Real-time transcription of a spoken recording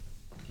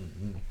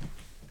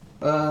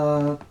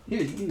Yeah,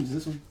 you can use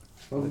this one.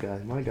 My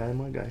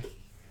guy.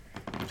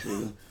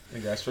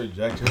 Nigga, I straight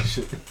jacked that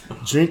shit.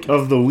 Drink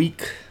of the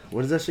week.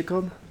 What is that shit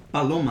called?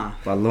 Paloma.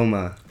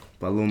 Paloma.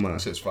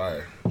 That shit's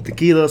fire.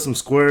 Tequila, some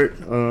squirt.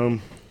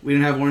 We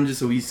didn't have oranges,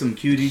 so we used some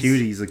cuties.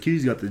 The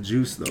cuties got the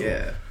juice though.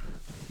 Yeah.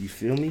 You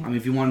feel me? I mean,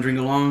 if you want to drink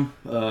along,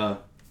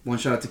 1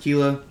 shot of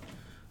tequila,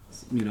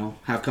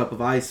 half cup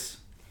of ice,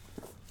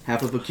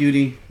 half of a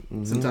cutie,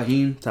 some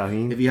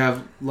tahini. If you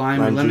have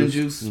lime or lemon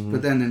juice,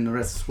 put that in, the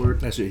rest is squirt.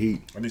 That shit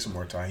heat. I need some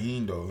more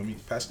tahini though. Let me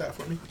pass that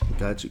for me.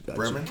 Got you.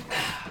 Bremen.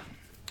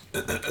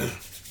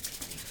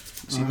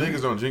 See,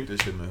 niggas don't drink this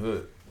shit in the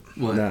hood.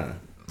 What? Nah.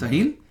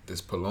 Tahini?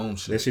 This Palome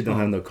shit. That shit don't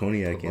have no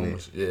cognac in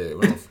it. Yeah,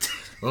 we don't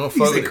You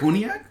fuck say with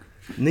cognac?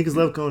 Niggas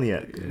love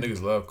cognac. it.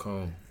 Niggas love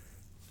cone.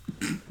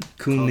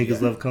 Coon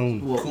niggas love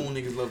cone. Well, Cool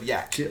niggas love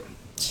yak. yeah.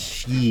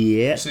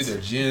 Yeah. See the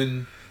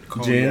gin,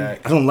 cognac.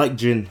 Gin. I don't like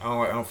gin.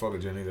 I don't fuck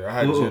with gin either.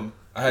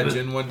 I had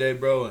gin one day,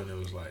 bro, and it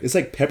was like. It's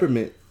like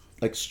peppermint.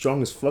 Like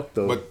strong as fuck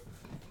though. But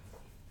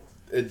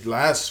it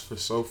lasts for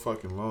so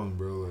fucking long,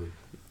 bro. Like,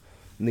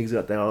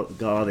 Niggas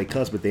got all they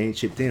cuss, but they ain't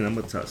chipped in. I'm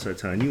gonna start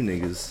telling you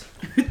niggas.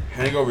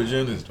 hangover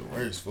gin is the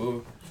worst,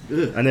 fool.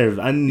 Ugh.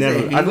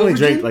 I've only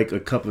drank like a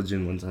cup of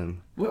gin one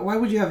time. Why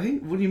would you have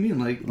What do you mean?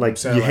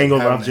 Like you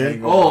hangover off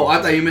gin? Oh,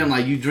 I thought you meant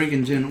like you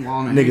drinking gin while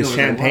on a Niggas, hangover.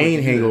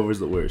 champagne hangover is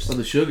the worst. Oh,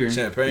 the sugar.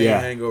 Champagne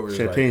hangover is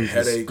Champagne's like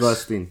headaches.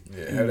 disgusting.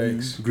 Yeah,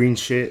 headaches. Green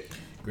shit.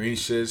 Green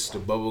shits, the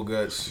bubble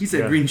guts. He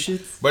said green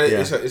shits. But Yeah.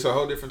 it's a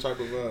whole different type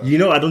of You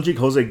know, I don't drink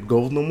Jose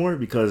Gold no more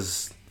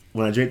because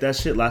when I drank that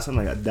shit last time,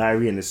 I got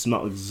diarrhea and it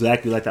smelled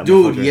exactly like that.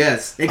 Dude,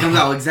 yes. It comes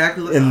out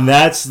exactly like And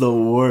that's the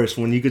worst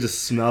when you could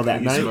just smell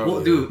that night.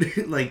 Well,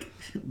 dude, like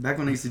back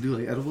when I used to do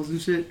like edibles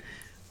and shit,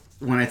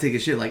 when I take a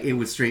shit, like it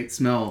would straight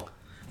smell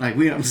like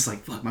weed. I'm just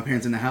like, fuck, my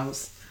parents in the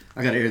house.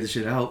 I gotta air this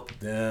shit out.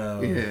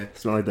 Damn. Yeah.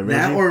 Smell like the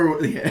that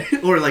Reggie?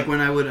 or like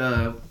when I would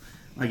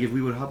like if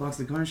we would hotbox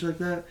the car and shit like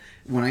that.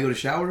 When I go to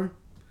shower,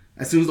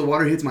 as soon as the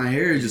water hits my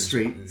hair, it just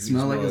straight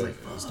smell like it's like.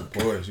 It's the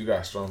pores. You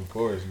got strong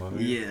pores, man.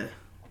 Yeah.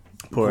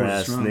 Poor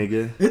ass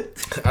nigga.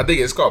 I think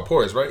it's called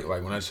pores, right?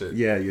 Like when that shit.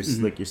 Yeah,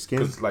 like your skin.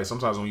 Cause like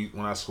sometimes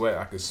when I sweat,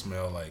 I can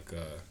smell like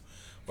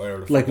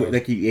whatever. The Like fuck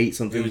like you ate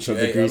something greasy.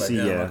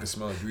 Like, yeah, I can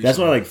smell greasy. that's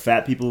why like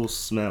fat people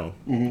smell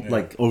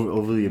like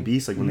overly Mm-hmm.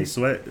 obese. Like when they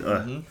sweat,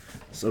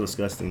 so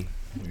disgusting.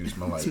 You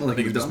smell like Smell like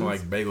niggas just smell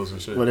like McDonald's? bagels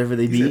and shit. Whatever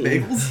they be. You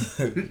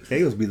said bagels?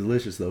 Bagels be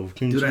delicious though.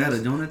 Cream Dude, cheese. I had a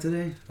donut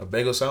today. A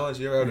bagel sandwich?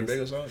 You ever had a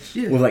bagel sandwich?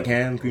 Yeah. With like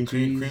ham, cream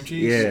cheese. Cream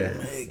cheese?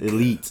 Yeah,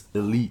 elite.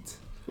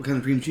 What kind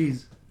of cream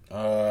cheese?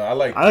 I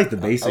like the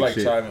basic I like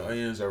shit. chive and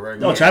onions or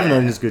regular. No, chive and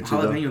onion is good too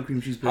though. Jalapeno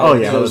cream cheese. Oh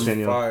yeah, Those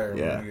jalapeno. fire.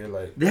 Yeah. Man,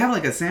 like, They have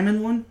like a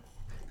salmon one.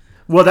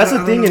 Well, that's I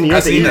the thing don't in New know.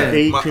 York. I seen that.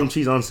 They eat My- cream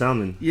cheese on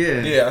salmon.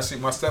 Yeah. yeah, I see.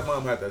 My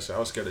stepmom had that shit. I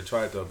was scared to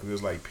try it though because it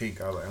was like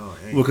pink. I was like, oh,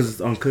 ain't. Well, because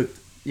it's uncooked.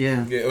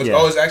 Yeah. Yeah, it was. Yeah.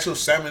 Oh, it's actual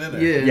salmon in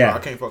there. Yeah. Yeah. No, I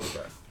can't fuck with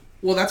that.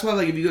 Well, that's why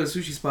like if you go to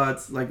sushi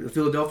spots like the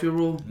Philadelphia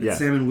roll, it's Yeah.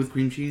 salmon with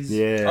cream cheese.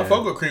 Yeah. I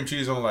fuck with cream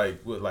cheese on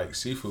like with like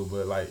seafood,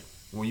 but like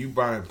when you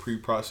buying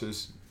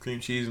pre-processed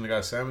cream cheese and they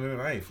got salmon in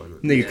it, I ain't fuck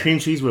with it. Nigga, cream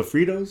cheese with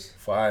Fritos.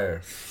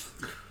 Fire.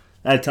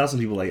 I had to tell some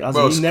people like, I was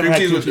Bro, like, you never cream had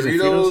cheese cream with cheese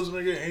with Doritos,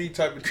 Fritos. nigga, any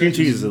type of Cream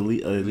cheese is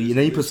elite. And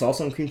then you put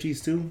salsa on cream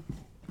cheese too.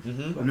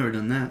 I've never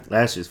done that.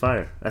 That shit's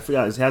fire. I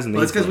forgot it has a name.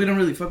 But it's because we don't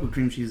really fuck with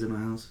cream cheese in my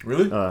house.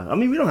 Really? I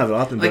mean, we don't have it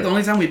often. Like But the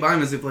only time we buy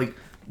them is if like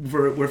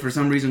we're for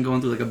some reason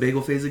going through like a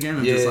bagel phase again.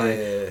 And just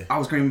like I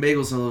was craving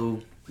bagels,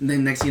 so and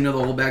then next thing you know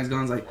the whole bag's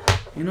gone. It's like,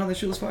 that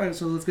shit was fire,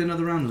 so let's get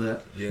another round of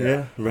that.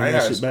 Yeah, run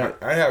that shit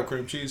back. I had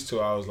cream cheese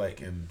till I was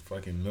like in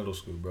fucking middle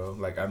school, bro.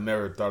 Like I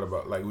never thought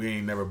about like we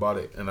ain't never bought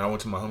it, and I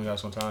went to my homie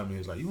house one time and he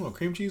was like, "You want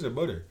cream cheese or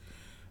butter?"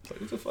 It's like,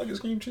 what the fuck is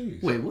cream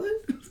cheese? Wait, what?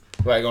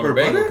 Like on For a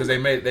bagel butter? because they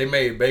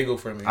made bagel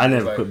for me. I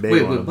never like, put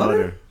bagel on with butter?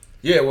 butter.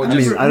 Yeah, well, I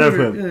just mean, I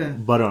never put yeah.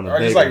 butter on a or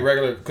bagel. just like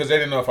regular because they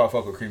didn't know if I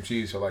fuck with cream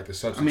cheese or like the I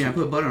substitute. mean, I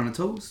put butter on a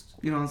toast.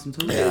 On some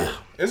toast. Yeah.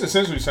 It's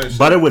essentially the same shit.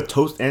 Butter with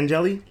toast and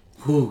jelly.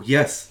 Ooh,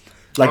 yes.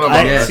 Like I don't know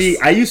about that. see,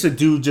 I used to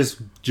do just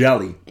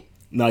jelly.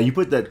 No, you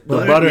put the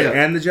butter yeah.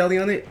 and the jelly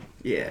on it.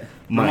 Yeah.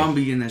 My mom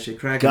be getting that shit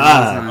cracking. God.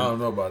 all the I time. don't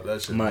know about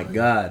that shit. My man.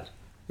 God,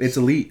 it's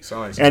elite.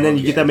 Sound like And then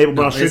you get that maple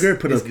brown No, it's- sugar.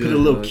 Put a it's put a good,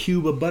 little dog.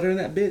 cube of butter in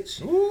that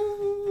bitch.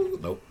 Ooh,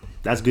 nope.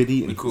 That's good We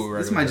eating. cool,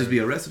 right? This might just be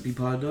a recipe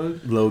pod, dog.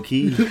 Low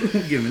key.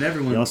 Giving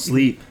everyone. Y'all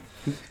sleep.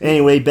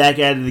 Anyway, back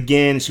at it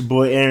again. It's your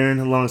boy Aaron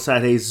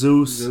alongside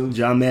Jesus.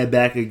 John Mad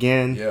back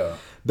again. Yeah.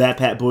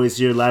 Backpack Boys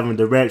here, live and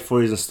direct.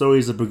 Stories and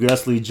Stories, a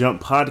Progressively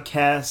Jump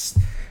podcast.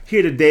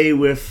 Here today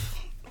with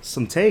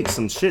some takes,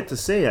 some shit to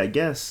say, I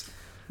guess.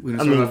 We're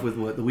gonna start off with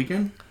what? The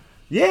Weeknd?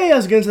 Yeah,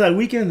 let's get into that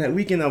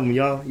weekend album.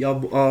 Y'all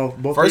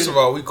both. First of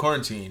all, we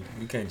quarantined.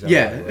 We can't jump.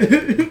 Yeah.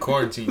 We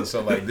quarantined,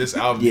 so like this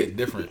album hit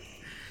different.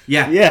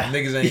 Yeah. Yeah.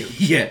 Niggas ain't.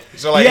 Yeah.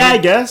 So like, Yeah, I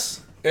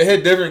guess. it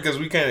hit different because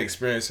we can't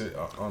experience it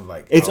on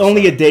like. It's outside.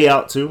 only a day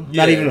out, too. Not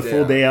Yeah, even a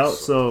full yeah. day out,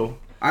 so.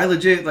 I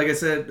legit, like I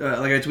said,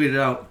 like I tweeted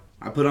out,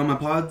 I put on my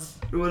pods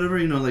or whatever,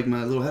 like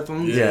my little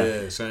headphones.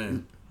 Yeah,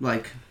 same.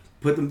 Like,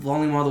 put the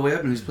volume all the way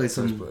up and just play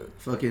some But-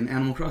 fucking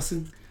Animal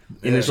Crossing.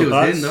 Initial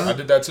thoughts? I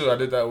did that too. I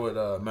did that with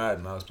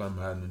Madden. I was playing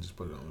Madden and just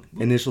put it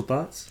on. Initial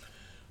thoughts?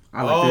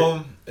 I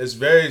liked it. It's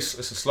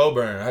a slow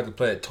burn. I had to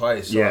play it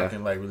twice so I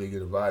can like really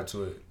get a vibe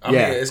to it. I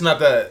mean, it's not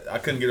that I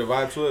couldn't get a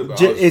vibe to it,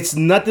 but it's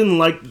nothing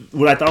like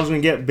what I thought I was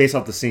gonna get based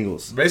off the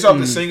singles. Based off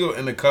the single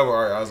and the cover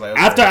art, I was like,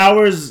 okay. After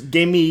Hours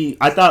gave me.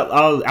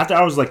 After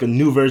Hours like a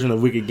new version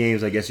of Wicked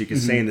Games, I guess you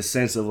could say, in the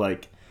sense of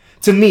like,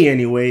 to me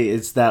anyway,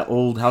 it's that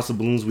old House of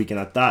Balloons Weeknd.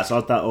 I thought,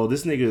 oh,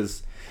 this nigga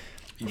is.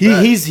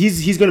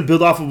 He's gonna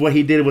build off of what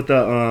he did with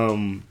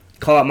the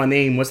Call Out My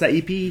Name. What's that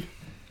EP?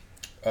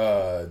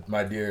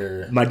 My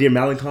dear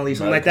Melancholy,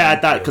 something like that.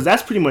 I thought,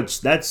 because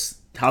that's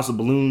House of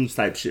Balloons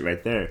type shit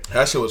right there.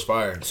 That shit was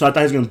fire. So I thought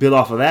he was gonna build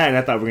off of that, and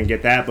I thought we are gonna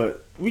get that,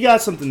 but we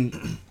got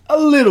something a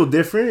little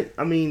different.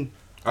 I mean,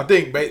 I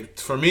think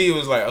for me it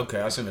was like,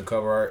 okay, I seen the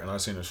cover art and I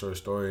seen the short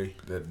story,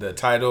 the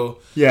title,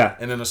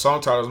 and then the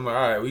song titles. I'm like,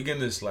 all right, we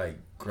getting this like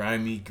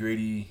grimy,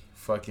 gritty,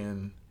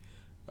 fucking.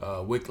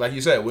 Like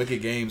you said,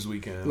 Wicked Games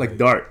Weekend. Like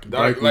dark,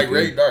 like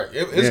very dark.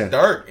 It's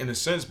dark in a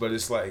sense, but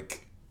it's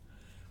like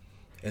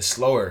it's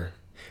slower.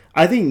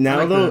 I think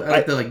now I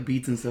like the like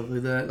beats and stuff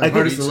like that. Like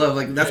Hardest to Love.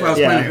 Like that's why I was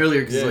playing it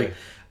earlier because like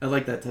I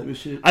like that type of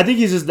shit. I think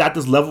he's just at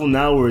this level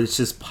now where it's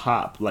just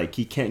pop. Like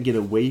he can't get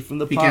away from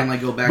the pop. He can't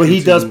like go back. But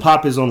he does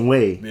pop his own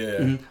way.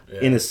 Yeah.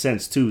 In a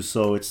sense too.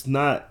 So it's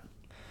not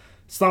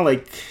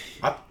like.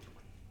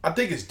 I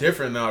think it's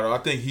different now though. I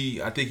think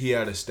he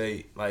had a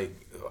state like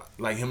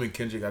him and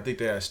Kendrick. I think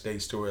they had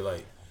states to where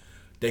like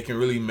they can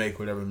really make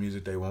whatever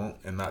music they want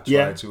and not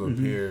try to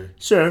appear.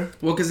 Sure.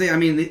 Well, because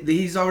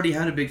he's already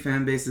had a big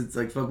fan base that's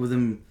like fuck with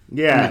him.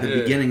 Yeah. From, like,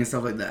 the beginning and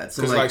stuff like that.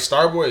 So like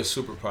Starboy is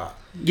super pop.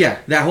 Yeah,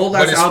 that whole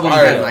last album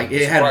had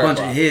a bunch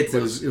of hits. It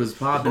was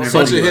pop and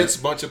everything. Bunch of hits,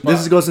 bunch of pop.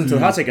 This goes into the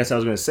hot take. I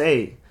was gonna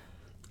say,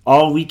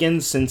 all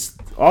weekend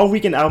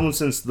albums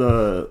since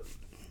the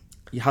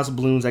House of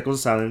Balloons, Echoes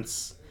of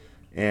Silence,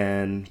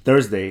 and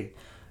Thursday,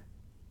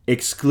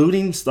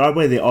 excluding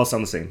Starboy, they all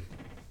sound the same.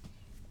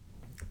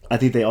 I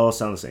think they all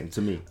sound the same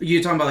to me.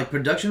 You're talking about like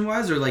production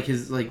wise, or like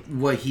his like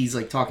what he's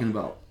like talking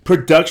about?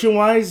 Production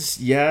wise,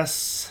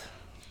 yes.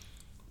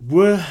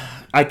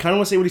 I kind of want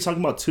to say what he's talking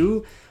about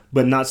too,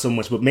 but not so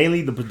much. But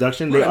mainly the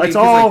production. It's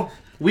all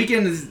like,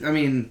 Weeknd is. I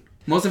mean,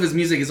 most of his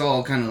music is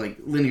all kind of like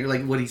linear,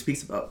 like what he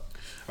speaks about.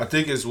 I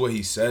think it's what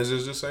he says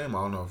is the same.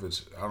 I don't know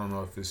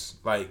if it's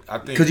like I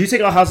think because you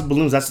take out House of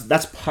Balloons,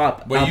 that's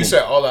pop. But you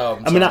said all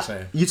albums. I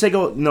mean, you take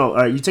out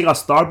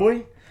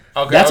Starboy.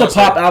 Okay, that's a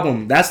pop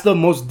album. That's the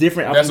most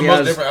different album. That's the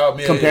most different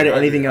album compared to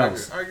anything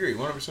else. I agree,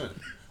 100%.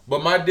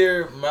 But what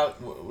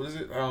is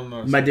it? I don't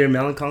know. My Dear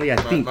Melancholy. I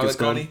think it's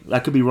called. I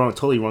could be wrong,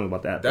 totally wrong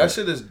about that. That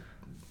shit is.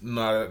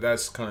 No,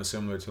 that's kind of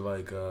similar to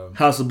like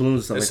House of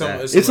Balloons and stuff like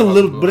that. It's a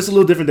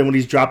little different than when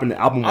he's dropping the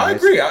album. I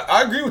agree.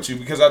 I agree with you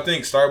because I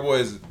think Starboy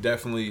is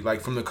definitely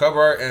like from the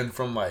cover art and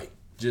from like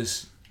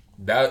just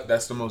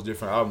that's the most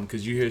different album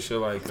because you hear shit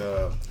like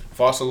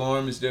False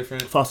Alarm is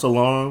different. False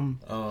Alarm.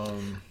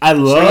 I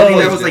love. I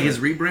think that was like his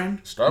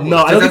rebrand. Starboy. No,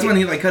 I don't that's when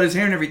he like cut his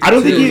hair and everything. I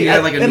don't think he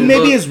had like a new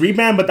maybe look. his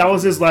rebrand, but that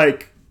was his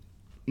like.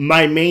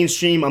 My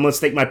mainstream, I'm gonna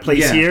stake my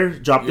place here,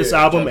 drop this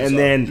album, and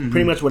then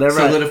pretty much whatever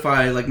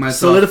solidify like myself.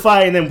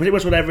 Solidify, and then pretty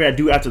much whatever I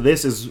do after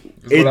this it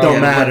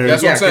don't matter.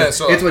 That's what I'm saying.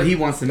 So it's what he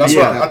wants to make. That's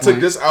why I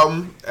took this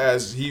album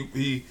as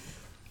he.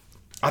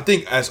 I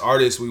think as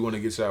artists we want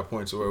to get to that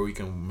point to where we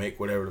can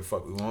make whatever the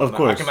fuck we want. Of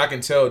course, I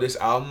can tell this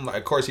album. Like,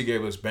 of course, he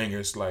gave us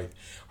bangers like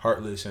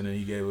Heartless, and then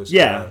he gave us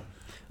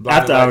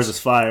After Hours is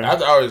fire.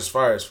 After Hours is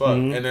fire as fuck.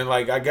 And then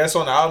like I guess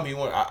on the album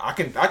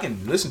I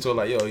can listen to it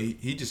like yo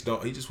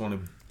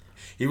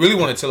he really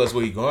want to tell us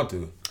what he's going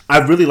through. I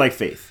really like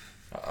Faith.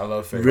 I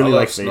love Faith. Really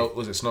like Faith.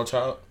 Was it Snow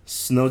Child?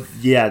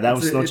 That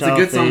was Snow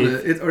Child. It's a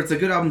good song. It's a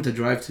good album to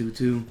drive to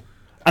too.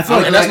 I feel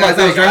like as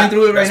I was driving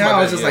through it right now,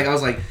 I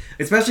was like,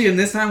 especially in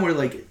this time where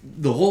like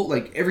the whole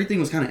like everything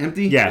was kind of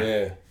empty.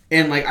 Yeah.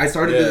 And like I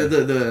started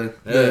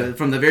the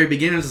from the very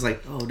beginning, I was just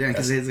like, oh damn,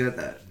 because it's got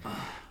that.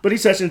 But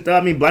he's such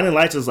I mean, Blinding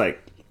Lights is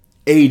like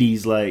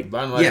 80s, like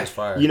Blinding Lights is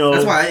fire. You know,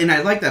 that's why, and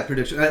I like that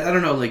prediction. I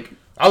don't know, like.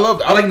 I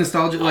like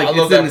nostalgia. Like I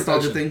love it's the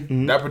nostalgia thing.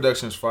 Mm-hmm. That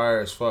production's fire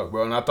as fuck,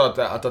 bro. And I thought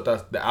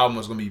that the album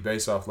was gonna be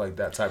based off like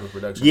that type of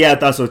production. Yeah, I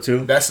thought so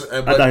too. I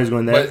thought he was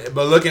going there.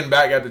 But looking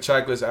back at the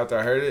track list after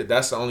I heard it,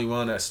 that's the only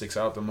one that sticks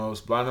out the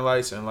most. Blinding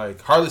Lights and like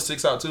Heartless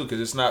sticks out too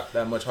because it's not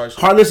that much harsh.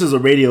 Heartless is a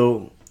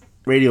radio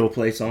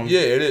play song.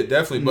 Yeah, it is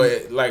definitely.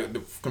 Mm-hmm.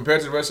 But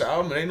compared to the rest of the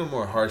album, it ain't no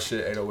more harsh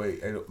shit.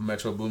 808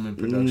 Metro Boomin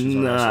productions.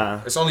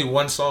 Nah, it's only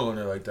one song on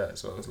there like that.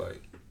 So it's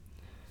like.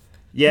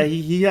 Yeah,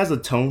 he has a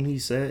tone. He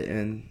said,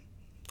 and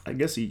I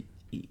guess he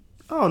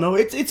I don't know.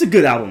 It's a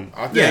good album.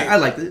 I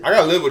liked it. I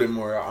gotta live with it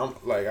more. I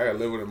gotta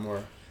live with it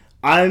more.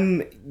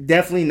 I'm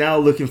definitely now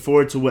looking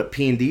forward to what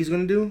P&D is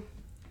gonna do.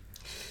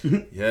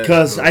 Yeah,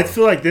 because I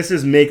feel like this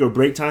is make or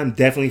break time.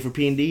 Definitely for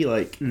P&D.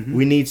 Like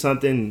we need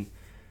something.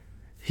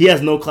 He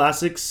has no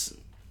classics.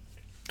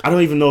 I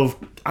don't even know if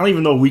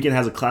Weeknd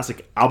has a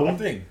classic album. I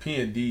think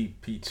P&D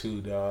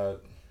P2 dog.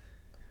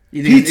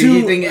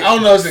 P2. I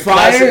don't know. It's a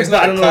classic. It's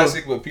not a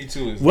classic, but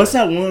P2 is. What's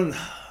that one?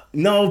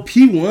 No,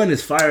 P1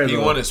 is fire.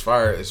 P1 is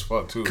fire as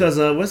fuck too. Cause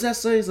what's that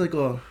song? It's like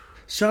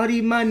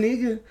 "Shawty my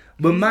nigga,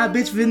 but my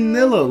bitch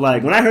vanilla."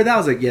 Like when I heard that, I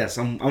was like, yes,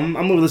 I'm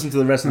gonna listen to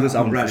the rest of this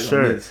album for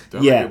sure.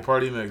 Yeah,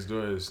 Party Next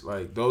Door is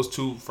like those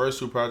first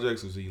two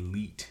projects is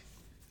elite.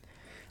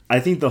 I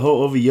think the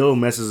whole OVO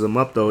messes him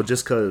up though,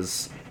 just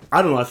cause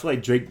I don't know. I feel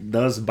like Drake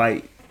does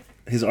bite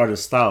his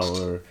artist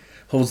style or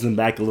holds them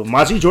back a little.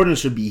 Majid Jordan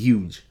should be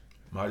huge.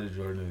 Majid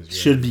Jordan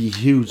should be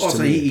huge.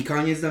 Also,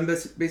 Kanye's done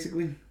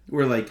basically.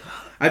 Where like,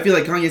 I feel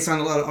like Kanye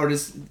signed a lot of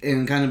artists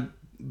and kind of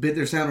bit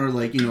their sound, or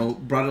like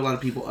brought a lot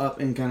of people up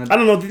and kind of. I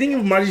don't know. The thing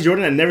with Majid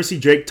Jordan, I never see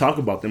Drake talk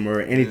about them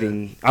or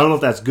anything. Yeah. I don't know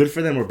if that's good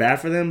for them or bad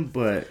for them,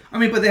 but I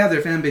mean, but they have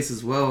their fan base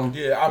as well.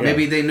 Yeah,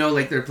 maybe they know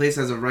like their place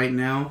as of right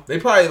now. They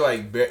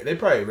probably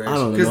very. I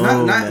don't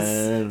know,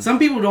 not some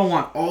people don't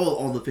want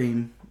all the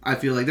fame. I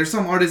feel like there's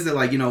some artists that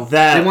like they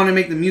want to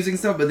make the music and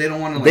stuff, but they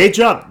don't want to. They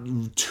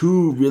dropped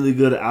 2 really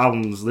good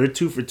albums. They're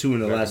 2 for 2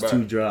 in the last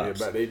 2 drops.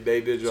 Yeah, but they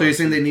did. So you're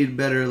saying they need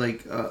better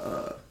like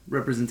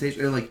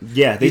representation, or like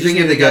they think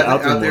if they got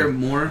out there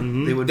more,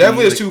 they would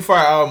definitely. It's 2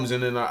 fire albums,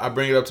 and then I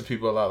bring it up to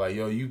people a lot. Like,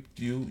 yo, you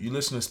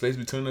listen to Space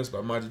Between Us by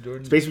Majid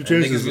Jordan? Space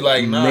Between Us is be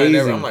like, nah, amazing.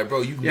 never. I'm like,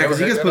 bro, you never.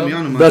 Because you guys put me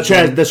on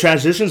the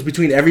transitions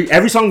between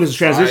every song is a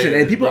transition,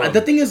 and people. Bro.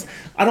 The thing is,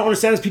 I don't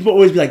understand is people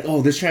always be like,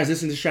 oh, this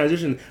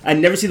transition. I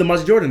never see the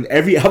Majid Jordan.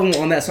 Every album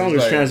on that song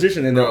is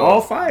transition, and they're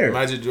all fire.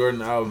 Majid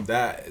Jordan album,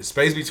 that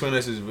Space Between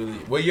Us is really.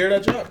 What year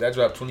that dropped? That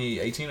dropped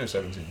 2018 or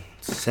 17.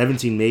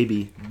 17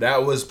 maybe.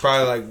 That was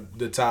probably like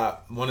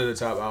one of the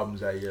top albums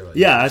that year. Like,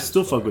 I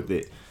still fuck with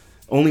it.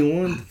 Only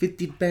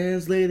 150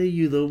 bands later,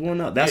 you the one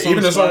up. That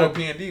even the song with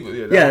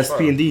P&D. That's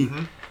P&D.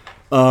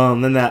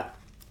 Then that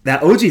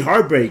OG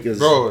Heartbreak is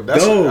bro.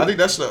 I think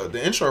that's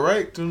the intro,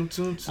 right?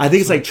 I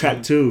think it's like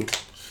track 2.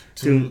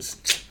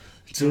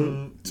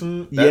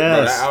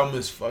 That album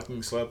is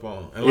fucking slept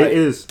on. And it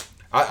is.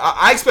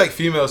 I expect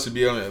females to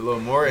be on it a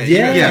little more. And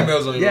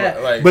females on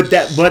it. Like, but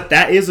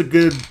that is a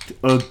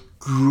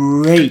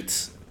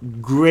great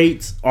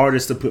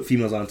artist to put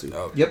females onto.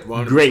 Yep,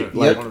 100%, great.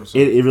 Like 100%.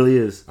 it really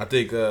is. I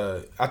think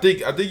you,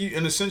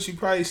 in a sense, you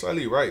probably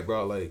slightly right,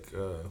 bro. Like,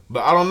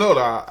 but I don't know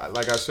that.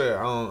 Like I said,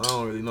 I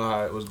don't really know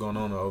how it was going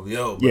on in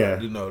OVO. But I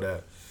do know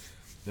that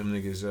them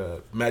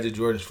niggas, Majid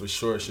Jordans for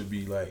sure should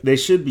be like. They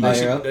should be.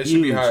 They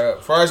should be higher up.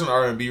 As far as an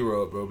R&B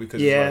road, bro. Because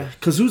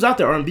because who's out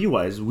there R&B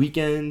wise?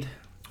 Weeknd,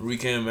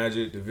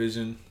 Magic,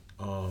 Division.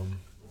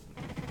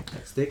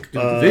 Stick.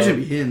 Division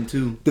be hitting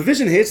too.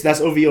 Division hits.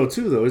 That's OVO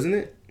too, though, isn't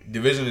it?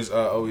 Division is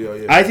OVO.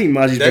 Yeah. I think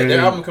Majid's better. Their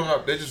album coming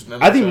up.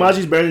 I think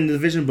Majid's better than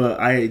Division, but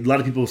a lot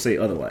of people say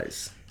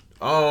otherwise.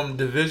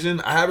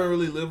 Division. I haven't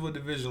really lived with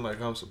Division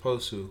like I'm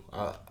supposed to.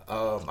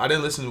 I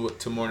didn't listen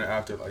to Morning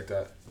After like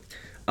that.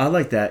 I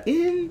like that.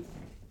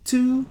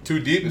 Too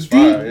Deep is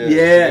fire.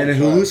 Yeah, and then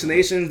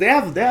Hallucinations. They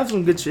have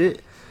some good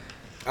shit.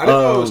 I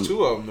didn't know it was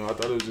 2 of them though. I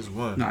thought it was just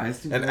one. Nah,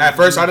 and at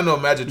first I didn't know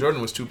Majid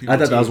Jordan was 2 people. I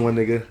thought that was one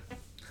nigga.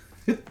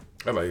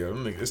 I'm like, yo,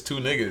 it's 2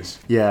 niggas.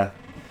 Yeah,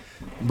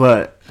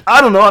 but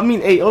I don't know. I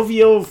mean,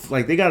 OVO,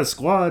 like they got a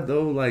squad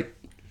though. Like,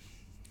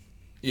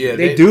 yeah,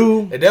 they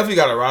do. They definitely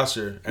got a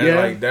roster, and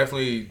like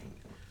definitely.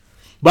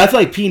 But I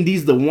feel like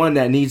P&D's the one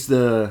that needs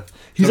the.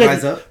 He's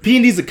like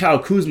P&D's the Kyle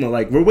Kuzma.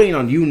 Like we're waiting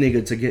on you,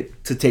 nigga,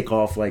 to take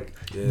off. Like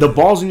the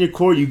ball's in your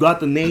court. You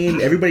got the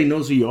name. Everybody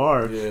knows who you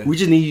are. Yeah. We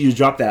just need you to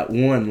drop that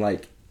one.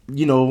 Like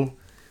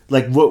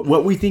like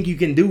what we think you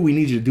can do. We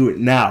need you to do it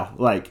now.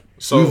 Like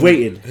we've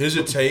waited. Here's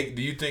your take.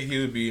 Do you think he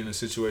would be in a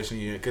situation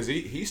he in? Because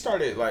he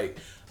started like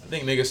I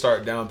think niggas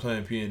started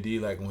downplaying P&D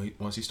like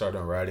once he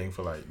started writing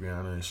for like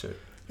Rihanna and shit.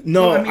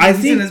 No, I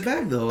think he's in his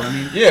bag though. I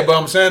mean, yeah, but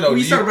I'm saying though,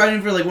 we start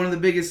writing for like one of the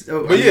biggest.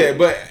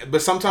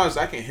 But sometimes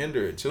I can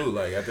hinder it too.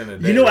 Like at the end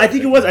of the day, I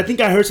think it was. I think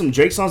I heard some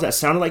Drake songs that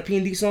sounded like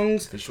P&D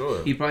songs. For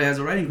sure, he probably has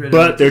a writing credit,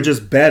 but they're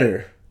just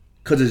better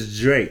because it's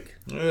Drake.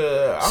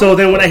 Yeah. So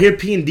then when I hear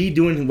P&D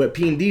doing what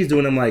P&D is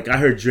doing, I'm like, I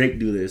heard Drake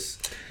do this,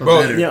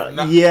 bro.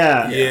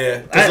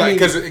 Yeah.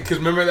 Because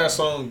remember that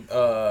song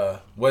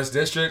West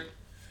District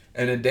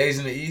and then Days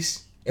in the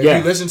East. If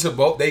you listen to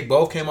both, they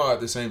both came out at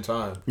the same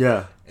time.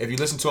 Yeah. If you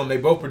listen to them, they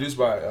both produced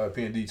by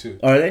P&D too.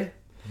 Are they?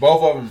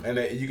 Both of them, and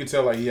you can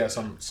tell like he has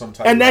some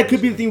type. And that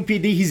could be the thing with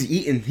P&D.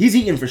 He's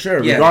eating for sure,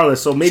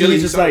 regardless. So maybe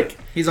he's just like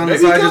he's on the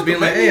side, just being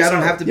like, hey, I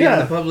don't have to be in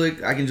the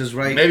public. I can just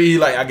write. Maybe he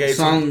like I gave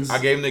songs.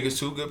 I gave niggas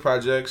 2 good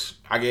projects.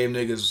 I gave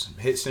niggas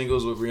hit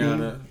singles with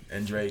Rihanna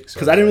and Drake.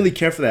 Because I didn't really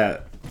care for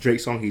that Drake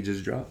song he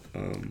just dropped.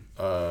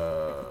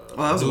 That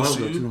was a while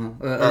ago too.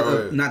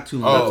 Not too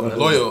long.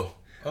 Loyal.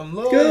 I'm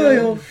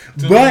loyal.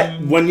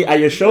 But when at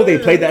your show they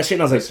played that shit,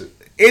 and I was like,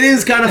 it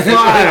is kind of fire.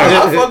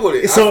 I fuck with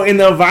it. So in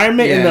the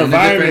environment, I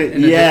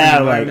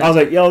was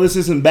like, yo, this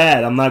isn't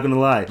bad. I'm not gonna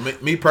lie.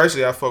 Me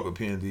personally, I fuck with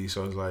P&D,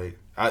 so it's like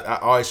I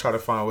always try to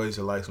find ways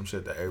to like some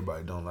shit that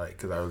everybody don't like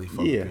because I really fuck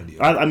with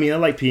P&D. I mean, I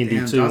like P&D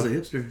too. John's a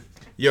hipster.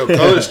 Yo,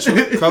 Colors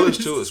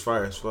 2 is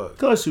fire as fuck.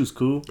 Colors 2 is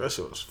cool. That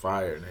shit was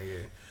fire,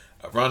 nigga.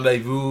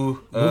 Rendezvous.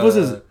 What was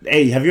his?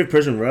 Hey, have you heard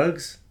Persian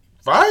Rugs?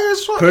 Fire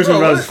is fire. Persian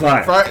Rose is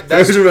fire.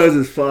 Persian Rose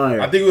is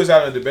fire. I think we was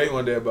having a debate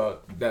one day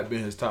about that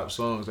being his top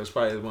songs. That's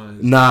probably one of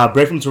his. Nah,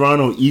 Break from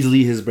Toronto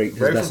easily his Break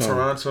best from song.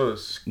 Toronto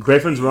is.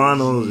 Break from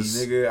Toronto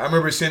is. Nigga, I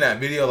remember seeing that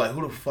video. Like,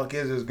 who the fuck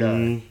is this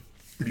guy?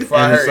 Before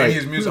I heard any of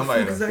his music, I'm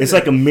like, it's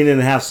like a minute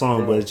and a half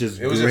song, but it's just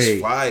it was great. just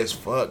fly as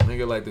fuck,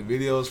 nigga. Like the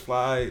videos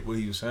fly. What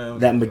he was saying.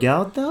 That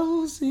Miguel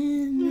those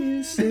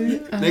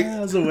innocent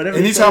eyes or whatever.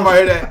 Anytime I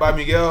hear that by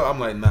Miguel, I'm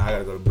like, nah, I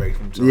gotta go to Break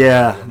from Toronto.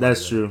 Yeah,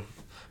 that's true.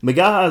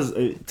 Miguel has,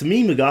 to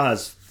me, Miguel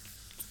has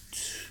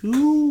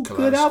two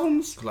good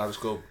albums.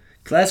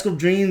 Kaleidoscope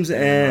Dreams,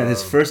 and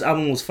his first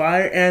album was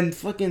fire, and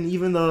fucking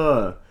even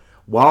the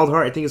Wild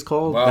Heart, I think it's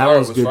called. That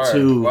was good fire.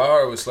 Too. Wild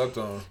Heart was slept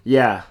on.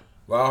 Yeah.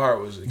 Wild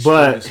Heart was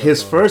but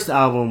his first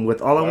album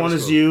with All I Want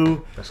Is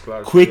You,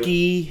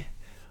 Quickie,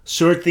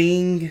 Sure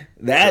Thing,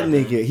 that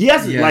nigga. He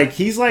has like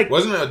he's like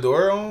wasn't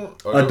Adore on?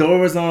 Adore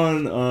was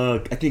on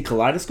I think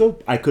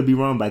Kaleidoscope. I could be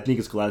wrong, but I think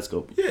it's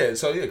Kaleidoscope. Yeah,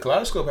 so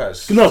Kaleidoscope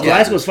has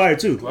Kaleidoscope's fire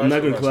too. I'm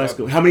not going to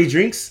Kaleidoscope. How many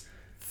drinks?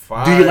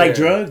 Fire. Do you like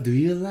drugs? Do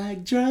you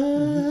like drugs?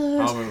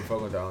 I don't remember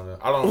fucking with that one.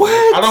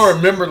 I don't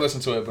remember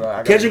listening to it,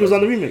 but Kendrick was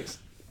on the remix.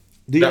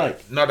 Do you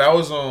like? No, that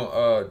was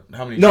on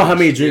How Many Drinks? No, How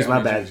Many Drinks,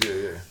 my bad.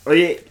 Oh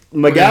yeah.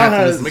 Miguel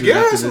has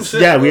some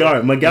shit. Yeah, we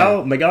are.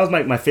 Miguel's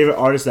my favorite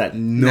artist that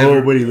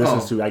nobody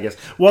listens to, I guess.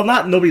 Well,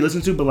 not nobody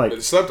listens to, but like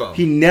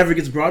he never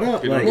gets brought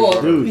up. Like,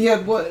 dude. He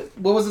had what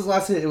was his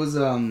last hit? It was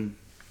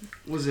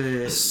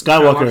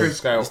Skywalker.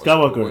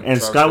 And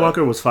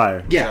Skywalker was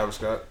fire. Yeah.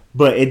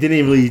 But it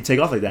didn't really take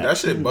off like that. That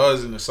shit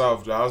buzzed in the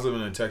South. I was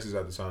living in Texas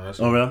at the time.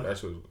 Really?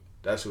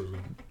 That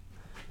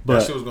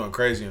shit was going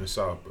crazy in the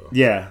South, bro.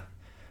 Yeah.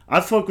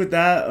 I fuck with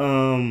that.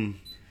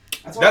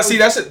 That's a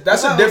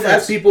difference.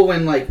 Ask people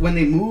when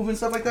they move and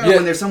stuff like that, or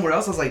when they're somewhere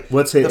else. I was like,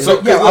 what's hitting? I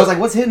was like,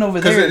 what's hitting over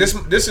there? This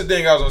is the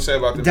thing I was gonna say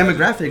about the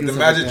demographic, the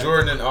Magic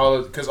Jordan and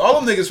all, because all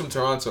them niggas from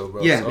Toronto,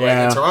 bro. Yeah, so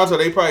in Toronto,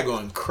 they probably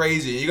going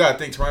crazy. You gotta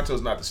think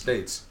Toronto's not the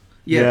States.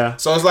 Yeah.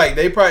 So it's like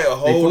they probably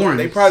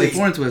they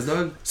foreign to us,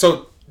 dog.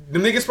 So the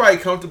niggas probably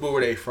comfortable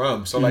where they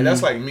from. So like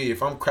that's like me.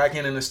 If I'm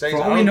cracking in the States,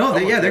 for all we know,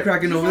 they're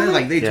cracking over there.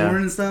 Like they touring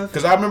and stuff.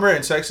 Because I remember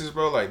in Texas,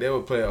 bro, like they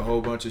would play a whole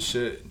bunch of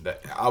shit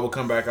that I would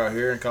come back out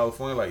here in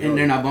California, like, and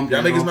they're not bumping.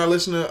 Y'all niggas not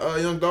listening to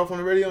Young Dolph on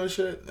the radio and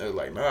shit. They're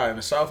like, nah. In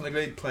the South, nigga,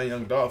 they playing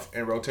Young Dolph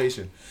in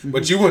rotation.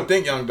 But you wouldn't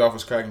think Young Dolph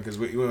was cracking because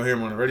we don't hear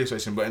him on the radio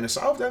station. But in the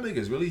South, that nigga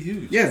is really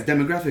huge. Yeah, it's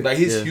demographic. Like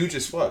he's huge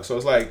as fuck. So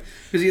it's like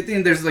because you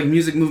think there's like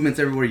music movements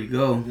everywhere you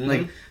go.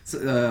 Like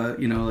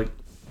like.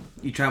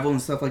 You travel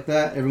and stuff like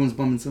that. Everyone's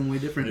bumming some way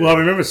different. Well, I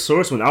remember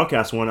Source when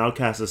Outkast won.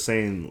 Outkast is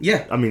saying,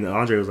 I mean,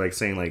 Andre was like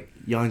saying like,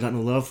 y'all ain't got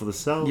no love for the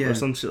South or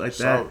some shit like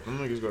that.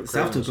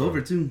 South took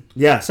over too.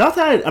 Yeah, South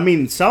had. I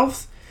mean,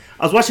 South.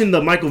 I was watching the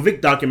Michael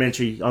Vick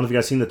documentary. I don't know if you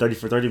guys seen the 30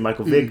 for 30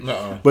 Michael Vick,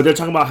 but they're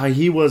talking about how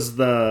he was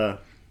the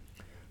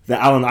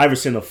Allen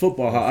Iverson of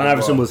football. How Allen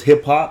Iverson was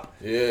hip hop.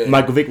 Yeah.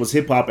 Michael Vick was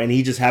hip hop, and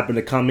he just happened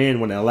to come in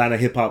when Atlanta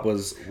hip hop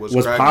was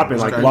popping.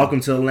 Like Welcome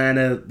to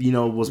Atlanta,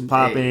 was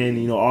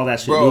popping. All that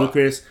shit.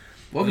 Ludacris.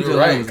 You're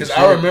right, because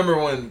I remember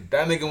when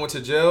that nigga went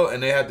to jail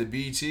and they had the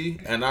BET,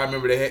 and I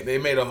remember they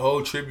made a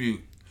whole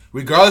tribute,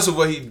 regardless of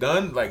what he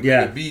done. Like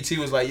the BET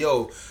was like,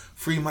 "Yo,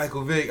 free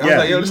Michael Vick." I was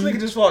like, "Yo, this nigga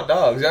just fought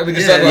dogs." That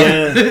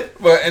nigga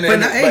but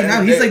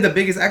now he's like the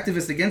biggest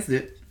activist against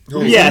it.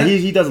 Yeah,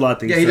 he does a lot of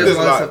things. Yeah, he does a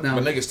lot of stuff now.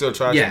 But niggas still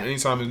try him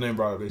anytime his name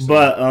brought up.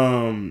 But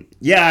watching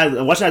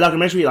that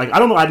documentary, like I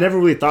don't know, I never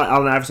really thought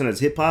Allen Iverson as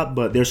hip hop,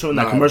 but they're showing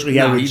that commercial he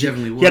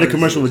had a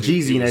commercial with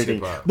Jeezy and everything.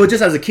 But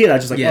just as a kid, I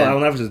was just like,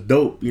 Allen Iverson's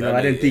dope.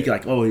 I didn't think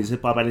like, he's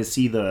hip hop. I didn't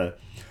see the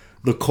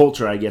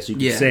culture, I guess you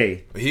could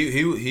say.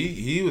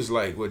 He was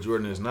like what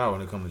Jordan is now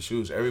when it comes to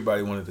shoes.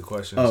 Everybody wanted the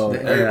questions.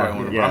 Everybody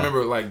wanted them. I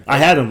remember like I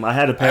had them. I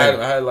had a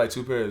pair. I had like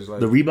 2 pairs. Like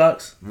the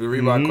Reeboks. The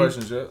Reebok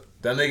questions. Yeah,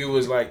 that nigga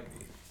was like.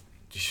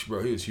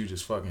 Bro, he was huge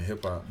as fucking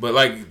hip hop. But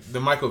like the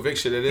Michael Vick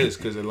shit, it is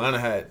because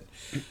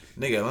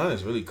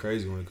Atlanta's really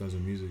crazy when it comes to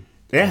music.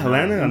 Yeah,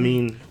 Atlanta. I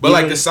mean, but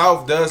like the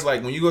South does,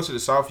 like when you go to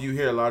the South, you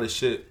hear a lot of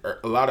shit,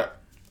 a lot of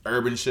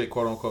urban shit,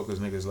 quote unquote, because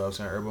niggas love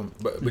saying urban.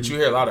 But you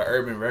hear a lot of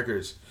urban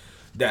records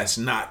that's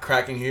not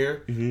cracking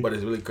here, but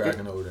it's really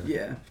cracking over there.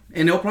 Yeah,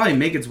 and it'll probably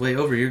make its way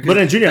over here. But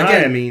in junior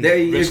high, I mean,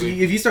 if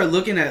you start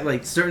looking at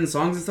like certain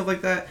songs and stuff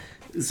like that.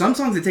 Some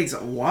songs it takes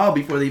a while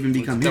before they even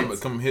become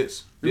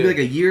hits. Maybe like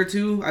a year or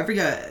two. I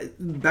forgot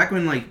back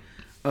when like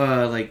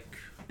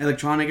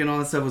electronic and all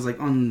that stuff was like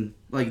on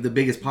like the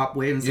biggest pop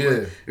wave and stuff.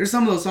 Yeah. There's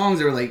some of those songs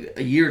that were like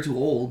a year or two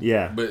old.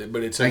 Yeah,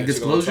 but it's like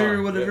Disclosure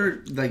or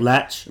whatever. Yeah. Like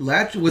Latch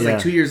was like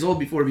 2 years old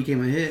before it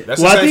became a hit.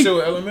 That's the same shit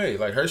with LMA.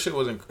 Like her shit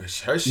wasn't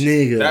her shit.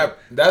 Nigga.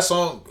 That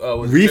song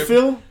was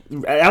Refill.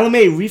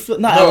 LMA Refill,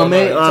 not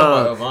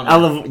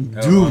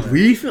LMA. Dude,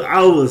 Refill.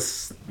 I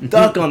was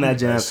stuck on that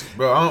jam,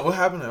 bro. What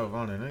happened to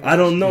Elvana? I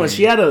don't know.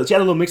 She had a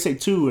little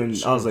mixtape too, and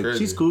I was like,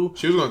 she's cool.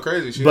 She was going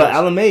crazy.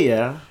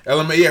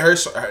 LMA,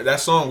 her that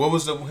song. What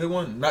was the hit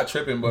one? Not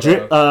tripping, but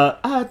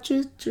not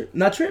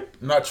trip.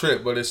 Not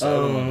trip, but it's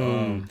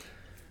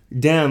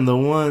damn the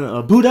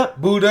one boot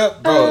up, bro. Boot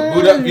up.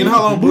 You know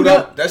how long boot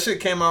up? That shit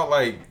came out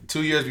like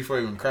 2 years before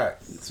he even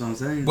cracked. That's what I'm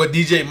saying. But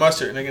DJ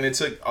Mustard, nigga, and it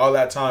took all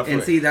that time for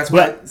and see, that's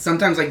why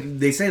sometimes, like,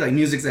 they say, like,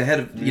 music's ahead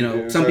of, you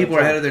know, some people are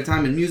ahead of their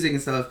time in music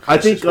and stuff. I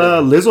think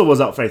Lizzo was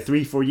out for like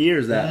 3-4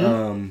 years. That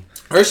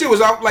her shit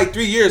was out like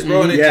 3 years,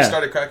 bro, and it just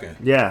started cracking.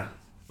 Yeah.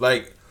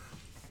 Like,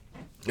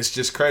 it's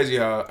just crazy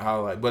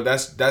how like, but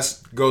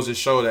that's goes to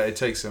show that it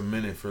takes a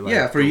minute for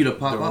like for you to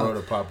pop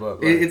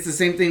up. Like, it's the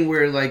same thing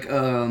where like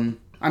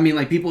I mean,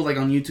 like, people like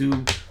on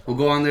YouTube will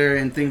go on there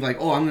and think like,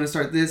 oh, I'm gonna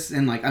start this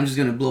and like I'm just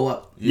gonna blow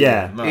up.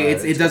 Yeah, no,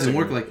 it doesn't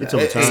work like that.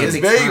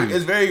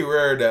 It's very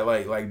rare that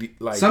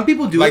like some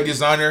people do like it.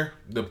 Designer,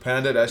 the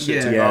Panda, that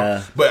shit took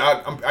off. But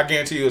I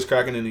guarantee you it was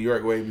cracking in New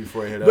York way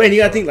before it hit. But you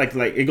gotta think like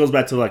it goes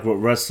back to like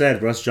what Russ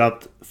said. Russ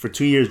dropped for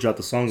 2 years, dropped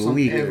a song a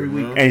week every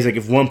week, and he's like,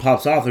 if one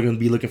pops off, they're gonna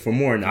be looking for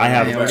more. And I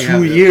have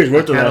 2 years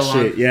worth of that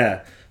shit.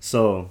 Yeah,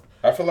 so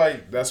I feel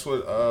like that's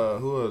what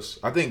who else?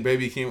 I think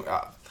Baby Keem.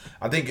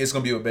 I think it's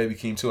gonna be with Baby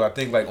Keem too. I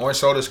think like Orange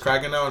Soda's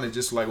cracking now and it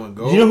just like went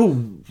gold. You know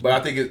who? But I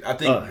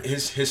think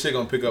his shit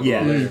gonna pick up a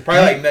little later.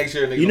 Probably like next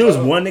year. You know,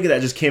 there's one nigga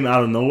that just came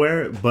out of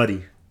nowhere,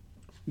 Buddy.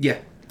 Yeah.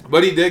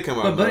 Buddy did come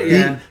out. Buddy,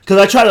 yeah. Because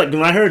I tried, like,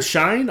 when I heard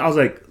Shine, I was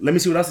like, let me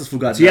see what else this fool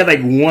got. So he had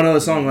like one other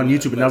song on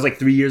YouTube, and that was like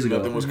 3 years ago.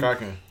 Nothing was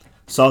cracking.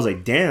 So I was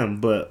like, damn,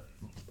 but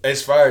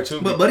it's fire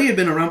too. But Buddy had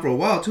been around for a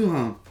while too,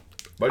 huh?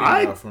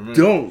 I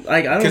don't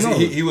know.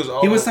 He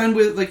was signed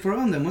with like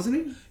Pharrell and them, wasn't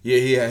he?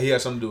 Yeah, he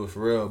had something to do with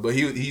Pharrell, but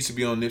he used to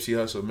be on Nipsey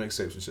Hussle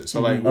mixtapes and shit.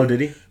 So like,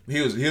 did he?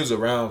 He was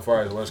around as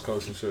far as West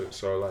Coast and shit.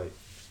 So like,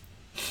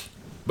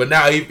 but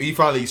now he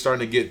finally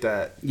starting to get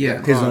that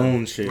his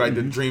own shit, like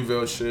the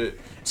Dreamville shit.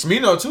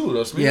 Smino too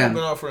though. Smino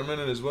been out for a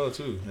minute as well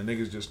too, and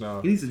niggas just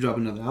now. He needs to drop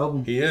another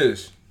album. He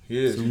is.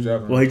 He's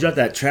dropping. Well, he dropped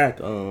that track.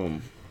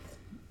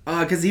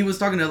 Cause he was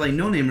talking to like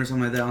No Name or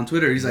something like that on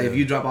Twitter. He's like, if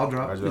you drop, I'll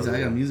drop. He's like,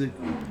 I got music.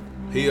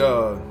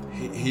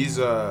 He's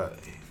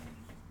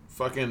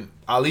fucking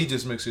Ali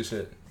just mixed his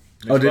shit.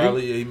 Did he?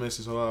 Ali, he mixed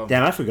his whole album.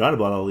 Damn, I forgot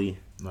about Ali.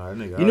 Nah, that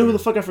nigga. You know who the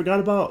fuck I forgot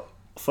about?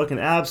 Fucking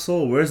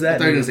Ab-Soul. Where's that? I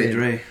thought you were gonna say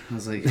Dre. I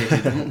was like,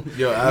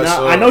 yo,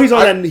 Ab-Soul. I know he's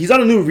on he's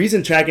on a new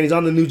Reason track and he's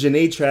on the new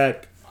Janae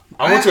track.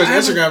 I went to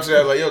his Instagram today. I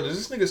was like, yo, does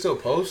this nigga still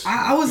post?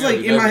 I was like,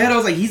 in my head, I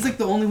was like, he's like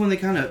the only one that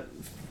kind of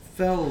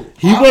fell.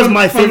 He was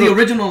my favorite from the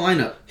original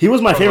lineup. He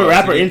was my favorite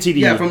rapper in TDE.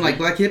 Yeah, from like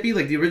Black Hippie,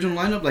 like the original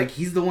lineup. Like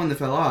he's the one that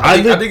fell off.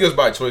 I think it was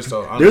by choice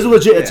though. There's a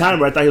legit time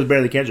where I thought he was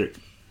barely Kendrick.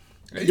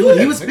 Dude,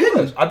 he was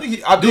spitting.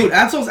 Dude,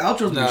 Ab-Soul's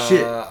outros were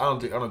shit. I don't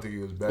think he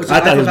was bad. I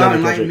thought he was better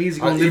than Kendrick. Means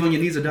you gonna live on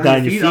your knees or die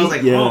on your feet. I was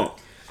like, oh.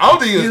 I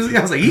don't think he was.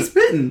 I was like, he's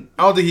spitting.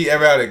 I don't think he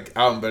ever had an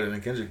album better than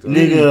Kendrick though.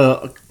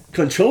 Nigga,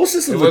 Control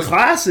System was a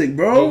classic,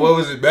 bro. But what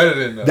was it better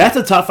than though? That's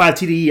a top 5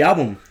 TDE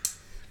album.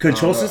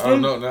 Control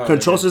System? Now,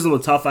 Control System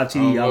was top 5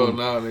 TDE album.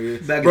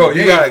 Nigga. Bro,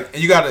 you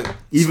gotta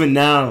even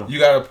now. You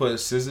gotta put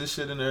SZA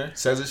shit in there.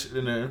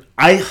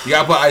 You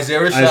gotta put Isaiah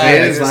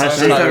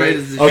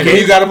Rashad.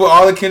 Okay, you gotta put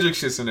all the Kendrick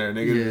shits in there,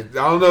 nigga.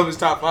 I don't know if it's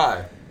top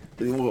 5.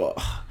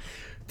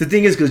 The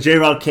thing is, because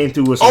J-Rock came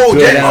through with some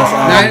good ass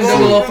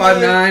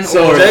 90059.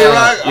 So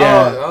J-Rock,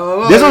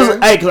 yeah. This was,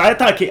 because I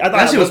thought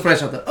that shit was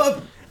fresh out the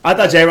up. I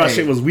thought J-Rock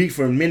shit was weak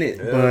for a minute,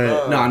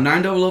 but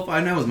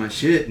 90059 was my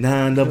shit.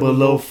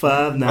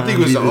 9059. I think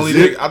he was the only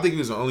nigga. I think he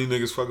was the only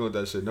niggas fucking with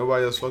that shit.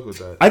 Nobody else fuck with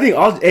that. I think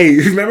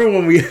remember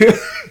when we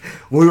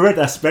were at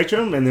that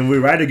Spectrum and then we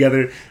ride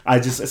together?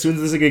 As soon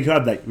as this nigga came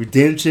out, like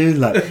Redemption,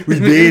 like we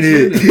did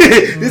it.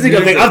 This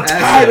nigga like, I'm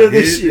tired of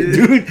this shit,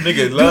 dude.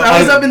 Nigga, I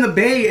was up in the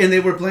Bay and they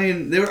were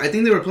playing. I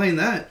think they were playing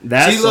that.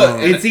 That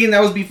song. And seeing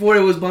that was before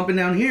it was bumping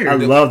down here. I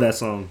love that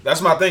song.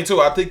 That's my thing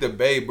too. I think the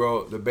Bay,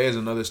 bro. The Bay is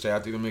another state. I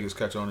think the niggas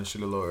catch on and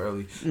shit a little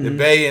early. The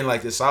Bay and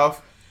like the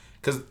South,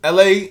 cause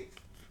LA,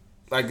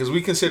 like, cause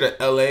we consider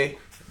LA,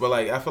 but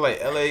like I feel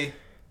like LA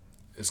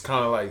is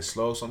kind of like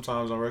slow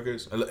sometimes on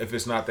records if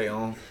it's not their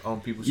own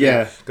people's shit.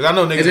 Yeah, cause I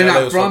know niggas in LA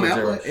not from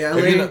LA.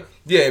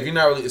 If you're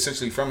not really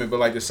essentially from it, but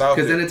like the South,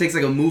 because then it takes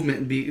like a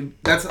movement.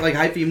 That's like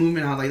hyphy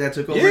movement, how like that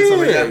took over. Yeah, and stuff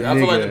like that. I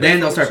feel like then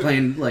they'll start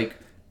playing like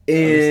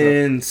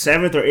in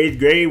 7th or 8th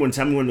grade when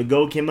Tell Me When to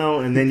Go came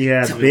out, and then you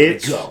had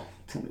Bitch,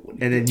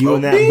 and then You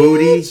and That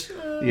Booty.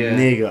 Yeah,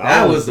 nigga,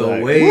 that was the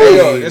way.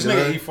 Yo, this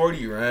nigga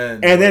E40 ran.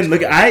 And then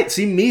look, I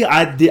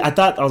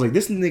thought I was like,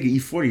 this nigga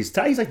E40 is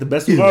tight. He's like the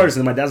best artist,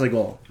 and my dad's like,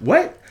 oh,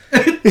 what?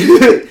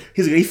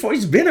 He's like,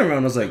 E40's been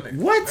around. I was like,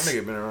 what? That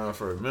nigga been around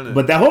for a minute.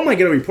 But that whole Might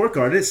Get a Report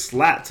Card, it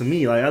slapped to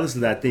me. Like I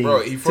listened to that thing.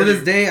 Bro, E40, to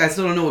this day, I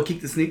still don't know what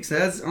Keek the Sneak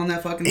says on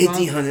that fucking song.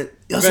 1800.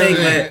 You're saying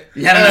that?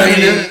 Yeah.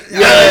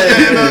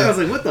 I was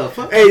like, what the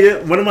fuck?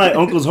 Hey, one of my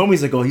uncle's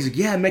homies he's like,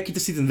 yeah, I met Keek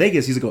the Sneak in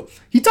Vegas. He's like,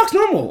 he talks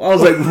normal. I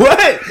was like,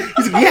 what?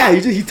 He's like, yeah,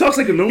 he talks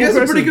like a normal person. He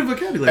has a pretty good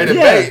vocabulary.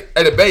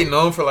 The Bay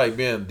known for like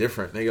being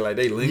different, nigga. Like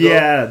they lingo.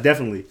 Yeah,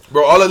 definitely.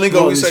 Bro, all the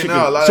lingo we say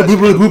now, a lot of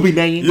boopy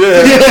man.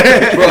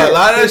 Yeah, bro, a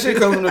lot of that shit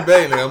comes from the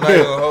Bay, nigga. I'm not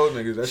even gonna hold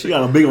niggas. That she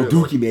got a big old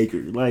dookie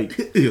maker, like,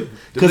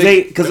 because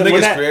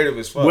creative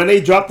as fuck. When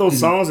they dropped those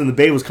songs and the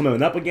Bay was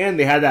coming up again,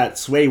 they had that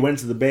Sway went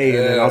to the Bay,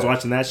 and then I was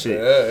watching that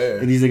shit,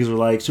 and these niggas were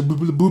like,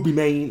 boopy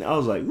man. I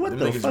was like, what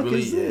the fuck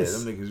is this?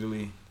 Yeah, them niggas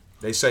really.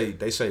 They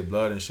say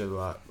blood and shit a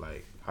lot,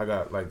 like I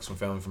got like some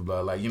family from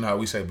blood. Like, you know how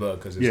we say blood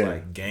because it's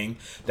like gang.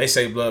 They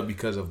say blood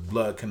because of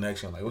blood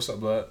connection. Like, what's up,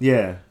 blood?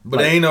 Yeah.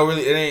 But like,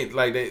 it ain't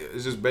like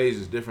it's just beige.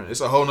 It's different.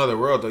 It's a whole nother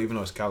world though, even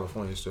though it's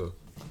California still.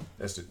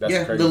 That's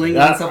crazy. The lingo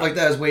and stuff like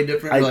that is way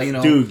different. Like, you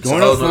know, dude,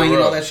 going up slang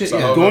and all that shit.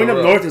 Going up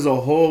north is a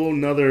whole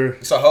nother.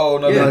 It's a whole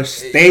nother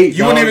state.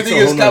 You wouldn't even think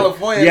it's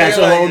California. Yeah, it's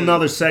a whole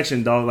nother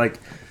section, dog. Like,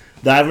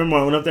 I remember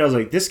when I went up there, I was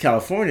like, "This is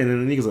California," and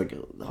then the niggas like,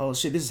 "Oh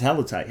shit, this is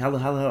hella tight." Hella.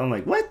 I'm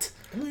like, "What?"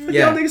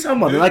 Y'all niggas talking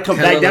about? Then I come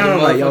back down,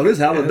 I'm like, "Yo, this is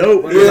hella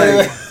dope." I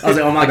was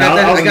like, "Oh my god,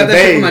 I got that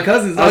shit from my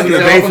cousins. I was in the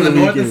Bay from the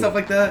north and stuff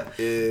like that.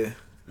 Yeah.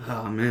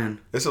 Oh man,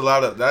 it's a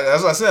lot of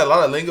that's what I said. A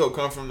lot of lingo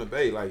come from the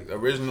Bay. Like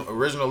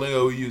original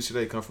lingo we use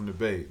today come from the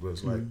Bay. But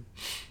it's like,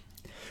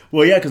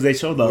 well, yeah, because they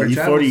showed the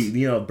E40,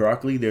 you know,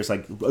 broccoli. There's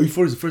like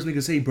E40 is the first nigga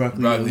to say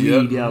broccoli.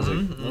 Yeah, I was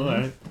like, all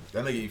right.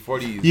 That nigga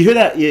E40. You hear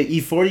that? Yeah,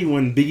 E40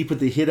 when Biggie put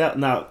the hit out.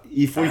 Now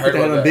E40 put the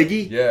hit on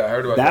Biggie. Yeah, I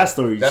heard about that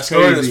story. That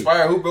story is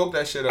fire. Who broke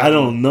that shit up? I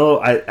don't know.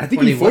 I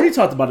think E40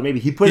 talked about it. Maybe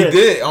he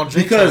did on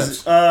Drink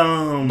because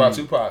about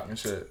Tupac and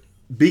shit.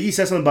 Biggie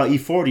said something about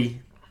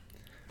E40.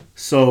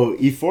 So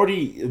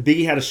E40,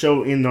 Biggie had a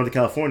show in Northern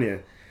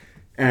California,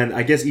 and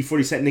I guess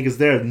E40 sent niggas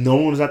there. No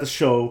one was at the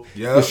show.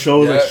 The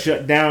show was like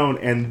shut down,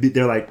 and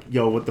they're like,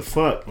 "Yo, what the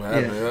fuck?"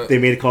 They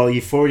made a call to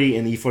E40,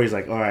 and E40's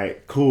like, "All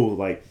right, cool.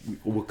 Like,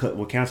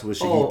 we'll cancel this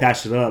shit." He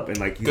patched it up, and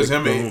like because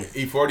him and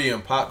E40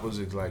 and Pop was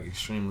like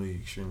extremely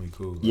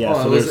cool. Yeah,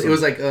 so it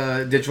was like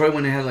Detroit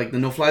when they had like the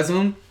no fly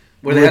zone.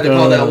 Where they had to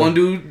call that one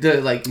dude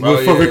to like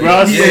for Rick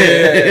Ross? Yeah.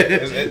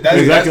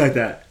 Exactly like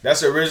that.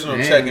 That's original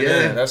checking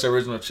in. That's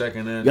original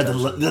checking in. You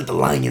got the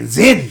lions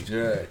in.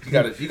 Yeah,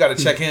 you gotta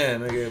check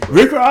in. Nigga,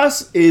 Rick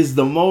Ross is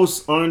the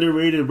most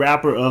underrated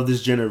rapper of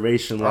this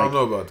generation. Like, I don't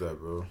know about that,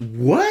 bro.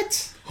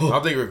 What? I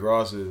don't think Rick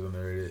Ross is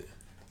underrated.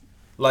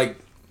 Like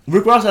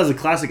Rick Ross has a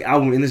classic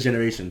album in this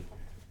generation.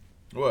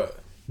 What?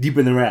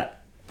 Deeper Than Rap.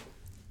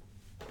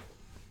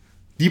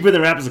 Deeper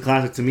Than Rap is a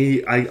classic to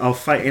me. I'll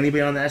fight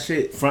anybody on that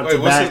shit, front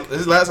to back.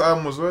 His last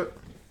album was what?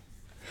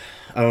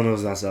 I don't know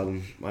his last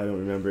album. I don't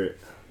remember it.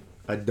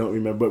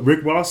 But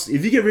Rick Ross,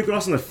 if you get Rick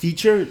Ross on a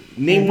feature,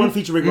 name one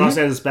feature Rick Ross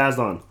has spazzed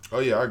on. Oh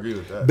yeah, I agree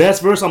with that.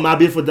 Best verse on My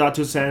Beautiful Dark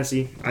Twisted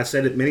Fantasy. I've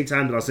said it many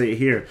times, but I'll say it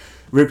here.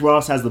 Rick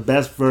Ross has the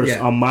best verse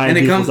on My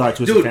Beautiful Dark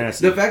Twisted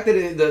Fantasy. The fact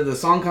that the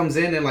song comes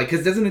in and like,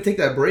 cause doesn't it take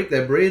that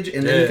bridge,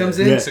 and then he comes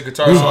in? It's a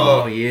guitar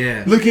solo. Oh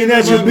yeah. Looking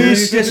at your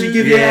bitch, that should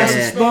give your ass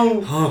a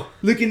stone.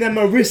 Looking at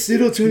my wrist,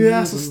 it'll turn your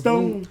ass a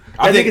stone.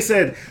 I think it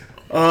said,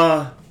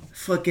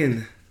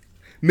 fucking.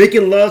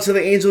 Making love to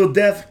the angel of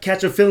death,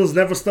 catch your feelings,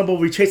 never stumble,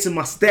 retracing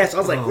my stats. I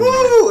was like,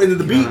 woo! And then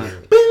the beat,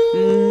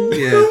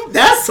 boom,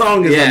 that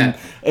song is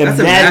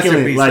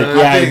immaculate. Like,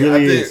 it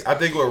really is. I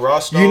think with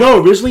Ross, you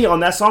know, originally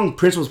on that song,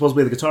 Prince was supposed to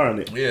play the guitar on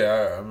it.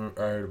 Yeah,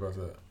 I heard about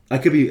that. I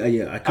could be, I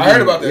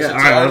heard about that. Yeah,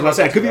 I was about to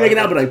say I could be making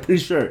out, but I'm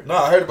pretty sure. No,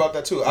 I heard about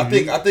that too. I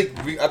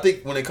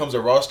think when it comes to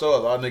Ross though, a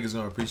lot of niggas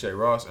gonna appreciate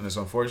Ross, and it's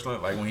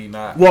unfortunate like when he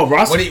not. Well,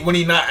 Ross when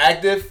he not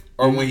active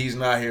or when he's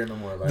not here no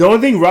more. Like, the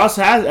only thing Ross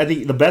has, I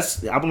think, the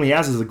best album he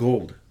has is the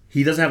Gold.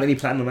 He doesn't have any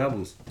platinum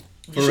albums.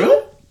 For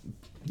real?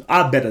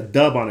 I bet a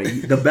dub on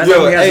it. The best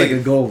album he has is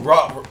like a Gold.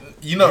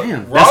 You know,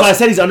 Ross, that's why I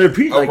said he's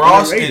underrated.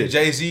 Ross underrated. and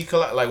Jay-Z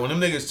like when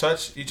them niggas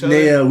touch each other.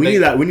 Yeah, we need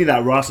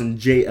that Ross and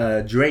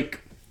Drake.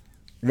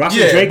 Ross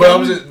and Drake,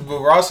 but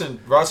Ross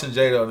and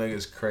Jay though, nigga,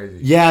 is crazy.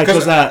 Yeah,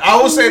 because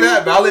I would say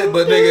that valid,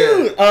 but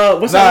nigga,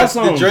 what's that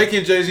song? The Drake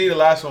and Jay-Z, the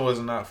last one was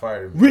not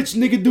fire. Rich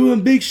nigga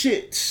doing big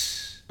shit.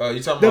 You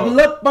talking Double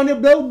about? Up on your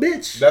blow,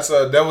 bitch. That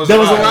was a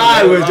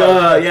lie. With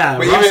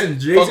but Ross even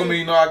and Jay-Z. Fuck with me,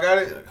 you know I got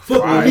it.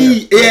 Fuck with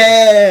me,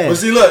 yeah. But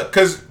see, look,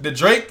 because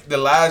the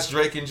last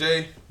Drake and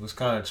Jay was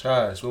kind of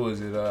trash. What was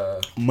it?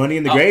 Money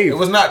in the Grave. It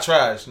was not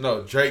trash.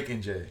 No, Drake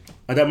and Jay.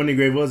 I thought Money in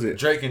the Grave was it?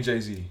 Drake and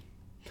Jay-Z.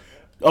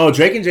 Oh,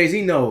 Drake and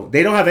Jay-Z? No,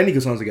 they don't have any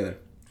good songs together.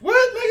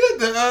 What,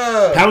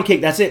 nigga? Pound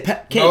Cake, that's it.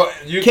 Cake. No,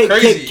 you cake,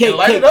 crazy. Cake,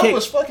 Light It Up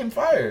was fucking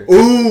fire.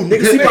 Ooh,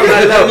 niggas sleep on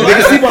Light It Up.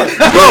 Niggas sleep on.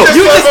 Bro,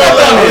 you just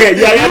slept on. Okay,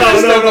 yeah,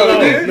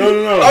 no.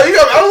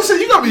 Oh,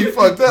 you got me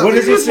fucked up. What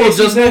does it say?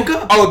 Just woke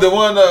up. Oh, the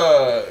one.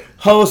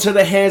 Hoes to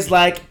the heads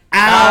like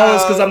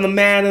owls, cause I'm the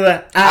man of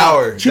the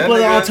hour.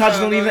 Triple on touch,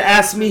 don't even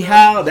ask me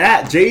how.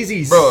 That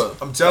Jay-Z's. Bro,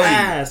 I'm telling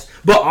you.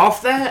 But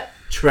off that,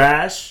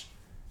 trash.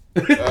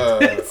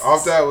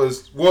 Off that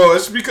was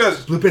it's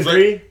because Blueprint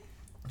 3.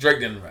 Drake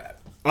didn't rap.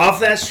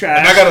 Off that's trash.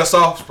 And I got a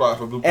soft spot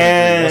for Blueprint 3.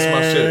 That's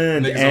my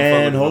shit. Niggas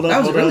and hold up,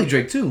 that was early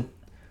Drake too.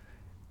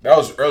 That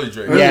was early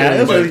Drake. Yeah, it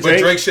was early Drake. But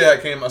Drake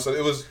shit came out, so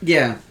it was.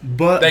 Yeah,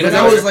 but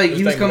that was like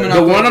he was coming out.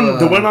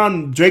 The one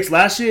on Drake's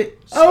last shit.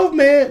 Oh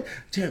man,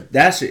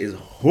 that shit is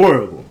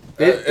horrible.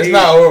 It's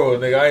not horrible,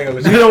 nigga. I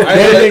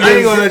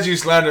ain't gonna let you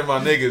slander my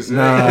niggas.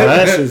 Nah,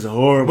 that shit's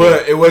horrible.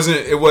 But it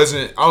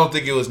wasn't. I don't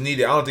think it was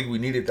needed. I don't think we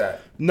needed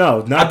that.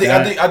 No, not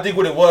that. I think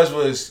what it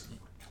was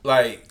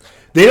like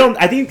they don't.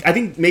 I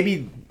think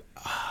maybe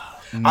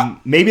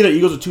their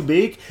egos are too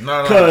big.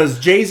 No. Because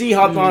Jay-Z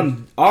hopped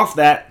on off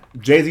that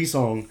Jay-Z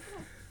song.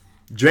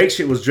 Drake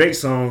shit was Drake's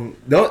song.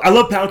 I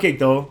love Pound Cake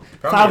though.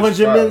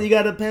 500 million, you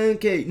got a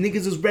pound cake.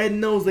 Niggas is red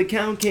nose, they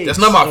count cake. That's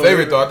not my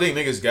favorite though. I think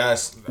niggas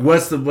gas.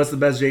 What's the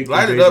best Drake?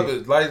 Light It Up.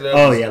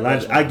 Oh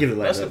yeah, I give it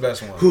Light It Up. That's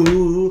the best one.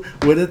 Who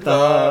would have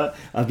thought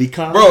I'd be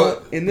caught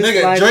bro, in this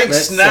nigga, life? Drake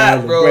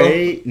snapped,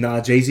 bro. Nah,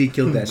 Jay-Z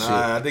killed that shit.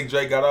 Nah, I think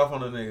Drake got off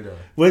on the nigga though.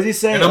 What did he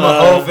say? And I'm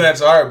a whole fan,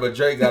 sorry, but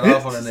Drake got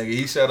off on the nigga.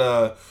 He said,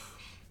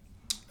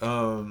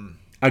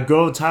 I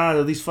grow tired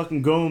of these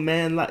fucking grown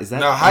man life. Is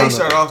that? Now, how you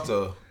start off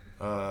though?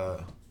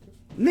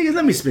 Nigga,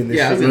 let me spin this.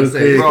 Yeah, shit I was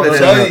gonna say, bro,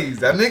 that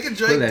that nigga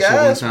Drake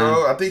gas,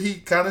 bro. I think he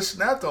kind of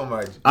snapped on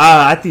Mike.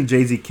 I think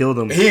Jay-Z killed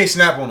him. He ain't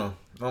snap on him.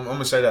 I'm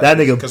gonna say that. That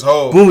nigga because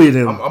Hov bullied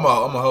him. I'm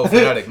a Hov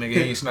fanatic, nigga.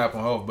 He ain't snap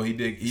on Hov, but he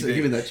did. So give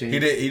me that chance.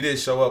 He did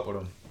show up with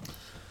him.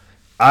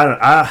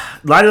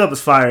 Light It Up is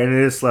fire and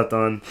it is slept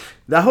on.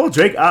 That whole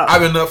Drake. I've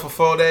been up for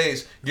 4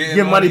 days.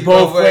 Get money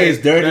both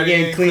ways. Dirty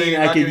and clean.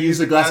 I could use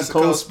a glass of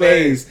cold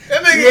space.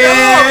 That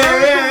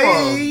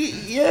nigga,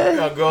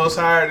 yeah. Goes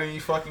higher than you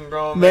fucking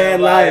grown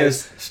man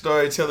liars.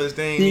 Storytellers,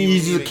 they ain't he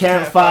uses a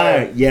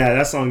campfire. Yeah,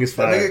 that song is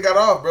fire. That nigga got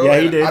off, bro. Yeah,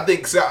 he did. I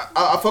think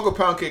I fuck with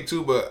Pound Cake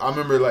too, but I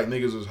remember like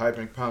niggas was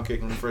hyping Pound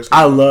Cake when he first.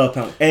 I love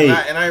Pound. Hey,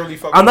 and I ain't really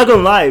fuck. I'm not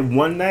gonna lie.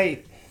 One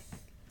night,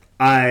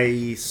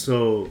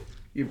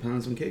 you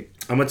pounding some cake?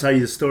 I'm gonna tell you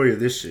the story of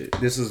this shit.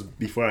 This is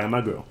before I had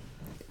my girl.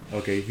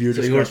 Okay, if you're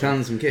so you were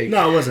pounding some cake? No,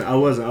 I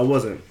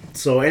wasn't.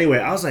 So anyway,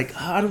 I was like,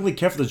 I don't really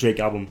care for the Drake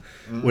album.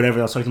 Whatever.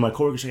 I was talking to my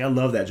coworker. She's like, I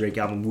love that Drake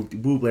album. Whoop de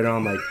whoop. Later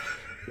on,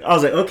 I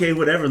was like, okay,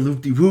 whatever.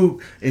 Loop de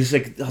whoop. And she's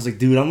like, I was like,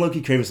 dude, I'm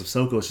low-key craving some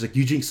SoCo. She's like,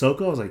 you drink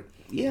SoCo? I was like,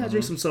 yeah, I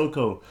drink some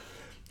SoCo.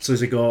 So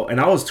she's like, oh, and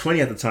I was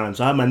 20 at the time.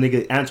 So I had my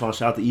nigga Antoine,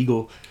 shout out to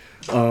Eagle.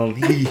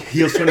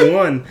 He was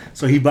 21,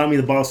 so he bought me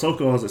the bottle of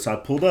SoCo. So I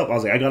pulled up. I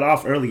was like, I got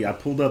off early. I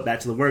pulled up back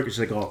to the work, and she's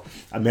like, oh,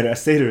 I met her at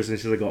Staters, and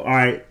she's like, oh, all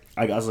right.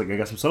 I was like, I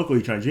got some SoCo.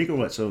 You trying to drink or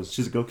what? So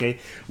she's like, okay.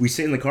 We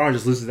sit in the car and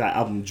just listen to that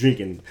album,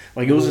 drinking.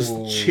 Like it was just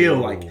chill.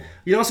 Like you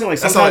know what I'm saying? Like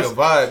sometimes, that's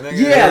like a vibe, nigga.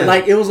 Yeah,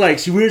 like it was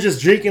like we were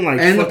just drinking like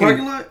in the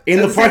parking lot.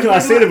 In the parking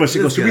lot, Staters. But she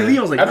goes, should we leave?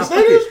 I was like, no,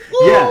 fuck it.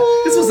 Yeah,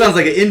 this one sounds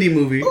like an indie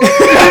movie.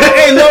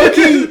 Hey, low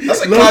key.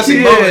 That's a classic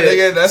moment,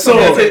 nigga. That's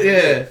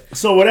it.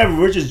 So whatever,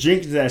 we're just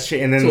drinking that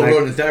shit, and then so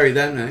Lord and Diary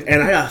that night,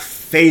 and I got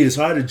faded,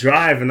 so I had to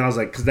drive, and I was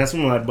like, because that's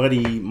when my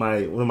buddy,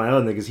 one of my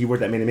other niggas, he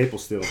worked at Manny Maple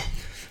still.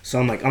 So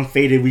I'm like, I'm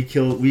faded.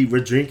 We're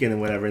drinking and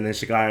whatever. And then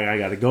she's like, all right, I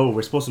gotta go.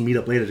 We're supposed to meet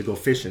up later to go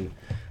fishing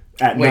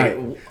at night.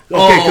 Okay,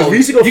 because we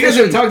used to go. You guys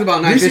haven't talked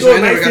about night fishing. We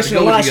used to go night fishing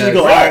a lot. She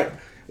go, all right,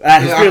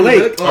 at Hispania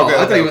Lake. Oh,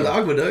 I thought you went to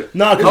Aqueduct.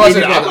 No,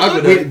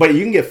 because but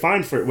you can get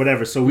fined for it,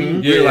 whatever. So we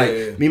were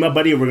like, me and my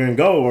buddy were gonna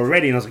go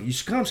already, and I was like, you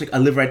should come. She's like, I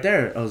live right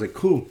there. I was like,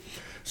 cool.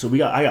 So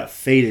I got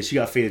faded. She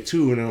got faded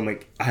too, and then I'm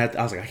like, I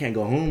was like, I can't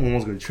go home. I'm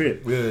almost gonna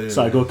trip.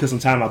 So I go kill some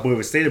time. My boy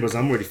was faded, but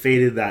I'm already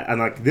faded. That and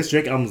like this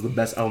Drake album is the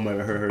best album I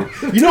ever heard.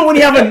 You know when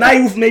you have a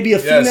night with maybe a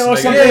female or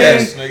something,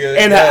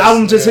 and the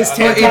album just hits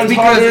 10 times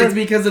harder. It's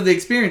because of the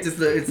experience.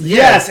 It's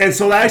yes, and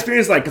so that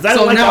experience, like, because I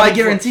don't like. So now I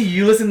guarantee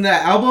you listen to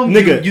that album,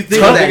 nigga. You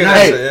think of that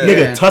night,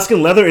 nigga.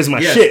 Tuscan Leather is my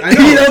shit. I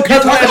know. You know,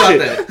 talk about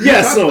that.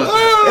 Yeah. So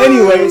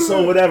anyway,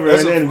 so whatever,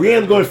 and then we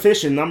end up going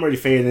fishing. I'm already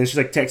faded, and she's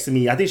like texting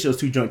me. I think she was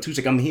too drunk too. She's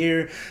like, I'm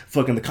here.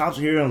 Fucking the cops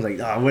are here. I was like,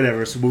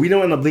 whatever. So, but we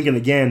don't end up linking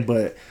again.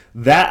 But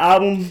that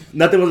album,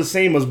 nothing was the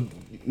same. Was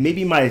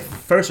maybe my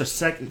first or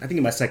second. I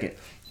think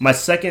my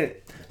second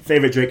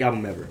favorite Drake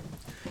album ever.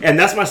 And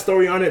that's my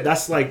story on it.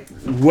 That's like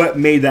what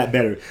made that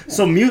better.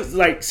 So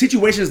like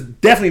situations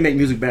definitely make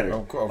music better.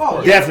 Of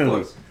course,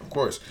 definitely. Of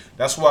course.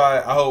 That's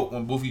why I hope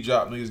when Boofy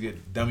drop, niggas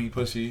get dummy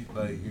pussy.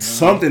 Like you know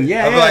something,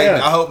 yeah.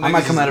 I hope niggas I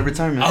might come out of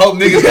retirement. I hope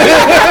niggas,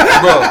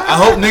 bro. I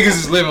hope niggas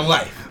is living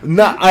life.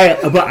 But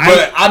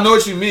I know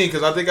what you mean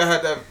because I think I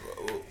had that.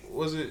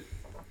 Was it?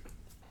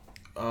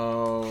 I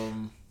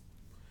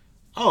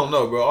don't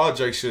know, bro. All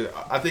Drake shit.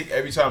 I think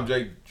every time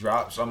Drake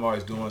drops, I'm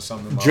always doing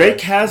something. Drake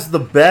has the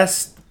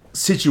best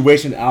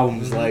situation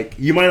albums. Mm-hmm. Like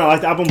you might not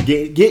like the album.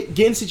 Get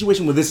in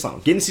situation with this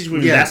song. Get in situation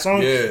with that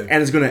song,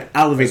 and it's gonna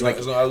elevate.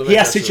 He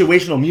has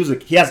situational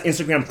music. He has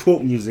Instagram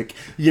quote music.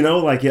 You know,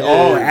 like it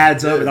all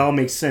adds up. It all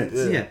makes sense.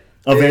 Yeah.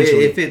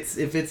 Eventually, it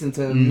fits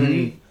into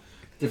many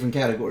different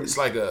categories.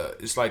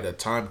 It's like a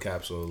time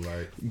capsule.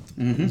 Like,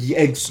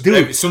 yeah,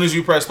 dude. As soon as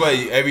you press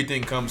play,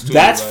 everything comes to.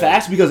 That's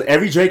facts because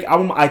every Drake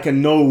album, I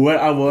can know what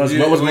I was,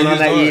 what was going on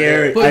that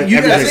year. But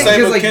you guys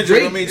think because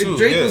like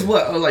Drake was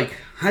what like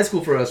high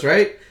school for us,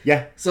 right?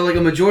 Yeah. So like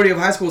a majority of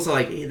high school, so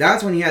like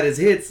that's when he had his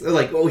hits.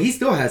 Like, he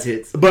still has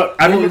hits. But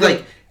I remember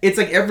like. It's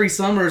like every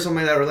summer or something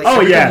like that. Or like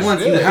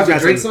once you have a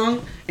Drake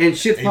song and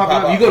shit's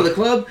popping up. You go to the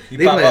club,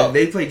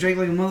 they play Drake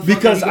like a motherfucker.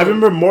 Because I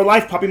remember More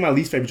Life popping my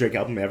least favorite Drake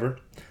album ever.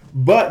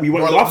 But we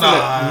went off of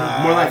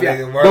that. More Life,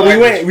 yeah. But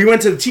we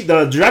went to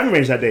the driving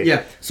range that day.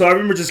 Yeah. So I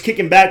remember just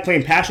kicking back,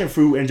 playing Passion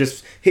Fruit, and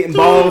just hitting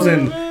balls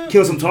and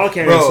killing some tall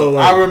cannons. Bro, so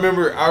like, I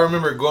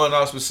remember going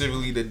out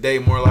specifically the day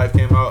More Life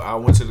came out. I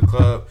went to the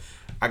club.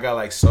 I got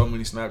like so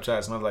many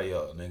Snapchats, and I was like,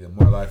 "Yo, nigga,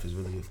 More Life is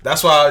really."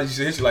 That's why I used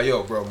to hit you like,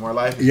 "Yo, bro, More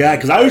Life." Is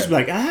because I used to be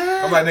like,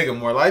 I'm like, "Nigga,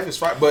 More Life is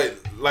fine," but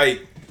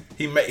like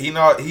he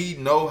knows. Is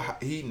that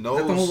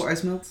the whole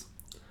Ice Melts?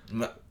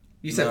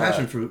 You said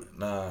passion fruit.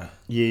 Nah.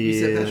 Yeah. You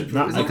said passion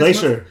fruit. Not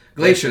Glacier.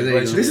 Glacier.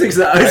 There you go. This thing's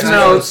the ice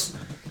melts.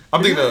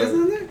 I'm thinking of.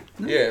 Isn't there?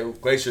 No. Yeah,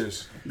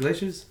 Glaciers.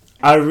 Glaciers.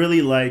 I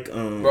really like.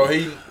 Bro,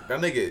 that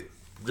nigga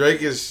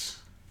Drake is.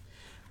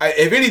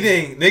 If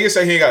anything, niggas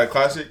say he ain't got a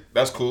classic.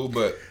 That's cool,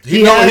 but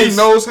he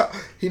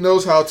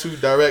knows how to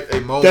direct a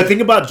moment. The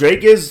thing about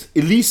Drake is,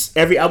 at least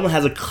every album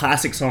has a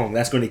classic song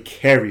that's going to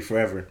carry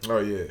forever. Oh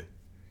yeah,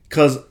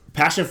 because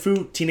Passion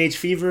Fruit, Teenage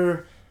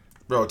Fever,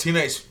 bro,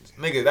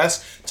 nigga.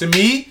 That's to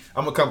me.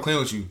 I'm gonna come clean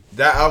with you.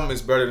 That album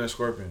is better than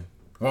Scorpion.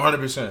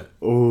 100%.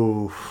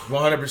 Oh,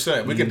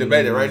 100%. We can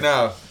debate it right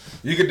now.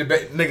 You can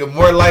debate, nigga,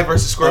 More Life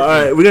versus Scorpion. All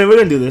right, we're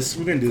gonna do this.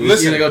 Listen,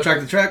 you gonna go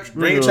track the track?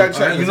 Bring it track.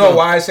 Right, you know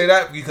why I say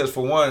that? Because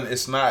for one,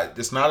 it's not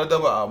a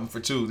double album.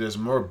 For two, there's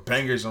more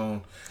bangers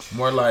on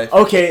More Life.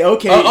 Okay. Only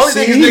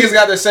thing niggas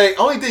got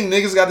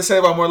to say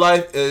about More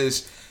Life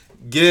is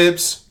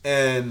Gibbs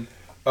and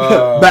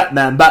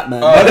Batman.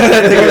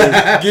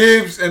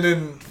 Gibbs and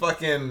then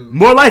fucking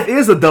More Life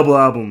is a double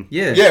album.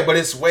 Yeah, but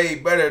it's way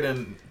better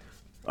than.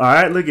 All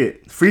right, look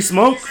at Free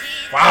Smoke.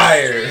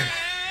 Fire.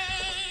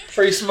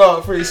 Free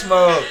smoke.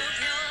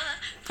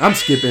 I'm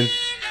skipping.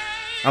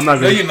 I'm not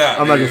gonna. No, you're not.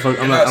 I'm not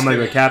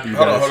gonna cap you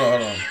guys. Hold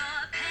on.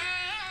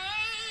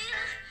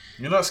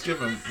 You're not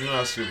skipping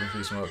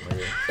Free Smoke,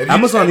 nigga.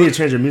 Amazon need to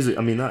change their music.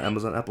 I mean, not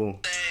Amazon, Apple.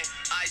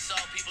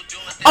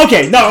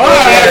 Okay, no, all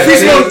right. Free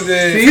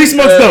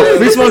Smoke's dope.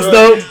 Free Smoke's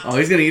dope. Oh,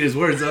 he's gonna eat his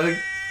words, dog.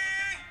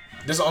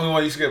 This is the only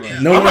one you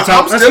skipping. No, I'm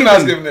still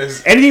not skipping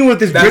this. Anything with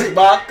this. That's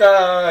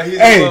Baka.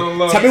 Hey,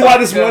 tell me why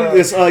this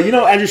you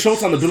know Andrew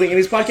Schultz on the Brilliant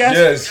Indies podcast?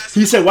 Yes.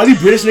 He said, why do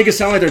British niggas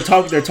sound like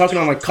they're talking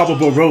on like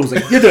Cobbleboard Roads?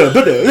 Like,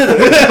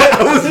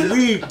 I was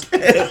weak.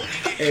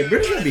 Hey,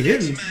 British might be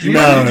hitting.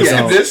 No.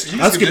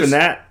 I'm skipping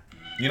that.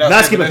 You're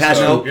not skipping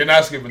Passion Fruit. You're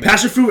not skipping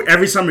Passion Fruit.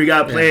 Every summer you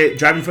gotta play it.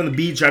 Driving from the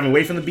beach, driving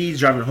away from the beach,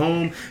 driving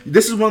home.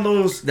 This is one of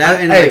those that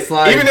and like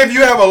slide. Even if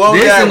you have a long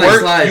day at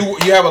work,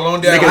 you have a long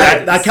day at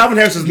work. That Calvin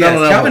Harris is another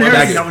level.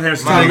 Calvin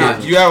Harris.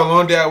 You have a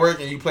long day at work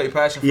and you play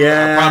Passion Fruit.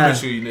 I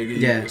promise you,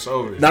 nigga. It's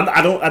over.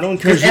 I don't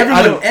encourage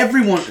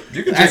everyone.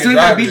 As soon as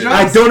I beat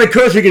I don't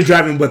encourage drinking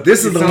driving, but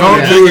this is the one.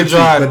 Don't drink and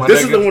drive. But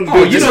this is the one.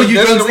 Oh, you know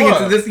you drunk singing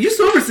to this. You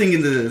sober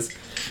singing to this.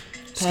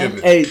 Skip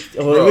it. Hey,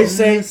 what you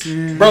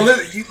saying? Bro,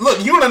 look, you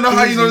want to know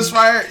how you know this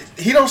fire?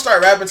 He don't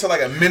start rapping till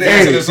like a minute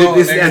into the song.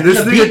 And this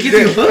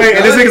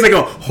nigga's like,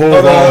 hold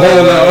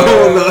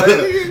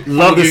on.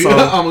 Love this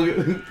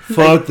song.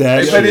 Fuck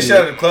that. They played this shit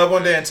at the club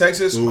one day in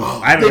Texas. They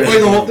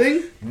played the whole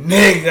thing?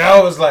 Nigga,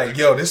 I was like,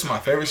 yo, this is my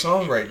favorite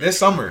song this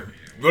summer.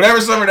 Whatever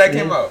summer that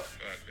came out.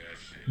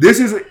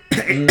 This is an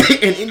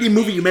indie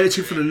movie. You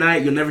meditate for the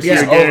night. You'll never see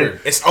it again.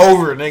 It's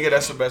over, nigga.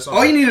 That's the best song.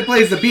 All you need to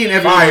play is the beat and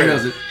everyone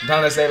knows it.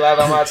 Don't stay loud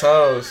on my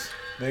toes.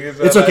 Niggas,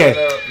 it's okay.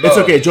 It's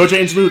okay.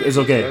 Georgia Interlude is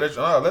okay.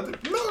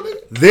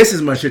 This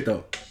is my shit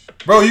though.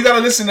 Bro, you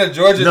gotta listen to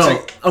Georgia.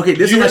 No. Okay,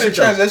 this is my shit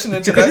though. Transition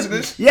into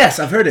Exodus? Yes,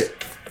 I've heard it.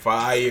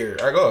 Fire.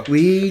 Alright, go.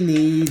 We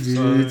need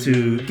you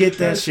to get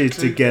that shit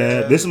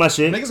together. This is my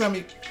shit. Niggas got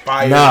me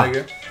fire,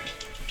 nigga.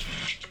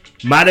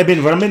 Might have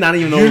been Roman. I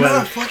don't even know. You're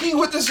not fucking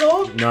with the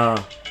song? Nah.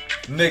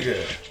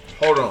 Nigga,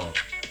 hold on.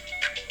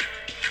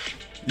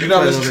 You're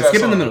not listening to that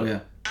skip song. in the middle, yeah.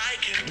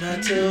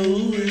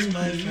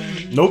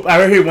 Nope,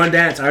 I heard one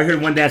dance.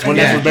 One dance was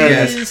better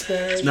than this.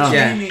 No,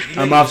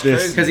 I'm off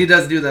this. Because he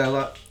does do that a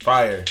lot.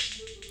 Fire.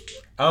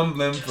 I'm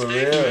Blim for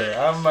real.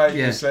 I might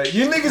just say,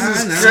 you niggas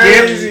is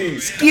crazy.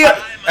 Skip.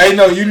 Hey,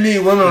 no, you need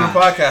women on the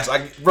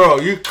podcast. Bro,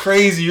 you're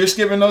crazy. You're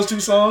skipping those two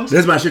songs? This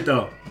is my shit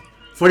though.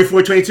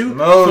 44-22?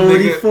 No, 44.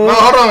 Nigga. No,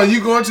 hold on.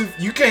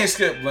 You can't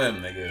skip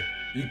Blim, nigga.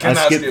 You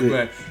cannot skip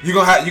Blim.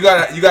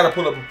 You gotta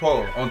pull up a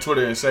poll on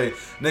Twitter and say,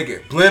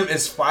 nigga, Blim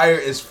is fire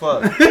as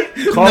fuck.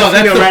 Call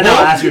that's the right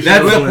now. Ask your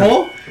that's the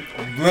poll.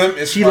 Blim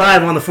is. She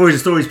live on the 40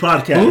 Stories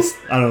podcast.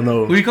 Who? I don't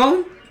know. Who you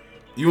calling?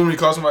 You want me to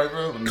call somebody,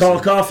 bro?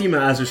 Call a female.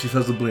 Ask her if she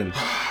fucks with Blim.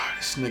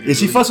 If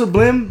she fucks with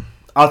Blim,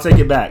 I'll take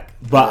it back.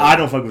 But I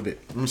don't fuck with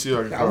it. Let me see.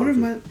 I wonder if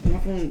my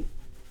phone.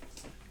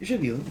 It should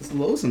be. It's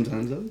low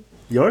sometimes though.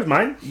 Yours,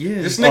 mine?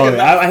 Yeah. This nigga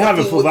I have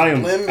a full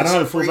volume. I don't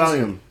have a full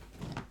volume.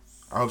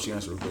 I hope she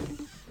answered real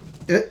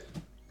quick.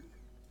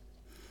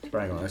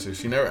 Probably gonna answer.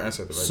 She never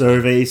answered the right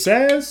Survey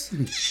says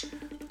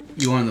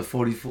you on the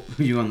 44.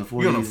 You on the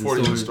 40. You on the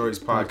 40 Stories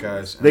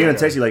podcast. They're gonna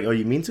text you like, "Oh,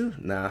 you mean to?"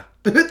 Nah,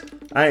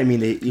 I didn't mean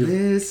to.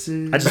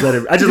 I just let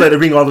it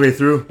ring all the way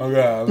through.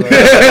 Okay,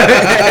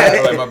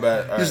 my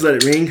bad. Right. Just let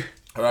it ring.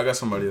 All right, I got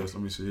somebody else.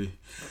 Let me see.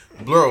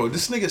 Bro,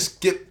 this nigga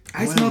skipped.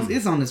 Ice Melts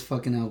is on this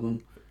fucking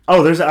album.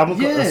 Oh, there's an album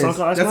called a song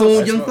called Ice That's Melts? the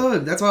old Young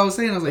Thug. That's what I was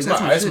saying. I was like,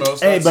 that's not Ice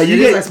Melts. Hey, but you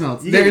get Ice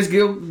Melts. There's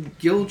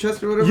Gil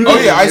Chester or whatever. Oh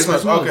yeah, Ice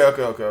Melts.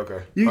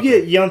 Okay. You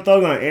get Young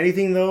Thug on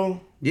anything though.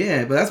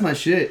 Yeah, but that's my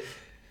shit.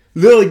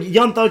 Lil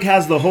Young Thug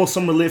has the whole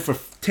summer lit for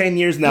 10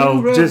 years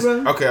now. Just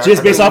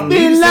based off.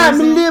 Dude, that's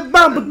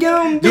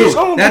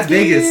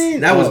Vegas.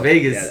 That was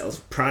Vegas. Yeah, that was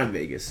prime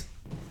Vegas.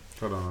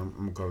 Hold on, I'm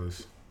gonna call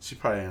this. She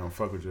probably ain't gonna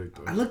fuck with Drake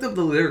though. I looked up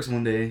the lyrics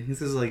one day. He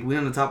says like, we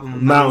on the top of a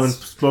mountain,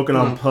 smoking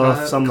on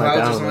puff, something like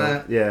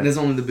that. Yeah, and it's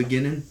only the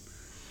beginning.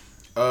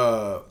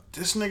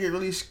 This nigga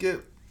really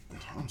skipped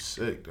I'm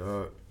sick,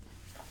 dog.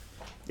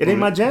 It ain't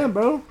my jam,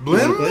 bro.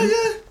 Blim,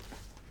 nigga?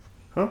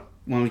 Huh?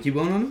 Want me to keep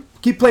going on him?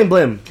 Keep playing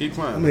Blim. Keep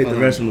playing. I'm gonna hit the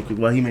restroom real quick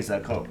while he makes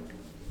that call.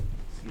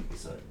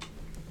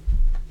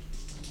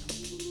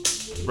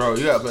 Bro,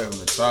 you gotta play from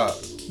the top.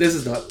 This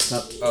is the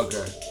top.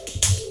 Okay.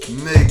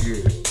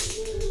 Nigga.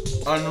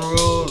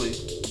 Unruly.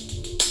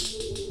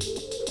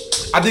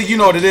 I think you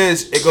know what it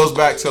is. It goes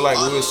back to like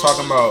we was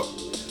talking about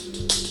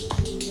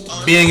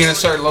being in a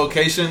certain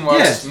location while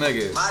this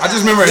nigga. I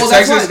just remember in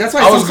Texas, that's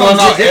why I was going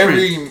out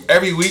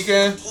every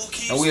weekend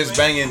and we was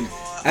banging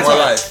More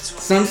Life.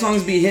 Some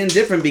songs be hitting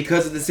different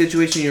because of the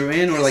situation you're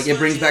in, or like it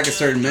brings back a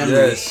certain memory.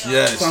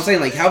 Yes. So I'm saying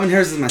like Calvin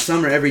Harris is my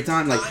summer every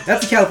time. Like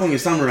that's the California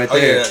summer right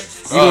there. Yeah.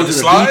 You go to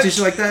the beach and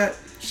shit like that.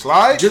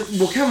 Slide?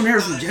 Well, Calvin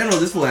Harris in general,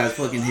 this fool has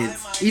fucking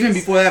hits. Even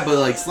before that, but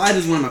like Slide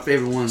is one of my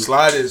favorite ones.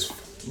 Slide is,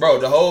 bro.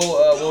 The whole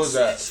what was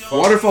that?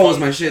 Waterfall was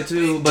my shit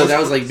too, but that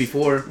was like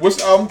before. What's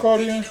the album called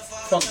again?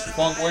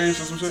 Funk Waves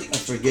or some shit? I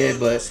forget,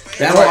 but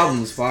that whole album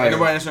was fire. Ain't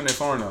nobody answering their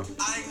phone now.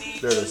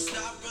 There it is.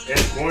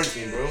 It's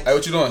quarantine, bro. Hey,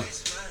 what you doing?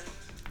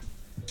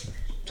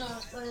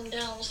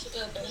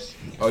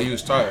 Oh, you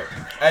was tired.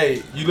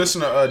 Hey, you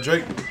listen to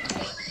Drake?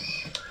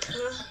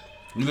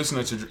 You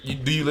listen to?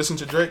 Do you listen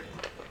to Drake?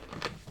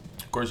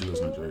 Of course you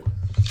listen to Drake.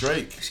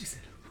 Drake.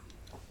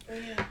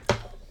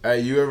 Hey,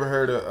 you ever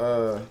heard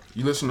of?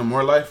 You listen to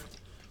More Life?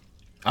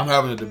 I'm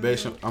having a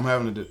debate. I'm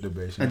having a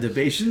debate. A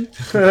debation?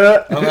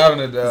 I'm having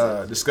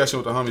a discussion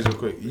with the homies real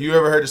quick. You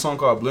ever heard the song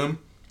called Blim?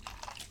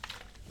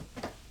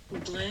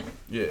 Blim?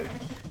 Yeah.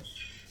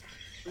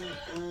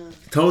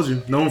 Told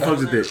you, no one fucks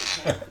with it.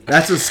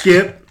 That's a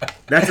skip.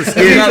 That's a skip.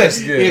 It's not a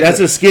skip. That's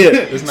a skip.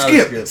 It's not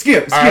a skip.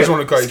 Skip. I just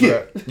want to call you for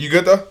that. You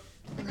good though?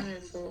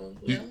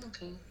 Yeah, I'm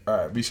okay.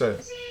 Alright, be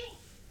safe.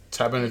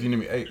 Tap in if you need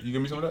me. Hey, you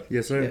give me some of that?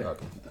 Yes, sir. Yeah.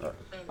 Okay. Right.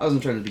 I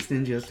wasn't trying to be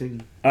stingy. I was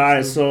taking. All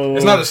right, so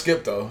It's not a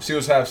skip though. She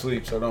was half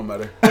asleep, so it don't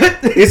matter.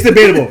 It's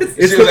debatable. It's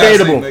She was half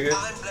debatable. asleep,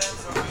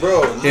 nigga.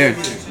 Bro, Here,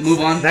 move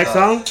on. Next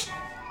song,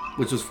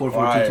 Which was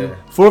 4422.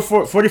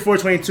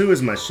 4422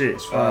 is my shit.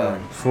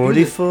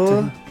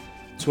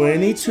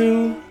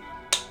 4422.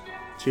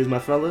 Cheers, my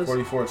fellas.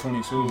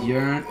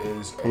 4422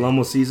 is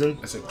Paloma season.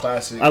 It's a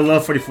classic. I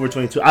love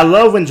 4422. I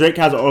love when Drake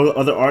has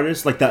other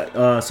artists like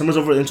that. Summer's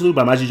Over Interlude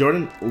by Magic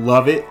Jordan.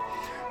 Love it.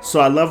 So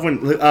I love when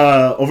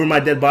Over My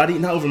Dead Body,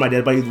 not Over My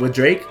Dead Body, with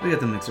Drake. We got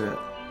the mixer up.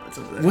 That's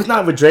over there. What's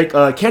not with Drake?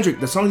 Kendrick,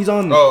 the song he's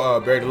on.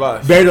 Buried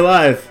Alive. Buried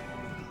Alive.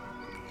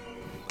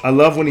 I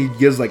love when he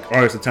gives like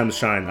artists a time to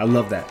shine. I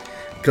love that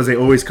because they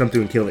always come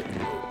through and kill it.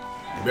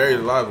 Buried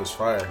Alive was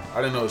fire.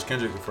 I didn't know it was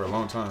Kendrick for a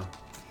long time.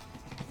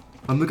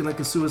 I'm looking like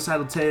a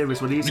suicidal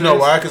terrorist. What do you say? You know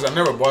why? Because I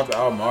never bought the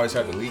album. I always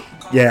had the leak.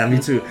 Yeah, me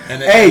too.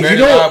 And hey,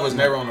 Buried Alive was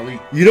never on the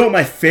leak. You know what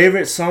my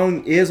favorite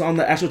song is on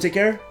the actual Take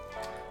Care?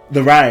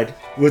 The Ride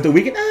with The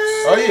Weeknd.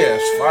 Oh yeah,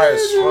 it's fire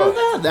as fuck.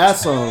 That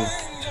song.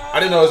 I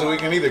didn't know it was The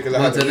Weeknd either because I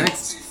had On to the the leak.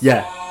 next.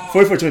 Yeah,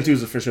 4422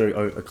 is for sure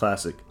a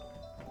classic.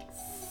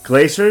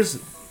 Glaciers.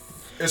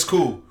 It's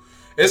cool.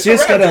 It's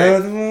Just got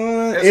correct,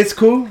 a. It's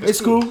cool. It's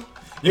cool.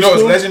 You know,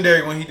 it's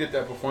legendary when he did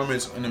that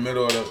performance in the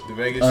middle of the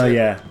Vegas shit.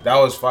 Yeah. That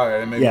was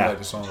fire. It made me like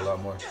the song a lot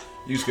more.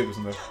 You skip it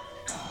some there.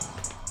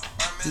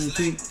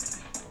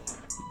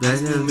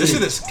 This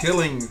shit is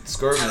killing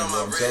Scorpion,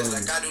 bro. I'm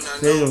telling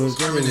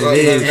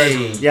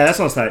you. Yeah, that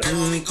song's tight.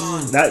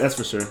 That's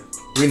for sure.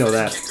 We know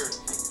that.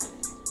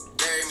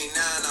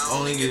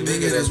 Only get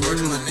nigga that's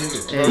working on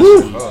nigga.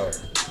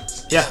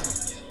 Yeah.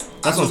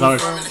 That song's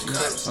hard.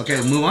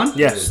 Okay, move on?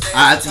 Yeah.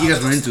 You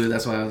guys were into it,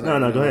 that's why I was like...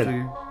 No, go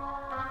ahead.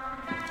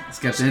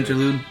 Skip the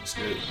interlude.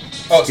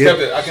 Oh, skip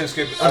it. I can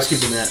skip it. I'm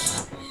skipping that.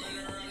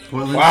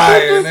 Portland.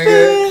 Fire,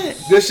 nigga.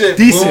 This shit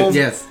Decent. boomed.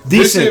 Yes.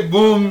 This shit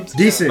boomed.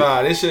 Decent.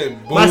 Nah, this shit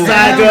boomed. My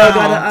side girl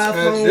got an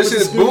iPhone. This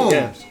shit boomed.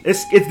 Yeah.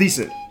 It's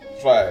decent.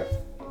 Fire.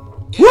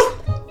 Woo!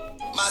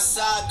 My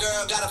side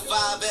girl got a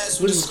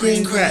 5S With a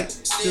screen crack.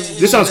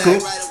 This sounds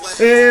cool.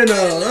 And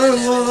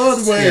all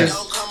the way. Yeah.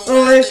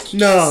 Oh wait,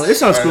 no, it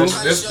sounds cool.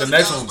 This the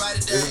next one.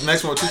 Is the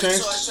next one 2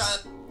 Chainz?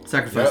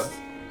 Sacrifice. Yep.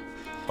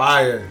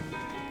 Fire.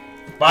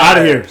 Out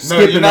of here.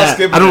 Skipping that.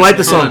 I don't like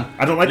the song.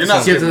 I don't like the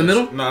song. Skip to the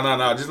middle?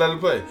 No. Just let it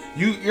play.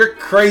 You're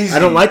crazy. I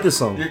don't like this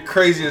song. You're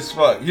crazy as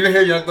fuck. You didn't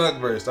hear Young Thug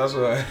verse. That's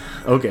why.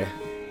 Okay.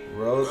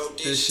 Wrote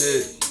this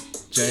shit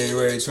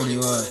January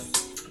 21.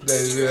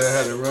 Baby, I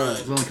had to run.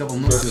 There's only a couple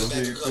months.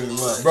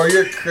 Bro,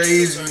 you're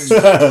crazy.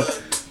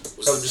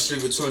 Up the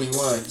street with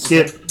 21.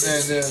 Skip. No,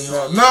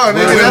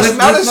 nigga, that's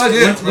not a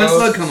skip, bro. When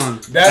Slug come on?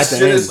 That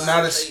shit is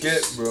not a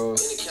skip, bro.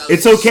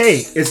 It's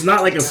okay. It's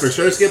not like a for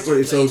sure skip, but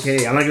it's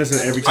okay. I'm not gonna listen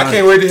to it every time. I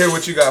can't wait to hear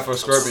what you got for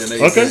Scorpion,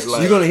 nigga. Okay,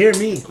 you're gonna hear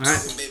me. All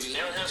right.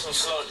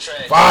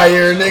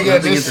 Fire, nigga.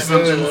 This This is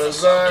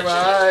is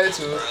alright.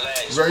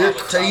 Bro, you're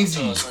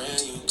crazy.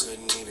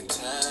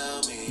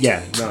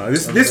 Yeah, no,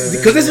 this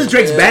because this is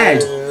Drake's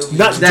bag.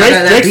 Not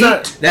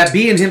That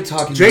beat and him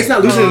talking. Drake's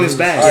not losing in this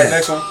bag. Alright,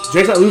 next one.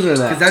 Drake's not losing in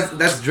that. Because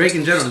that's Drake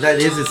in general. That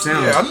is his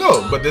sound. Yeah, I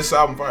know, but this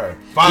album fire.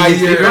 Fire,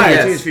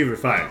 Yes. Teenage Fever,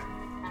 fire.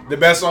 The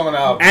best song on the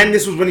album. And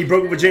this was when he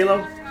broke up with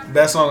J-Lo.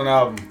 Best song on the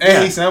album.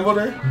 And he sampled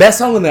her? Best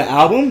song on the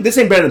album? This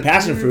ain't better than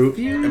Passion Fruit.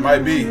 It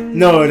might be.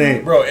 No, it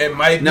ain't. Bro, it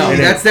might be. No,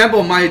 that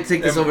sample might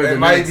take this over. It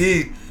might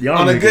be.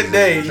 On a good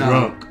day.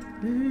 Drunk.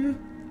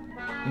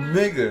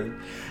 Nigga.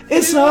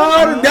 It's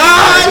hard to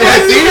die.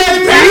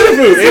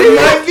 It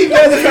might be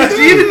better than Passion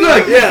Fruit.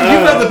 Look, you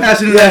felt the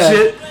passion of that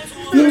shit.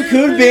 You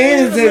could be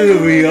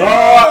until we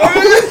are.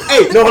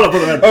 Hey, no, hold up.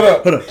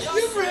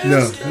 No,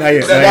 not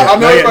yet.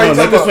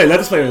 Let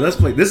us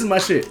play. This is my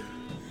shit.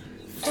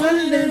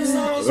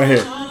 Right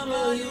here.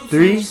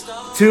 3,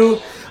 2.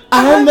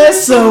 I met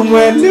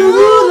someone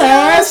new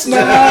last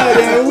night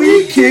and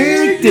we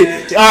kicked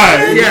it.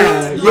 Alright,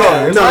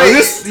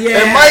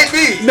 it might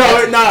be. No,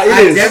 it is.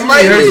 I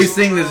definitely heard you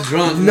sing this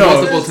drunk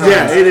multiple times.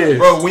 Yeah, it is.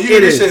 Bro, when you hear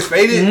this shit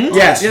faded,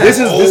 yeah, this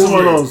is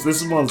one of those.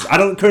 This is one of those. I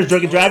don't encourage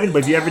drunk and driving,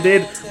 but if you ever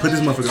did, put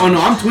this motherfucker on. Oh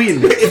no, I'm tweeting.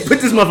 Put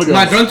this motherfucker on.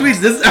 My drunk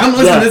tweets. I'm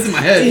listening to this in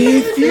my head.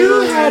 If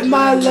you had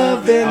my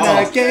love and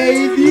I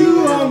gave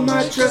you all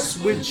my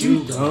trust, would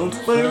you come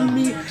for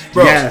me?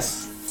 Bro. Yes.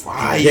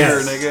 Fire,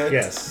 nigga.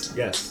 Yes.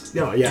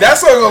 No, yeah. That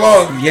song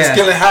alone is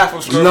killing half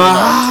of Scorpion.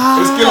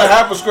 It's killing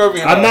half of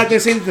Scorpion. I'm not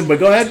gonna say anything, but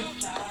go ahead.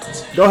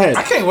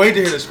 I can't wait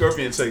to hear the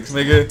Scorpion takes,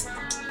 nigga.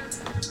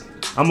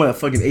 I'm a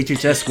fucking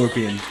HHS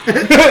Scorpion.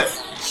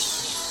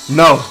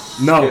 No.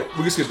 Yeah,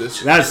 we can skip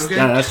this. That's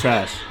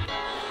trash.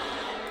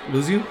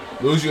 Lose You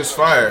is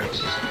fire.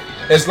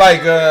 It's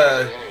like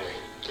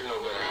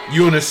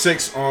you and a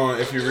 6 on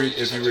if you read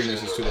this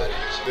is too late.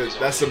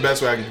 That's the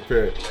best way I can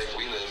compare it.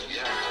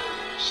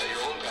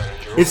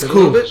 It's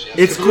cool.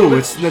 It's cool.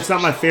 It's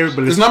not my favorite,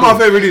 but it's not my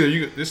favorite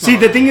either. See,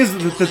 the thing is,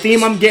 the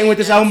theme I'm getting with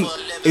this album,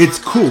 it's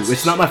cool.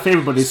 It's not my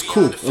favorite, but it's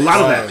cool. A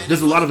lot of that.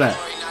 There's a lot of that.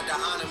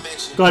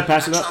 Go ahead,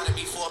 pass it up.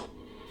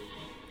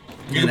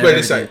 You can play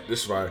this side.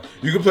 This is fire.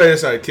 You can play this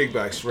side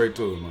kickback straight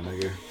through, my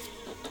nigga.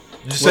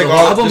 Just take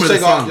all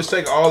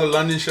the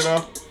London shit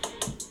off.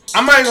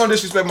 I'm not even gonna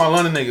disrespect my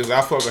London niggas.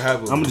 I fuck with half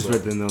of them. I'm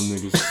disrespecting them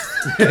niggas.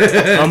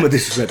 I'm gonna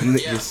disrespect them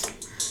niggas.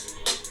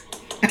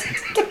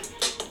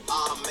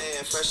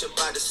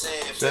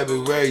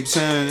 February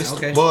 10th, it's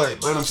the boy,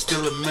 but I'm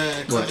still a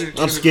man.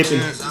 I'm skipping.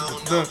 This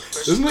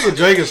nigga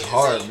Drake is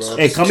hard, bro.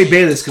 Hey, call me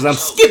Bayless, because I'm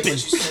skipping.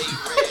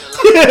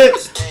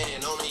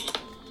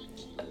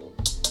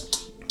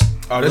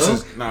 Oh, this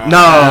is...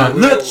 Nah.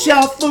 Look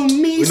out for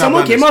me.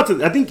 Someone came out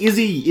to... I think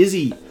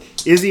Izzy,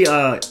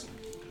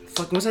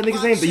 fuck, what's that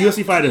nigga's name? The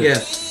UFC fighter.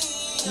 Yeah.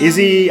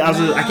 Izzy, I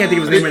can't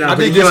think of his name right now. I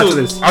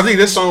think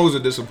this song was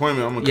a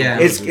disappointment. I'm gonna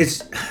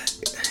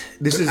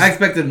I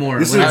expected more.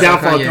 This is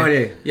downfall of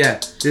Kanye. Yeah.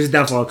 This is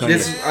downfall of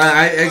Kanye.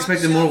 I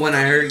expected more when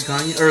I heard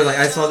Kanye, or like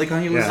I saw the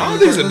Kanye. I don't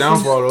think it's a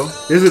downfall though.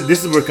 This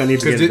is where Kanye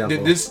began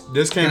downfall.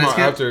 This came out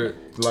after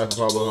The Life of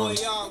Pablo. I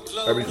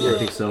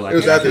think so. It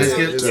was after this.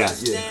 Yeah.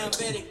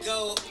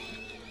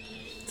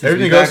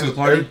 Everything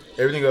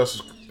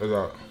else is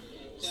out.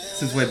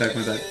 Since way back.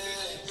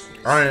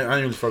 I ain't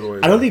really fuck away.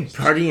 I don't think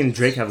Party and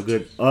Drake have a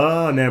good.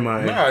 Oh, never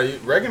mind. Nah, you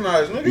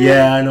recognize, nigga.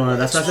 Yeah, I know.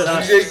 That's what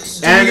I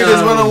said. And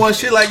this one-on-one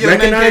shit like your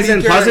Recognize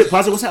and Pause.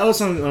 What's that other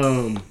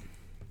song?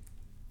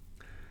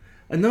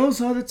 I know it's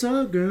hard to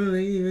talk, girl.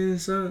 Ain't even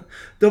song.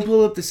 Don't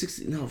pull up the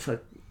 60. No,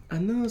 fuck. I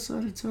know it's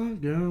hard to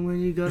talk, girl.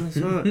 When you got a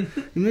song,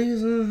 you make it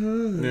so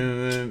hard.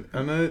 Yeah,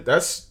 I know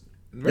that's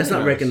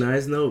not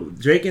recognized. No,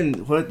 Drake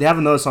and what they have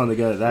another song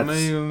together.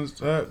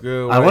 That's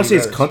girl, I want to say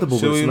it's comfortable,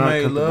 but it's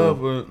not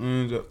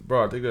comfortable.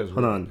 Bro, I think that's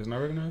hold on. It's not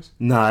recognized.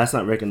 Nah, that's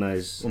not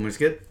recognized. Want me to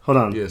skip? Hold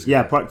on. Yes.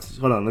 Yeah, Parks.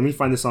 Hold on. Let me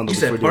find this song. You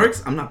said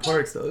Parks? I'm not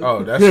Parks though.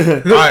 Oh, that's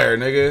fire,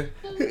 nigga.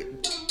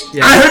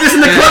 Yeah. I heard this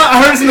in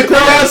the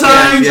club. Last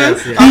time.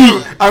 Yes. I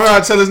remember I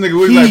tell this nigga,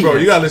 we like, bro,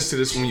 you gotta listen to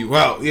this when you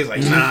out. He's like,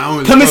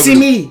 nah. Come and see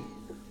me.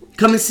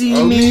 Come and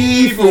see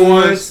me for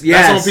once.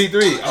 Yes. That's on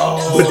P3.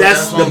 Oh, but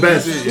that's the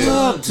best. Yeah.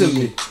 Love to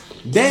me.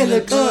 They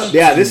look up.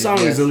 Yeah, this song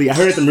is elite. I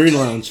heard it at the Marine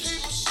Lounge.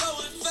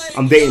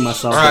 I'm dating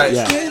myself. All right.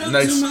 Yeah.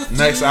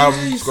 Next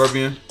album,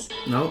 Scorpion.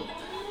 Nope.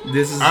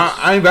 This is.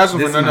 I ain't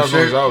vouching for none of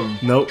those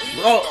albums. Nope.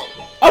 Oh.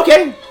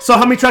 Okay. So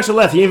how many tracks are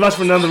left? You ain't vouching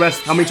for none of the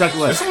rest. How many tracks are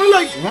left? It's only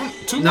like 1,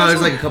 2. No,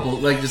 there's like a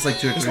couple. Just like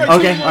 2 or 3.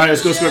 Okay. All right.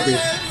 Let's go Scorpion.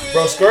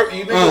 Bro,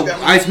 Scorpion.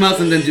 Ice Melts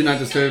and then Do Not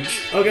Disturb.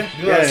 Okay.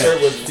 Do Not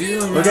Disturb was.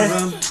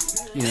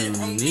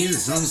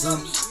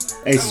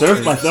 Hey,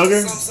 Surf by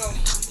Thugger.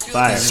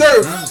 Fire.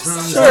 Surf.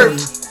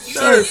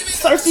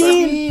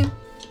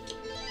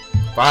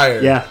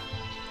 Fire. Yeah.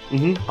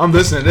 I'm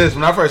listening to this.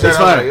 When I first heard it,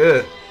 I was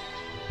like,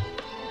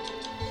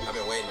 I've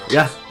been waiting on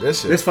yeah. This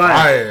shit. It's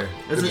fire.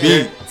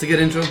 It's a good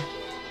intro.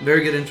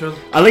 Very good intro.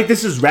 I like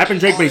this is rapping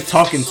Drake, but he's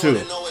talking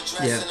too.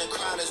 Yeah.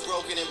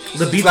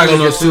 The beat's like on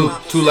really those good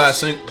too. two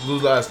last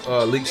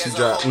leaks he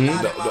dropped.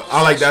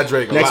 I like that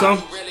Drake a Next lot.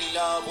 song?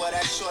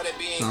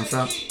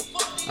 Non-stop.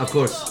 Of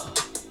course.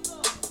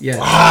 Yeah.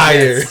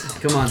 Fire. Yes.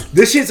 Come on.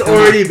 This shit's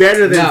already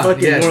better than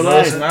fucking More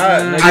Life.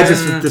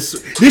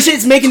 This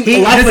shit's making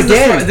life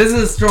again. This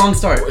is a strong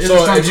start.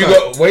 So if you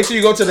go, wait till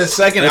you go to the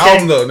second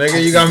album though,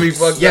 nigga, you got me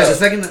fucked up. Yeah, the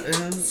second.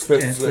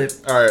 Flip.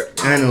 All right.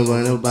 I know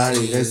about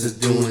nobody that's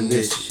just doing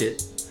this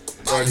shit.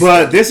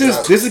 But this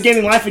is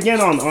getting life again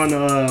on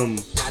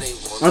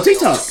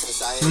TikTok.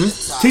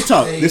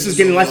 TikTok. This is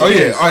getting life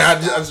again. Oh yeah. I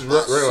just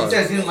realized. You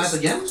guys getting life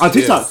again? On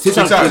TikTok.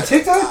 Yeah.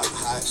 TikTok?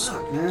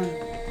 Oh, man.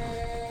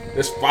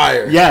 It's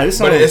fire. Yeah, this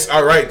song. But it's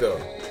alright though.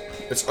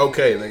 It's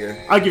okay,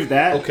 nigga. I'll give it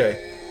that.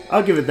 Okay.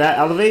 I'll give it that.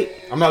 Elevate.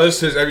 I'm not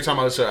listening to this every time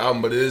I listen to the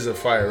album, but it is a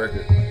fire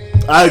record.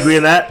 I agree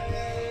with that.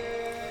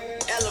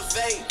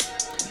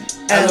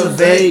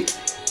 Elevate.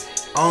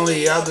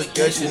 Only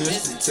obligation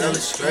is to tell it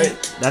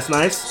straight. That's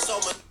nice.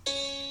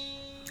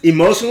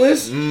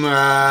 Emotionless?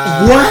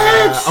 Nah.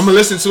 What? I'm gonna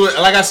listen to it.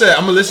 Like I said,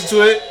 I'm gonna listen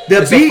to it.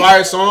 The It's beat, a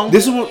fire song.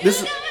 This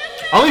is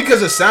Only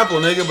because it's sample,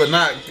 nigga, but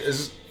not.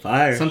 It's,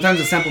 fire. Sometimes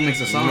a sample makes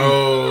a song.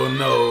 no,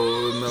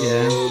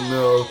 Yeah.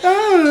 no,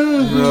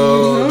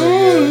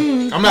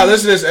 nigga. I'm not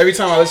listening to this every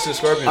time I listen to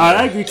Scorpion. Alright,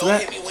 I agree to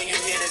that.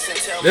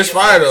 This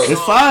fire though.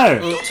 It's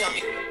fire.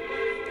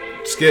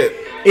 Skip.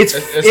 It was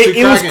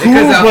cracking. cool,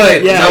 Because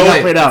but yeah, outplayed.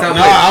 it played out. It's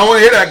No, I don't want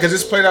to hear that because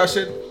it's played out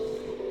shit.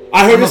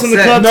 I heard this in the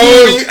club No, too.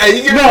 you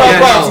give me my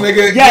props,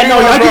 nigga. Yeah, Give me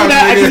no, my I give props,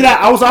 that. I nigga. give that.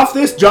 I was off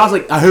this. Josh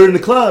like I heard it in the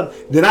club.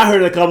 Then I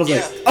heard it in the club. I was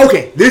like,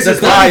 okay, this The is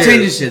club fire.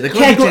 changes shit. The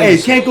club Can't go,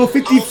 changes can't go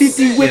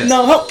 50-50 with Yeah.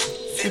 no help.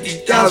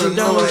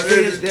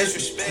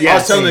 $50,000. Yeah, I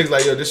was telling niggas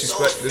like, yo,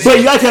 disrespect. but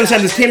you gotta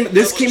understand,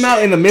 this came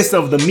out in the midst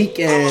of the Meek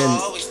and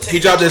He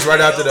dropped this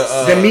right after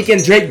the Meek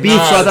and Drake beef. So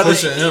I thought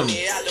this. Pusha him.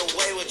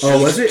 Oh,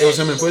 was it? It was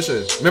him and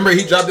Pusha. Remember,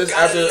 he dropped this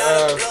after.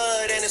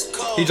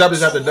 He dropped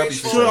this after W.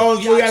 So, oh,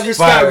 you ever Fire.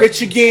 start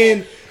rich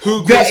again?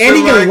 Who The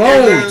ending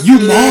alone, you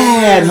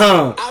mad,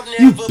 huh?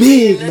 You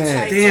big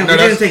man. Damn, No, we didn't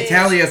that's- take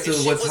tally as to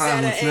what's hot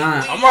and what's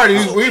not. I'm already.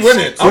 We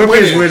winning. I'm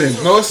Scorpion's winning.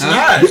 winning. No, it's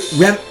not.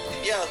 Rep,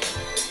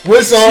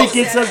 What song? she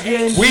gets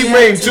again. We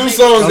named 2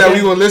 songs that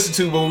Okay. we will listen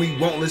to, but we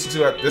won't listen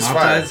to at this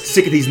fire.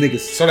 Sick of these niggas.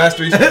 So that's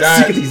 3. Sick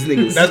of these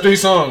niggas. That's 3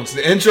 songs.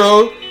 The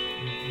intro,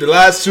 the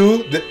last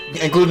 2,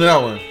 including that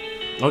one.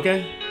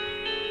 Okay.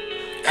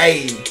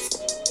 Hey.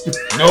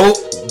 Nope.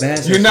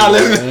 Bad You're not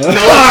listening. No,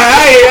 No.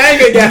 I ain't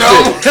gonna get No. it.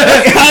 I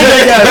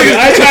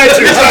tried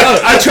to.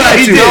 I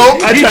tried to.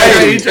 Nope. I tried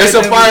to. It's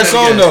a fire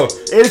song though.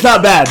 It's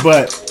not bad,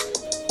 but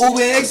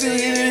It's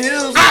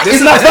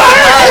it's not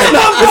fire. It's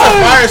not It's a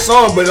fire. fire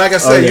song, but like I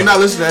said, Okay. you're not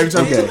listening every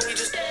time. Okay.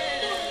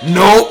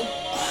 Nope.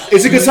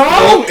 It's a good song.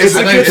 Nope. It's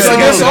a good It's a song.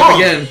 good song.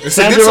 Again. It's a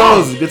Sandra good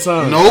Rose, song. good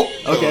song. Nope.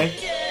 Okay.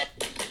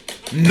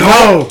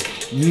 No.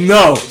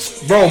 No.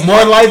 Bro,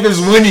 More Life is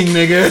winning,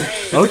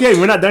 nigga. Okay,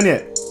 we're not done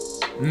yet.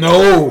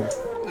 No.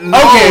 Okay.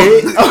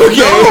 Okay. No.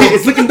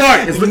 It's looking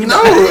dark. It's looking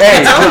No. dark.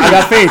 Hey, I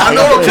got faith. I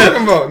know what I'm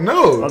talking about.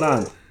 No. Hold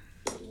on.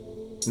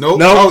 Nope.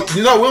 No. Oh,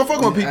 you know, we don't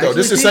fuck with Pete though.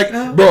 This is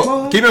second.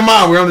 Bro, keep in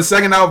mind, we're on the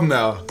second album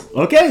now.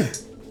 Okay.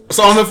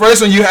 So on the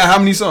first one, you had how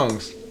many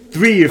songs?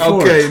 3 or 4.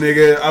 Okay,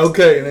 nigga.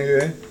 Okay,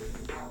 nigga.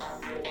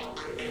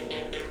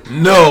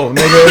 No,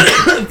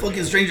 nigga.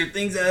 Fucking Stranger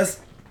Things ass.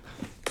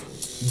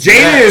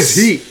 Jaden is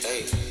heat.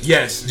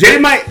 Yes.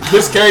 Jaden might.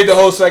 This carried the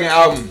whole second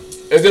album.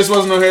 If this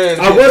wasn't on here,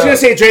 I was gonna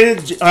say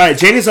Jaden. All right,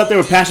 Jaden's up there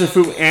with Passion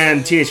Fruit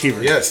and Teenage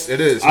Fever. yes, it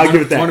is. I'll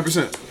give it that.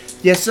 100%.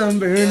 Yes, I'm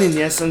burning.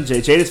 Yes, I'm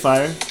Jaden's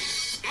fire.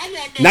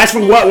 Nice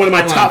for what? One of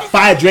my top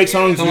 5 Drake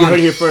songs. You heard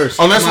it here first.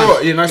 Oh, nice Come for on.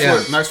 what? Yeah, nice Yeah.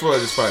 for nice for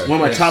is fire.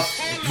 One of my top.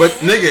 But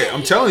nigga,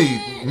 I'm telling you,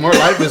 More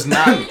Life is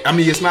not. I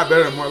mean, it's not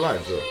better than More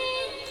Life though.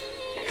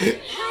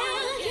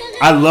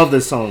 I love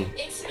this song.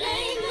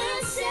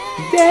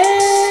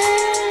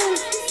 Damn.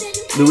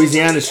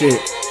 Louisiana shit.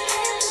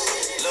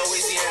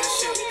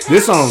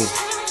 This song.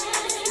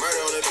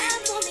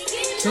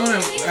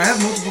 I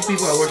have multiple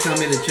people at work telling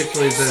me that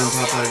Chick-fil-A is better than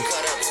Popeyes.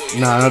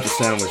 Nah, not the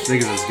sandwich.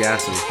 Niggas is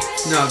gassing.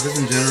 No, just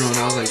in general. And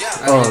I was like,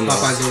 I Oh, love no.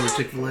 Popeyes over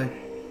Chick-fil-A.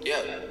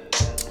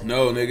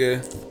 No,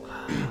 nigga.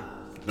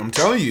 I'm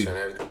telling you.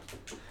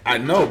 I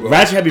know, bro.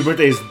 Ratchet Happy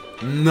Birthday is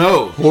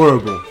No.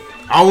 horrible.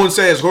 I wouldn't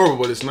say it's horrible,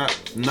 but it's not.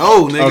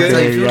 No, nigga.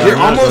 Okay, yeah, You're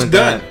I'm not almost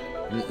doing done.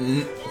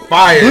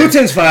 Fire. Blue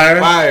Tint's fire.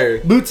 Fire.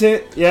 Blue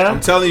Tint, yeah. I'm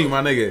telling you,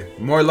 my nigga.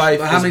 More Life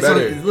But how is many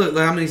better. songs? Look,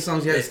 how many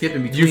songs you had to skip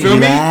in between. You feel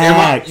me?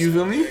 Relax. You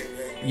feel me?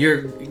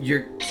 You're.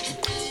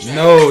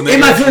 No, nigga. In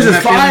My Feelings is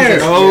fire.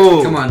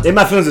 No. Come on. In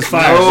My Feelings is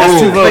fire. No. That's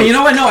 2 votes. But you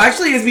know what? No,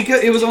 actually, it's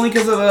because it was only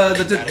because of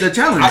the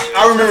challenge.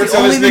 I remember That's the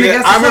telling this only thing nigga.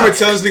 that I remember sucks.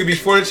 telling this nigga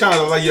before the challenge.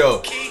 I was like,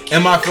 "Yo,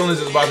 and My Feelings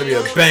is about to be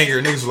a banger."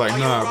 Niggas was like,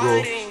 "Nah,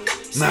 bro,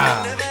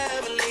 nah."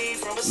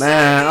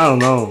 Man, I don't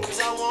know.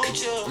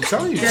 I'm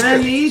telling you. Can I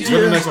need What's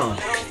you? the next song?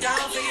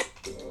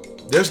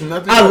 There's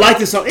nothing. I like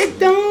this song. It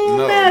don't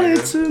No, matter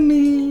nigga. to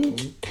me.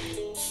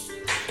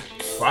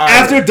 Fire.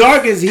 After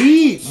Dark is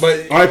heat.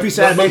 But R.I.P.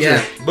 Sad but,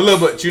 Nature. but look,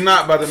 but you're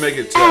not about to make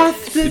it to that.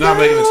 After You're not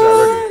making it to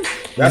that record.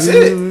 That's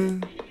it.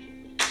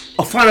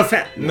 Oh, Final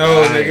Fantasy.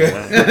 No,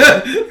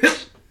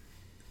 nigga.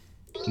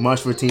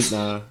 March 14th,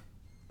 nah.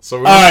 So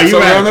we're, Alright, so you're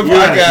we're right, on the you're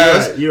right,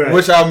 podcast. you're right.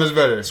 Which album is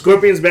better?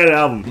 Scorpion's better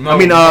album. No, I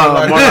mean, More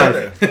Life More is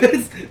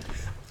Life. better.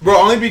 Bro,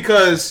 only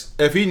because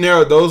if he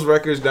narrowed those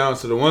records down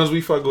to the ones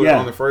we fucked with Yeah.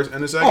 on the first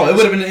and the second, Oh, it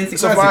would have been an instant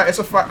it's a classic. fire. It's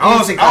a fire. I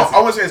Instant wouldn't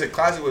classic. say it's a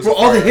classic. It's For a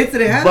all the fire. hits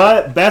that it had.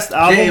 But best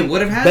album. They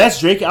would've had-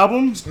 Best Drake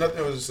album.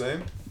 Nothing was the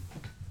same.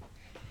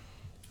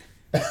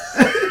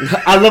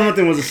 I love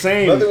Nothing Was the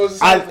Same. Nothing Was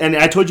the Same. And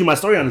I told you my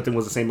story on Nothing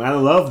Was the Same. I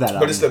love that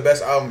album. But it's the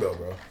best album though,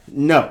 bro.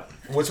 No.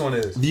 Which one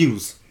is?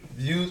 Views.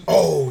 Views?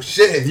 Oh,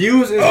 shit.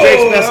 Views is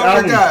Drake's best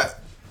album. God.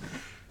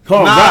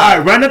 Come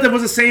on, right? Nothing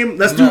Was the Same.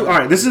 Let's do. All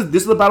right, this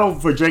is the battle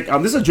for Drake.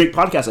 This is a Drake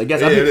podcast, I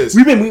guess. Yeah, it is.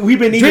 We've been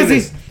needing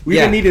this. We've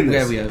been needing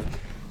this. Yeah, we have.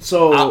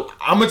 So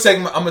I'm gonna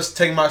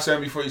take my turn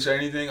before you say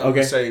anything. I'm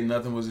gonna say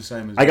Nothing Was the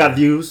Same. I got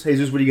Views.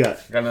 Jesus, what do you got?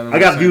 I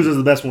got Views as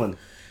the best one.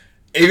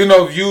 Even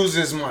though Views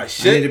is my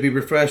shit, I need to be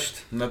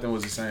refreshed. Nothing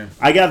Was the Same.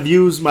 I got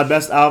Views, my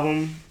best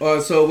album.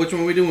 So which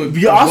one are we doing?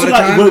 We also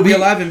got What Be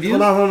Alive and Views?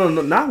 No,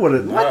 not What.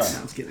 What? No, I'm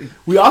just kidding.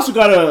 We also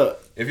got a.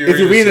 If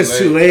you're reading this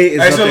too late,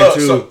 it's hey,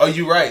 nothing too. So,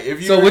 you right.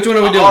 So which one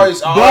are we doing?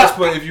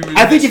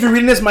 I think if you're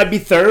reading this might be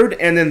third,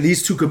 and then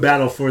these two could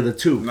battle for the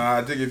two. Nah,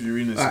 I think if you're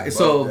reading this, all right.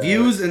 So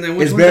Views, and then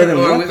which it's one? Better Than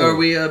What? Are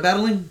we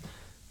battling?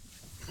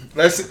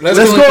 Let's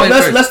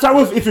start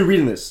with if you're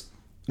reading this.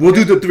 We'll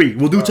do the three.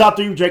 We'll do top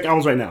three Drake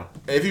albums right now.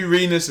 If you're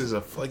reading this, is a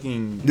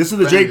fucking. This is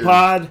the Drake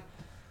pod.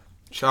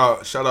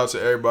 Shout out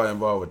to everybody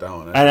involved with that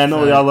one. And I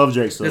know y'all love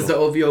Drake. So it's the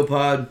OVO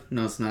pod.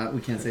 No, it's not. We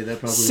can't say that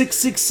probably.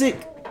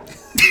 666.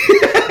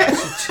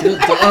 Chill,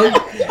 dog.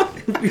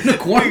 You're in a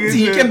quarantine.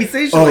 You can't be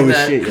saying shit like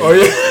that. Shit. Oh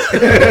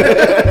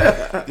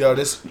yeah. Yo,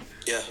 this.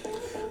 Yeah.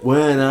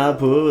 When I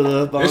pull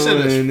up on a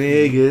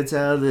nigga,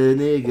 tell the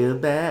nigga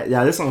back.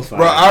 Yeah, this song's fire.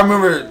 Bro, I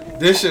remember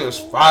this shit was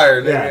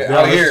fire, nigga, Yeah,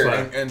 out here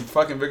in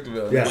fucking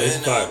Victorville. Yeah, it's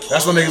fire.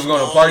 That's when niggas was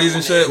going to parties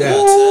and shit. Yeah.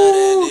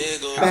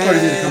 House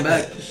party need to come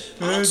back.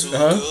 House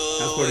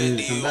party need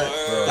to come back.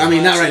 I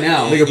mean, not right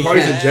now. Nigga,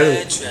 parties in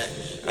general.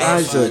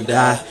 I should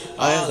die.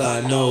 All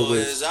I know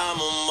is I'm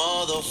a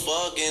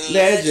motherfucking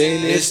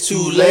legend. It's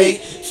too late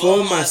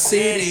for my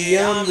city.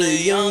 I'm the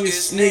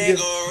youngest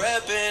nigga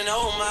rapping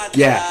on my.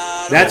 Yeah,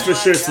 that's for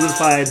sure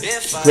solidified.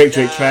 Great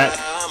Drake track.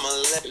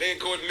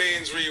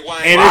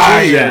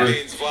 Energy, yeah.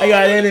 I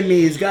got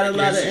enemies, got a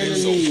lot of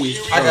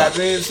enemies. I got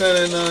things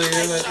selling on you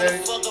like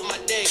that.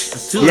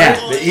 Yeah,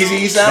 the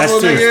Easy sample,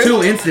 that's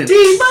two instant.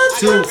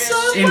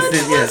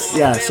 Yes.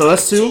 Yeah, so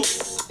that's two.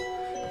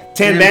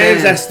 10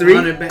 bands, that's three.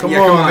 Come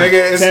on,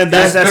 nigga. 10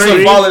 bands, that's three.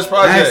 three. Flawless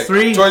project. That's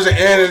three. Towards the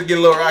end, it get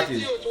a little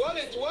rocky.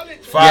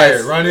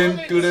 Fire, running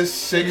through the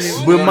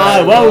 6 With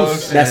my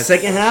woes. That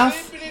second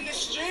half.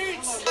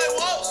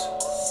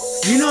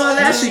 You know how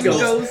that shit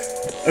goes.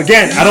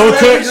 Again, I don't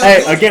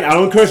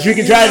encourage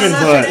drinking driving,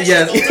 but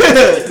yes. Dude,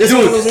 this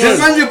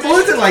reminds me of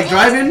Fullerton, like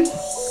driving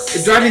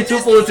to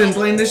Fullerton,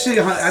 playing this shit.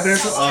 Oh my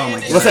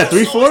god. What's that?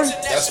 3-4?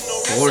 That's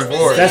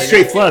 4-4. That's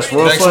straight flush.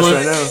 Royal flush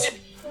right now.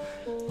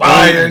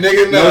 Fire,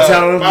 nigga. No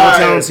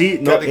talent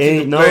heat.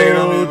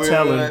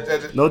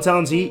 No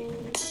talent heat.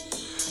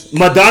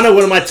 Madonna,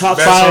 one of my top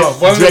five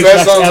Drake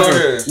tracks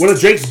ever. One of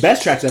Drake's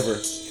best tracks ever.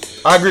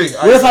 I agree.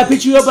 What if I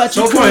pick you up at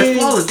your So far it's crib?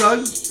 flawless,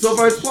 dog. So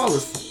far it's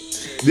flawless.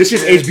 This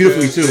just aged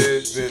beautifully too.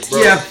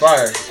 Bro, Yeah.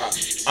 Fire.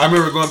 I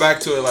remember going back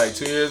to it like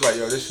 2 years. Like,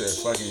 yo, this shit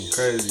fucking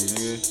crazy,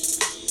 nigga.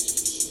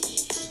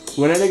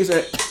 When that nigga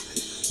said,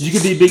 "You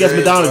could be big as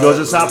Madonna," go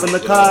just hop in the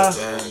car.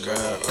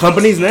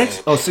 Company's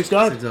next. Oh, 6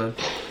 God.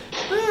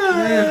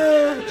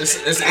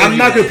 I'm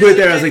not gonna put it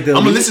there as like the.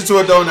 I'm gonna listen to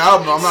it though on the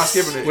album. I'm not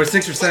skipping it. We're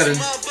 6 or 7.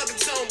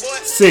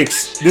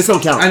 6. This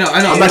don't count. I know.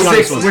 I'm not We're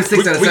 6 counting out this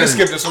of 7. We can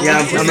skip this one. Yeah,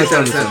 I'm not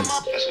counting this one.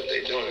 That's what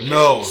they doing.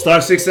 No.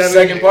 Star 6, 7.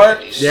 Second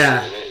part.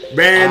 Yeah.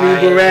 Brand new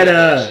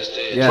Beretta.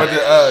 Yeah. But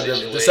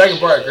the second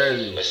part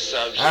crazy.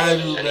 I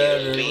do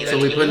better. So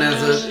we putting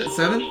as a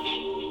 7?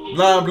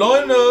 I'm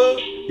blowing up.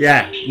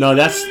 Yeah. No,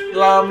 that's.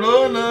 I'm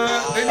blowing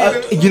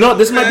up. You know,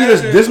 this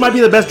might be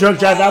the best drunk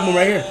jazz album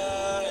right here.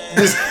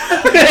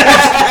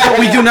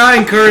 We do not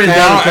encourage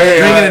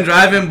drinking and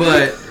driving,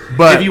 but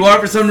if you are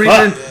for some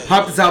reason,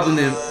 pop this album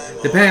in.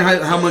 Depending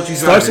on how much you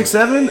drive. Star 6,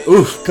 7?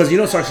 Oof, because you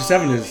know Star 6,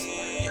 7 is.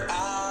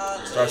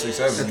 Star 6,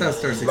 7. I thought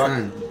Star 6,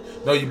 9.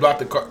 No, you blocked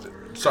the car.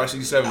 Star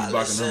 6, 7 is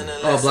blocking number.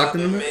 Oh, block the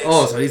number?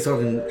 Oh, so he's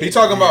talking. He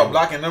talking about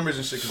blocking numbers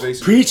and shit because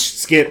they. Preach,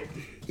 skip.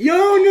 Yo,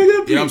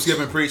 nigga, preach. Yeah, I'm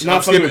skipping preach. Not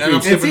I'm skipping. fucking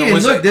I'm preach. skipping And on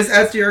Wednesday. look, this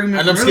adds to your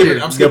argument. And I'm from skipping.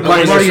 earlier. I'm skipping.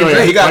 Party Party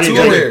Show, He got Party 2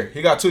 Show. in there.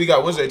 He got 2. He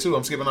got Wednesday too.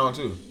 I'm skipping that one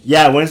too.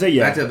 Yeah, Wednesday,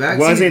 yeah. Back to back.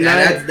 Wednesday See,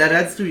 night. that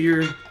adds to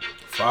your.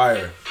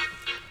 Fire.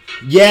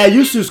 Yeah,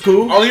 used to's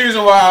cool. Only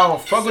reason why I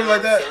don't fuck with it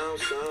like that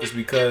is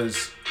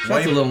because Shout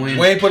out to Lil Wayne.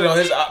 Wayne put it on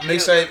his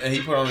mixtape and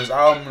he put it on his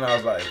album and I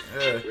was like,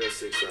 yeah.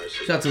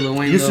 Shout out to Lil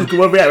Wayne. Used to's cool.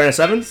 What we at? Right at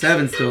 7?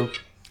 7 still.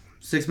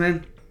 6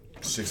 man.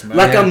 6 man.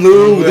 Like I'm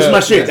Lou. This is my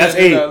shit. That's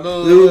 8.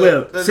 Lou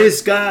Will.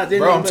 6 God.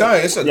 Bro, I'm telling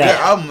you, it's a good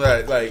album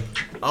that like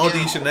I don't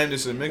think you should name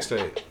this a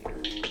mixtape.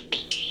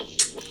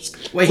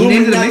 Wait, he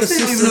named it a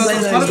mixtape even though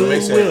it's on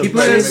Spotify? He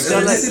put it as a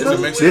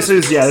mixtape? This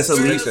is a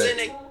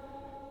leak.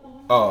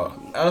 Oh,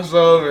 I'm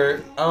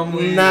sober. I'm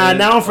leaving. Nah,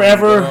 now and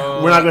forever.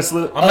 We're not gonna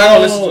salute. I'm not gonna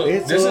listen to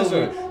it. This is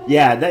a.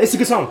 Yeah, it's a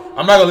good song.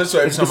 I'm not gonna listen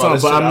to it. It's a good song,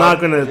 but I'm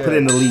not gonna put it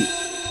in the lead.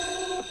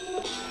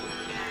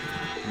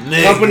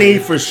 Nigga. Company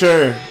for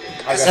sure.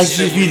 That's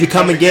just you to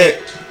come and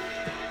get.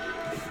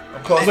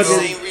 I'm close.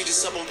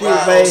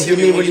 But you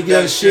need when you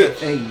get on shit.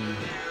 Hey.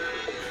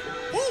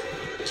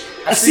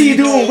 I see you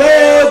doing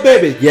well,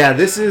 baby. Yeah,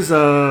 this is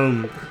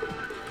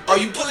Are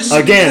you pushing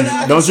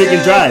Again, don't drink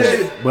and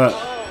drive. But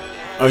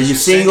are you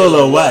single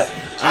or what?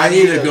 I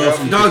need a girl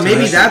from. Dog,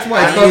 maybe that's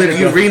why it's called If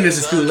You Ream This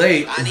Is Too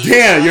Late.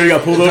 Damn, you already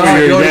got pulled over. Dog,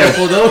 you already dead. got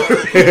pulled over.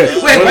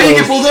 Wait, why you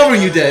get pulled over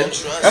and you dead?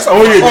 That's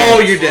Oh, you're dead. Oh,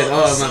 you're dead.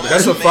 Oh, my bad.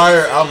 That's a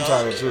fire album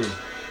title too.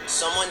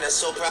 someone that's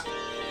so proud?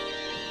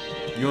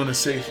 You on the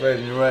 6th, right?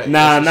 You're right.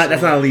 Nah,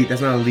 that's not elite.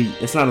 That's not elite.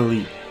 It's not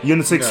elite. You in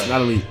the 6th,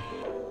 not elite.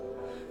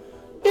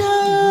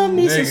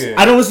 Nigga.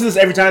 I don't listen to this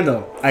every time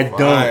though. I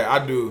don't.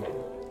 I do.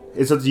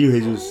 It's up to you,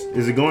 Jesus.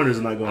 Is it going or is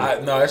it not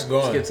going? No, it's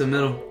going. Skip to the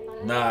middle.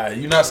 Nah,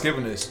 you're not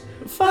skipping this.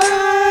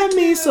 Find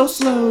me so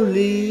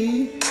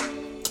slowly.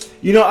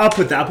 You know, I'll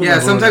put that. Yeah,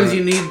 sometimes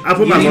you need. I'll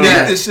put you my need vote on that.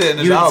 that. This shit in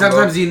this album,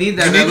 Sometimes bro. you need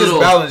that. You that need this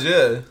little balance,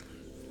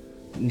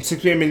 yeah.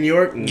 6 p.m. in New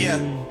York.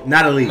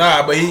 Not elite.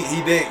 Nah, but he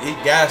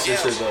gassed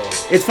this shit though.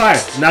 It's fire.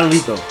 Not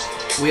elite though.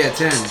 We had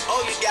 10.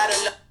 Oh, you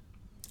gotta love.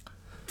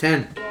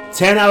 10.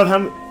 10 out of how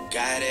many?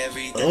 Got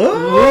everything.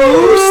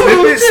 Oh,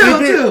 slip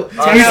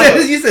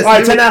it. You said. All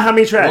right, 10 out of how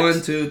many tracks?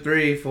 1, 2,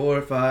 3,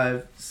 4,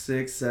 5,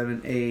 6,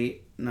 7,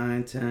 8,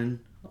 9, 10,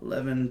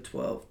 11,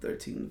 12,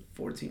 13,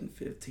 14,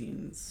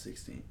 15,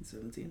 16,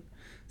 17.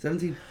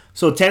 17.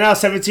 So 10 out of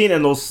 17,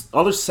 and those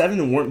other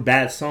 7 weren't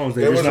bad songs.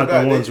 They're just not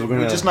the ones we're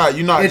gonna. Just not.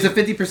 You're not. It's a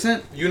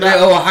 50%. You're not.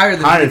 Higher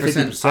than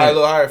 50%. A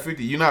little higher,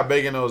 50. You're not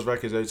begging those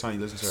records every time you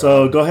listen to it.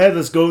 So go ahead.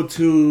 Let's go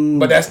to.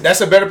 But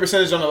that's a better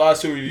percentage on the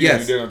last 2 reviews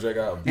Yes. you did on Drake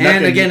album.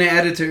 And again, it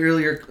added to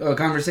earlier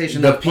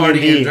conversation the of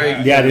Party and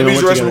Drake. Yeah, Let me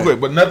just rest real quick.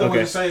 together. But nothing Okay.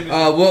 was the same.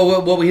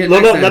 What we hit Load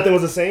next up. time? Nothing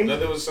was the same.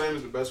 Nothing was the same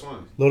as the best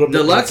one. Load up.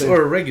 Deluxe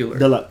or regular?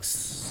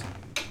 Deluxe.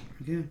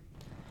 Okay.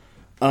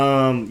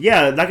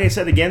 Yeah, like I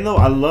said again though,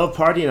 I love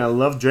Party and I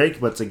love Drake,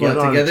 but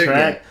together on the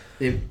track.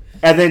 Yeah.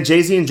 And then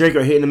Jay-Z and Drake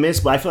are hitting the miss,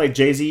 but I feel like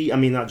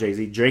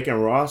Drake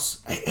and Ross,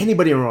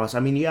 anybody and Ross.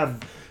 I mean, you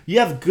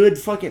have good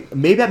fucking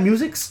Maybach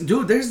Musics,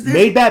 Dude, there's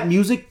Maybach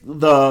Music,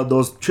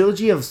 those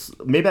trilogy of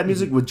Maybach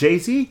Music with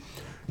Jay-Z.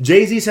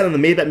 Jay-Z said on the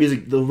Maybach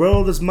Music, "The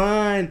world is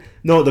mine."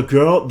 No,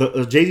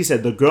 Jay-Z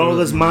said, "The girl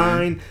is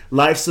mine.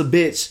 Life's a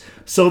bitch,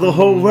 so the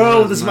whole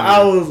world is mine."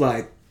 I was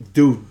like,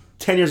 dude,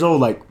 10 years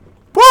old, like,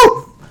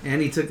 woo. And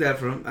he took that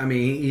from. I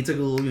mean, he took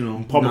a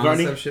little, Paul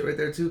McCartney stuff shit right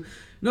there too.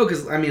 No,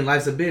 because I mean,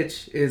 "Life's a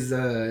Bitch" is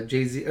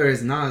Jay-Z or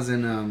is Nas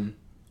and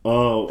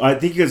Oh, I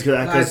think it's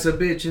 "Life's a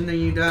Bitch" and then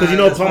you die. because you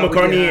know That's Paul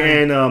probably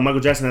McCartney and Michael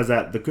Jackson has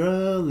that. The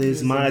girl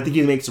is mine. I think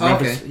he makes a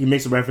reference. Okay. He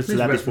makes a reference to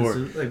that before.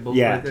 Like both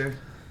Yeah. right there.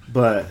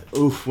 But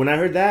oof, when I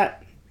heard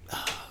that,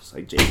 it's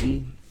like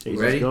Jay-Z.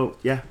 Ready? Go.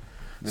 Yeah.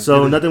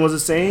 So nothing was the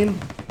same.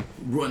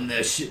 Run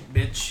that shit,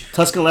 bitch.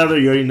 Tuscan Leather,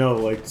 you already know.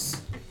 Like,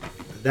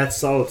 that's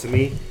solid to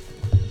me.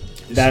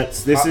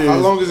 This is. How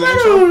long is the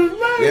intro?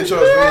 The intro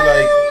is really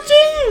like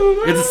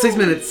It's a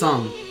 6-minute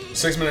song.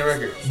 6-minute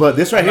record. But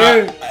this right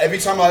here, Every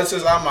time I listen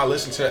to this album, I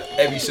listen to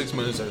every 6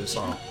 minutes of the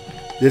song.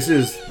 this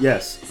is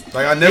yes.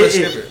 Like I never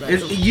skip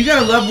it. You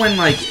gotta love when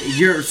like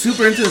you're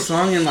super into the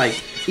song and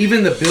like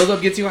even the build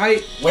up gets you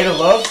hype. Way to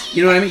love.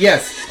 You know what I mean?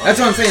 Yes, that's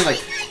what I'm saying. Like,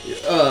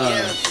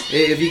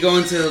 if you go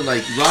into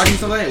like rock and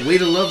stuff like that, "Way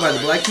to Love" by the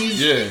Black Keys.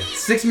 Yeah.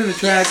 6-minute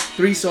track,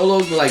 3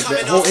 solos, but like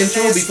the whole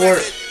intro before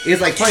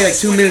it's like probably like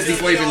 2 minutes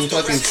before he even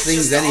fucking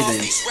sings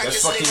anything.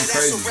 That's fucking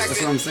crazy. That's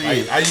what I'm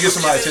saying. How you get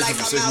somebody's attention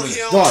for 6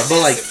 minutes? Dog,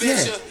 but like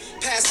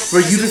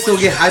for you to still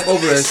get hype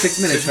over a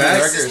 6-minute 6-minute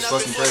track. record is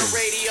fucking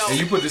crazy. And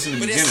you put this in the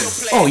beginning.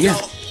 Oh yeah.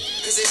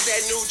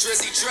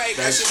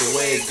 That's the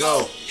way it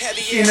go.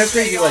 And that's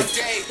crazy. Like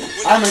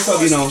I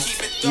myself,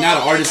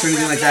 not an artist or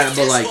anything like that,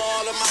 but like,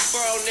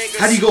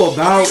 how do you go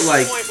about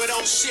like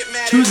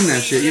choosing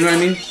that shit? You know what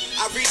I mean?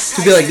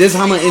 To be like, this is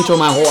how I'm gonna intro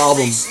my whole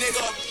album.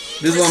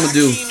 This is what I'm gonna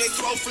do.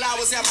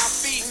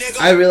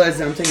 I realize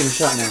that I'm taking a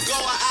shot now.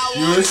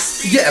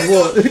 Yeah,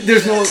 well,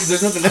 there's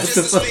nothing else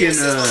to fucking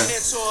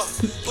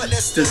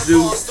to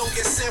do.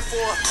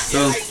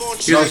 So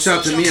here's a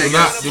shot to me. I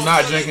guess. Do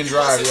not drink and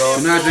drive, y'all.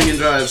 Do not drink and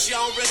drive.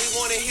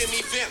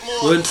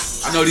 Would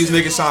I know these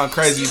niggas sound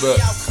crazy, but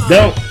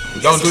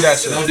Don't do that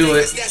shit. don't do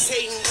it.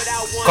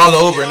 Call the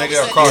Uber, nigga.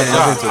 Or call a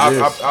job. I'll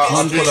pull up.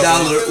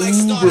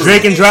 $100 Uber.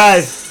 Drink and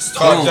drive.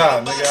 Call a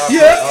job, nigga.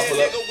 I'll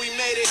pull up.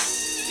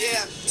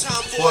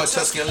 Boy,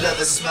 Tuscan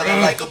leather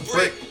smelling like a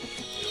brick.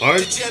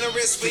 Alright.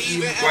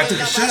 I took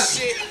a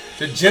shot.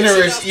 The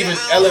generous, even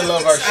Ellen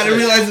love our shit. I didn't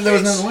realize that there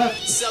was nothing left.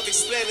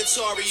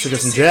 Took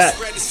us some Jack.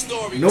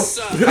 Nope.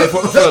 Hey,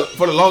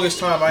 for the longest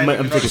time, I I'm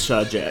didn't taking a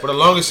shot of Jack. For the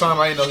longest time,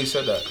 I didn't know he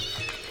said that.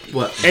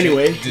 What?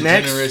 Anyway,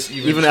 Degenerates, next,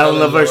 even Ellen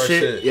love our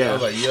shit. I Yeah.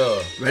 was like,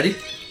 yo, Ready?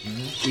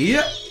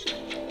 Yep.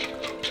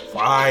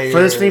 fire.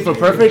 First thing for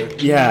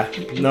perfect. Yeah.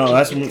 No,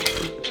 that's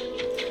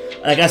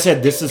like I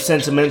said. This is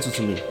sentimental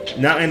to me.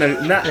 Not in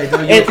a not. Hey,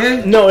 dog, you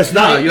okay? No, it's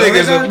not. No, you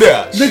Niggas a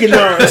bitch. Look at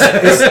no,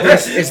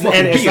 it's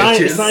Fucking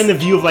it's not in the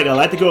view of like I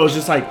like to go. It's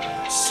just like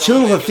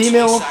chilling with a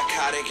female.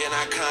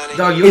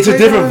 Dog, you It's a okay,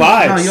 different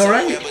dog? vibe. No, you're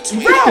right.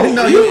 Bro,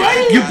 no, you're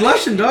right. You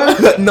blushing, dog.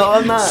 No,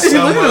 I'm not. Hey,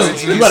 look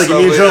at him. You gotta give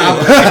me a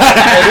trouble.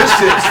 Hey, this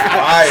shit's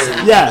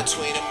fire. Yeah.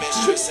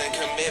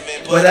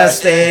 But I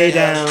stay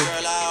down.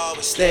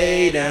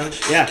 Stay down.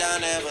 Yeah.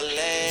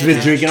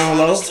 Just drinking on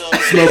low,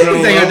 smoking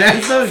on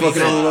low,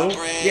 fucking on low.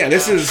 Yeah,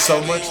 this is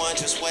So much.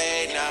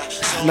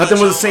 Nothing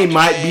Was the Same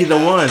might be the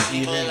one.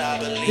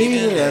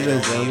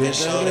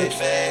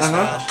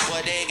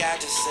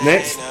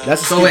 Next,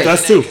 that's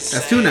two.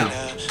 That's two now.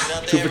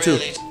 2 for 2.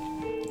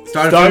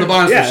 Started from the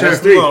bottom for sure.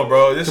 That's 3. Come on,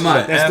 bro. This Come is on,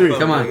 an that's anthem, 3.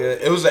 Come on.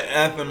 nigga. It was an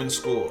anthem in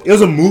school. It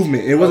was a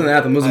movement. It wasn't an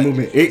anthem. It was a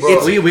movement.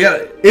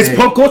 It's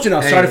pop culture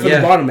now. Started from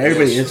the bottom.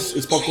 Everybody,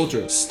 it's pop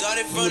culture.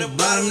 Started from the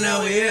bottom, now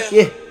we're here.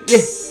 Yeah.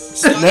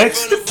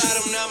 Next.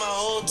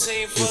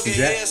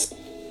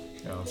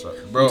 Yeah, I'm sorry.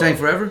 Bro. Tank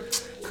Forever.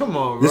 Come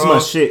on, bro. This is my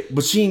shit.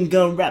 Machine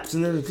gun raps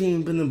and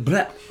everything in the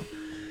black.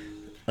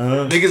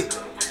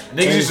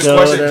 Niggas used to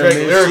question Drake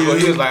lyrical.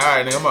 He was like,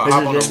 alright, nigga, I'm gonna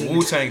hop on a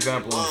Wu-Tang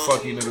example and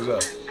fuck you niggas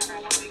up.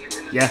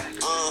 Yeah.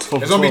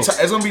 It's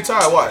gonna be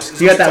tired. Watch.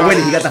 He got that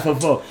winning. He got that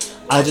 4-4.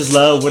 I just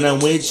love when I'm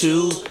with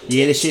you.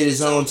 Yeah, this shit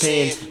is on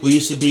 10. We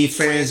used to be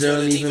friends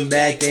early, even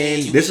back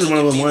then. This is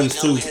one of the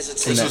ones too.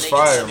 This is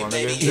fire, my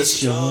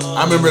nigga.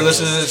 I remember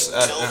listening to this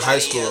in high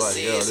school. Like,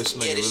 yo, this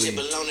nigga really.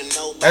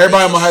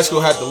 Everybody in my high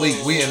school had the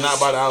leak. We did not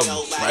buy the album.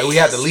 Like, we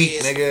had the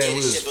leak, nigga. And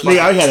we was nigga,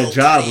 I had a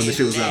job when the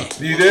shit was out.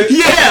 You did?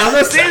 Yeah, I'm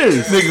not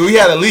serious. Nigga, we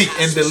had a leak,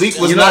 and the leak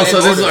was not.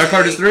 So this is our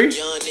Carter 3.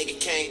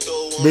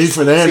 Maybe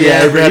for them,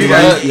 Yeah, everybody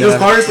had it was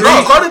Carter 3.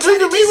 Bro, Carter 3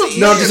 to me was.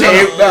 No, I'm just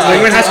saying. When we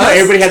were in high school,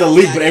 everybody had the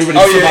leak, but everybody.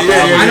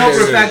 I know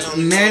for a fact,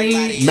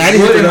 Manny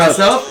Wood and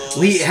myself,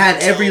 we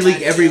had every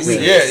leak every week.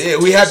 Yeah,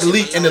 we had the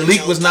leak, and the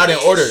leak was not in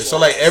order. So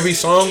like every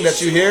song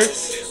that you hear,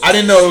 I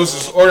didn't know it was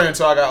this order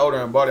until I got older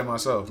and bought it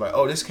myself. Like,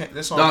 oh, this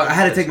song. Dog, I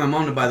had to take my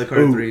mom to buy the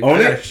Carter 3. Own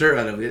I got it? a shirt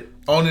out of it.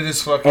 Own it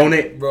is fucking. Own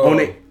it, bro. own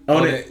it.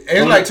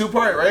 It's like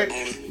 2-part, right?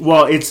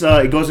 Well, it's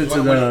it goes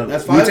into the.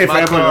 That's 5? Say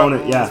forever and own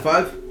it. Yeah. That's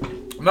 5?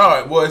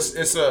 No, well,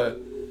 it's a.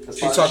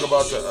 She talk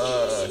about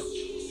the.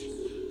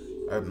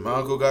 My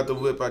uncle got the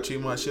whip. I treat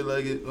my shit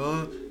like it.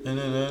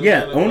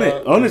 Yeah, own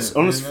it. Own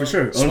it for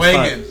sure.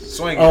 Swinging.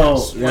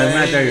 Oh, yeah, I'm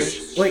not there.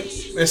 Wait,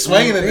 it's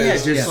swinging in yeah,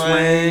 this. just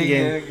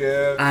swinging.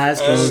 Girl. Eyes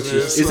closed.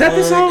 Is that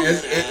the song?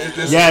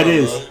 Yeah, it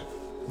is.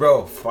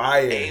 Bro,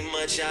 fire.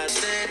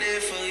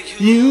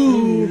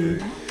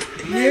 You.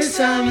 This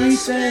time we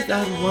said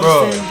I was.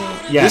 Bro,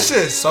 yeah. This shit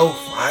is so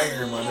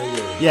fire, my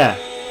nigga. Yeah.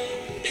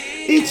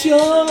 It's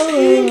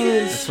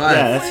yours. That's 5.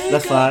 Yeah,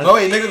 that's 5. No,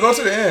 wait, nigga, go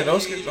to the end.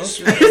 Don't skip.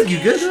 You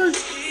good, dog?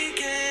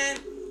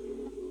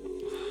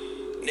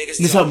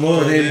 This up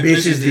more than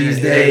bitches these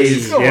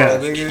days. Come Yeah.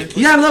 on, nigga.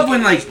 Yeah, I love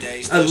when like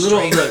a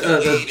little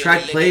the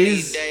track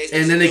plays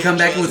and then they come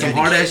back with some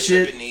hard ass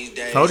shit.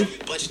 Cody?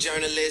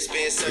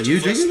 Are you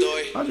drinking?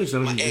 I'll do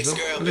something. I do some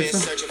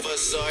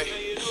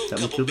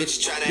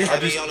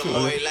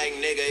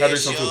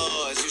too.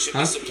 Huh?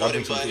 I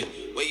do some too.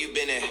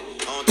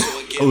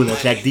 Oh,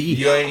 that's Jack D.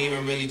 You ain't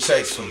even really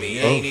text for me.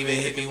 You ain't even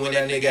hit me when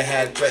that nigga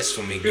had threats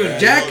for me. Girl. Dude,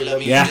 Jack?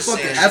 Yeah. You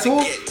fucking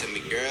asshole?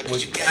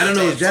 I don't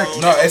know if Jack.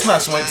 No, it's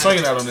not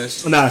swinging out on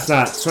this. No, it's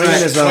not. Swinging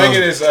is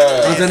Swinging is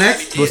What's the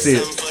next? We'll see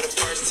it.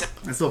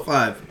 That's still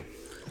 5.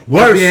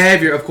 Worst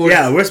behavior, of course.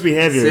 Yeah, worst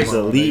behavior is 6.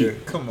 a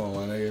lead. Come on,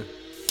 my nigga.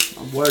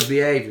 Worst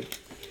behavior.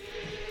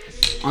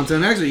 On to the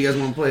next, or you guys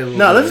want to play a little?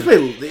 No, bit? let's play a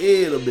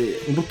little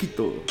bit. Un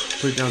poquito.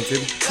 Put it down,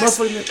 table.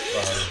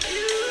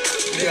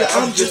 Nigga,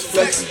 I'm just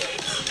flexing.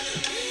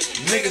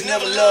 Niggas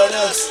never loved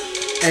us.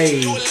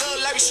 Hey.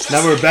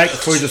 Now we're back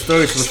for the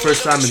stories for the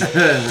first time in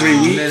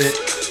 3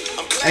 weeks.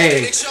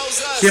 Hey,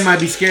 shit might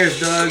be scarce,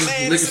 dog.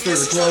 Liquor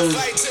stores are closed.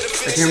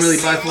 I can't really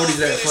buy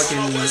 40s at fucking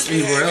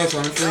anywhere else,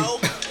 honestly.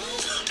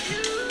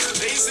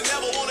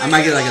 I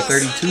might get like a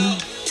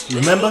 32.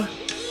 Remember?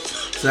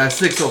 So that's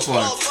 6 so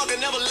far.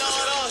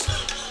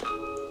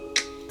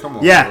 Come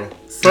on, Yeah. bro.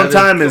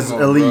 Sometime is Come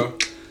on,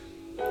 elite.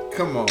 bro.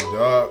 Come on,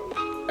 dog.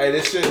 Hey,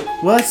 this shit.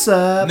 What's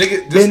up?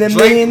 Nigga, this Been a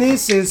Drake- minute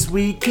since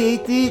we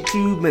kicked it.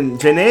 You been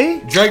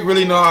Janae? Drake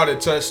really know how to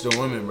touch the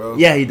women, bro.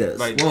 Yeah, he does.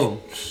 Like, Whoa.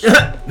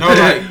 no,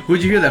 like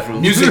Where'd you hear that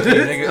from? musically,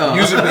 nigga. Oh.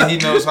 Musically,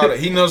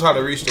 he knows how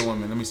to reach the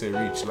women. Let me say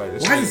reach. Like,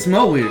 this Why does it nigga-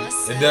 smell weird?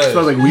 It does.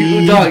 Smells like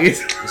weed. Dog, it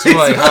smells smells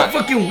like hot.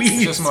 fucking It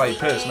weed. just smell like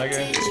piss, nigga.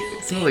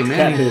 It smells like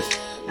Cat man. piss.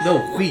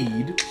 No,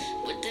 weed.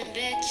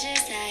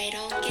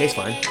 Tastes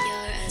fine.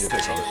 Yeah,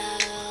 piss on it.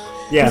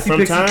 Yeah, Pussy from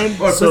pixie-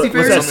 time. or So, pussy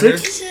what's that, fairy?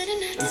 6?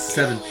 It's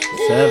 7.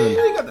 7.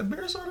 You got the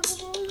beer soda?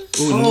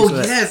 Oh,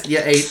 yes.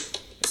 Yeah, 8.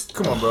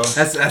 Come on, bro.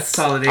 That's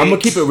solid 8. I'm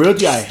gonna keep it real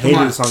with you. I hated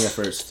on. the song at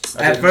first.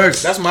 At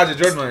first. That's Magic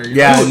Jordan on here.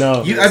 Yeah, I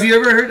know. Have you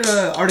ever heard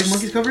Arctic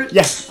Monkeys cover it?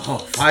 Yeah. Oh,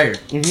 fire.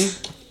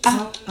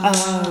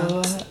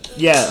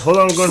 Yeah, hold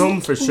on, I'm going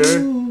home for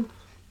sure.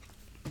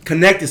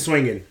 Connect is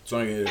swinging.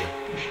 Swinging it.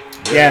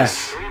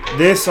 Yes.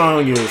 This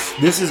song is,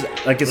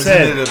 like I Isn't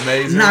said, it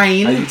amazing?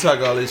 9. How you talk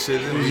all this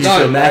shit?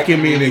 Dog, back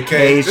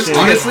communication. This Honestly,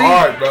 honestly,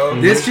 hard,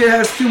 bro. This shit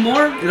has 2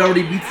 more. It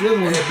already beats the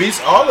other one. It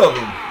beats all of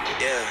them.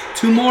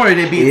 2 more and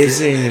it beats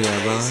it. Isn't it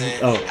right?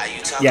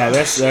 Oh, yeah,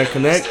 that's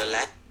Connect.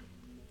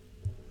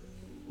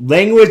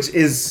 Language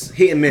is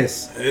hit and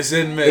miss. It's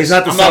in miss. It's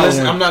not the solid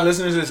one. I'm not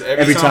listening to this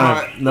every Every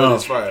time. time. No. But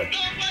it's fire.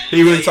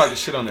 He really talking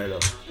shit on there though.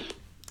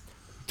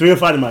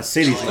 305 in my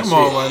city. Come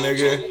on, my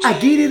nigga. I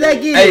get it.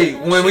 Hey,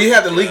 when we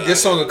had the leak,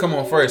 this song would come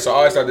on first, so I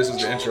always thought this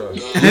was the intro.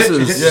 This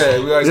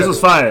was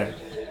fire.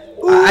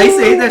 I used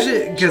to hate that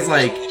shit because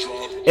like,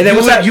 and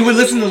then you would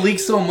listen to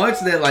leaks so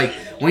much that like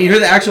when you hear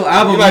the actual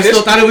album, you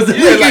still thought it was the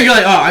leak. And you're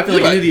like, oh, I feel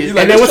like an idiot.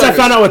 And then once I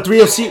found out what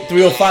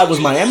 305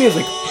 was Miami, I was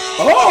like,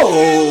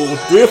 oh,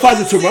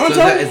 305 is Toronto.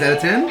 So is that a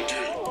 10?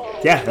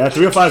 Yeah, that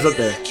 305 is up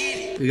there.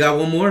 We got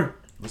one more.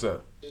 What's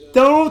up?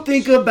 Don't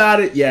think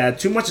about it. Yeah,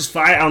 Too Much is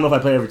fire. I don't know if I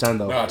play every time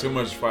though. Nah, Too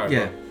Much is fire.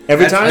 Yeah. Bro.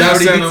 Every time. That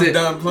already already beats it.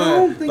 done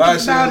playing.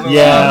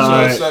 Yeah.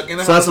 Right. So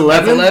that's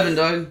 11. That's 11,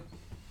 dog.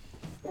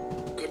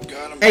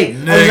 Hey,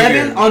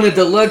 11 on a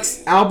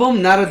deluxe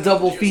album, not a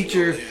double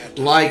feature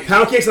like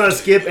Pound Cake's not a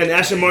skip, and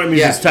Aston Martin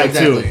music's tight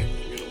too.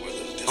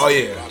 Oh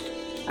yeah.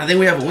 I think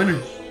we have a winner.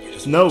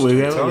 No, we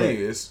haven't. I'm telling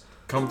you, it's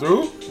come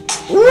through.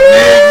 We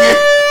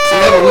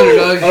have a winner,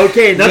 dog.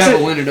 Okay, that's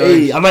a winner, dog.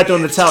 Hey, I might throw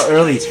in the towel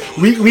early.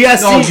 We gotta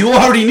see. No, you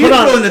already need to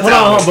throw in the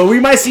towel. Hold on, but we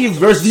might see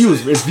verse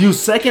views. Is views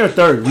second or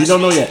third? We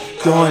don't know yet.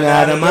 Going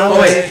out of my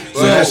way.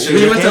 So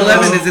we went to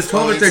 11. Is this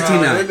 12 or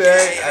 13 now? I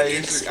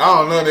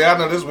don't know. I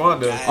know this one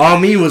though. All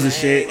Me was a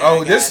shit.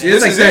 Oh, this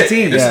is like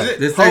 13. This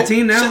This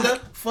 13 now.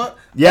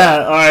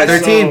 Yeah, all right.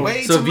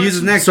 13. So views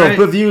is next. So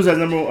put views as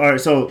number one. All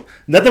right. So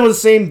nothing was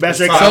the same. Best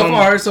Drake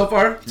album. So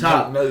far,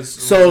 top.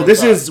 So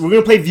this is we're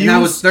gonna play views. And that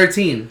was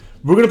 13.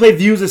 We're gonna play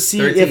views to see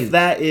 13. if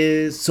that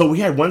is. So we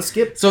had one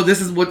skip. So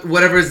this is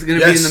whatever is gonna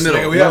be in the middle.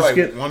 Nigga, we had like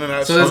one and a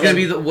half. So it's gonna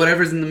be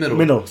whatever's in the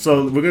middle.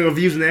 So we're gonna go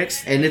views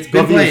next. And it's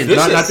been playing.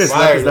 Not this.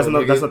 Fire, That's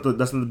not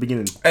the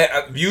beginning. Hey,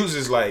 views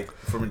is like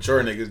for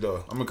mature niggas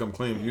though. I'm gonna come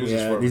clean. Views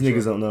is for these mature.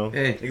 niggas don't know.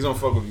 Hey, niggas don't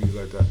fuck with views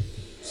like that.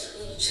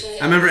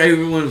 I remember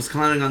everyone was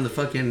clowning on the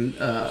fucking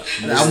the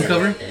album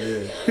cover.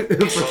 Yeah.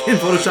 Fucking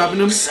photoshopping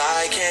them.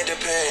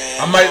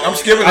 I'm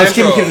skipping. I'm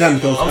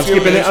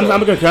skipping it. I'm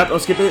gonna crap. I'll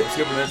skip it.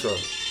 Skipping the intro.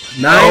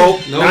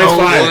 Nine's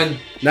fire.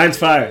 Nine's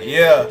fire.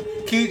 Yeah.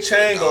 Key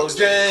chain goes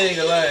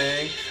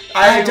jangling.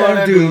 I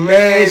don't do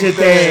major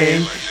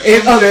things.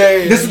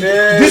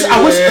 This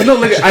I wish. No,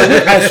 look.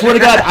 I swear to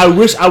God, I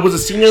wish I was a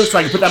senior so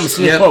I could put that in my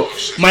senior quote.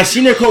 My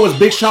senior quote was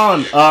Big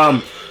Sean.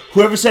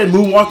 Whoever said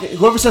moonwalking,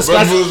 whoever said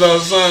sky's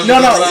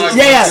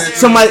yeah.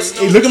 So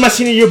look at my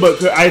senior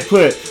yearbook. I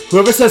put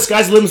whoever says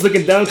sky's the limit's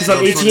looking down because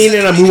I'm 18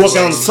 and I'm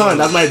moonwalking on the sun.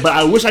 That's but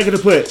I wish I could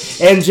have put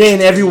MJ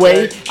in every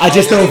way. I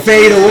just don't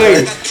fade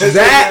away.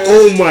 That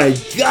oh my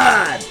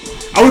God.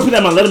 I would put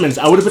that on my Letterman's.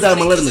 On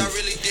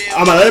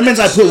my Letterman's,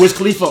 I put Wiz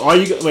Khalifa. What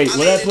did I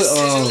put?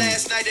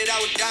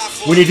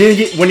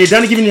 When you're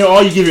done giving your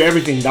all, you give your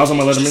everything. That was on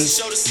my Letterman's.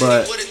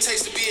 But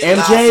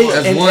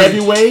MJ in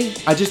every way,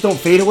 I just don't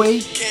fade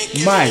away.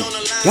 My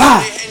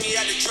God.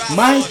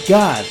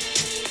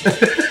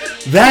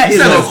 That is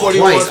a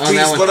white on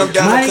that one.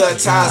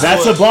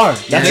 That's a bar.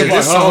 That's a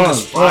bar. Hold on.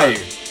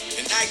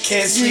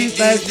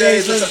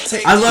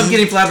 I love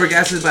getting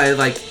flabbergasted by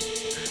like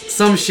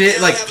some shit,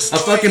 like a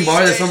fucking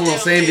bar that someone will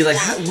say and be like,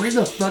 where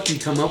the fuck you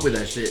come up with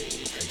that shit?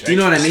 You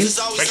know what I mean?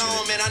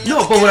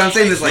 No, but what I'm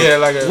saying is like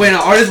when an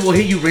artist will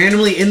hit you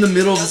randomly in the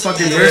middle of a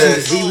fucking verse and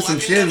just hit you with some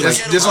shit. Like,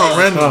 just on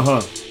random.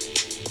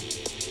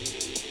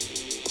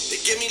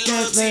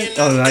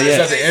 Oh, not yet.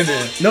 It's at the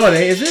ending. No, it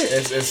ain't. Is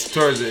it? It's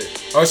towards it.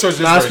 Oh, it's towards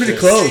this. Nah, it's pretty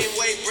close.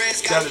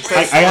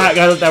 I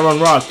gotta let that run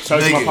rock.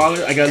 Sorry to my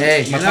father. I got.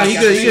 Hey, my you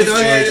good, dog.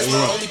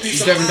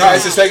 No,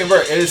 it's the second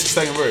verse. It is the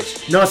second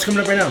verse. No, it's coming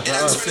up right now.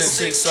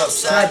 Six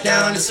upside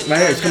down. Right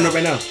here, it's coming up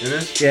right now. It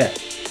is? Yeah.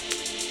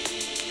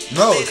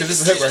 No, because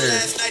it's a hit right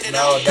here.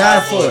 Now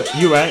Die for it.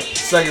 You right.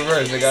 Second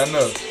verse, nigga, I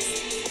know.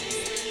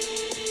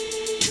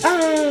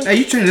 Hey,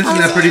 you transitioned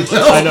that pretty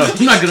well. I know.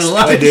 I'm not gonna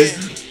lie. I did.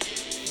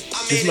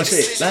 This is my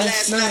shit.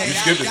 Last night. You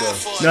skipped it though.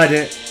 No, I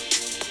didn't.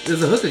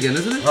 There's a hook again,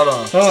 isn't it? Hold on.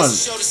 No, it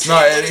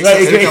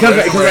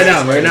comes right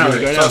now. Right now.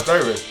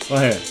 Go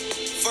ahead.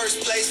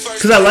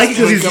 Because I like it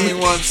because he's.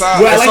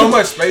 So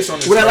much space on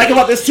this. What I like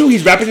about this too,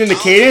 he's rapping in the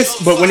cadence,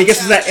 but when he gets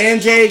to that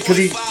NJ, because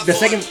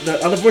the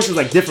other verse is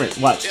like different.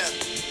 Watch.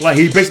 Like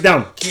he breaks it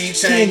down.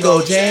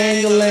 Jingle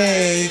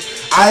jangling.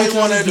 I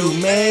wanna do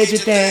major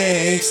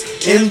things.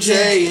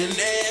 MJ in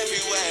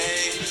every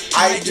way.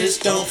 I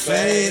just don't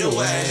fade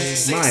away.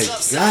 My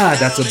God,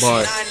 that's a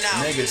bar.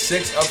 Nigga,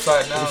 6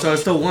 upside down. So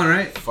it's still 1,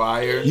 right?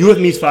 Fire. You with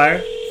me's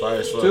fire. Fire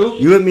as fuck. 2.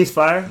 You with me's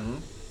fire.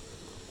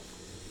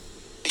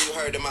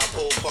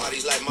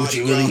 What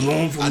you really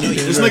want from me?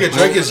 This nigga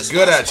Drake is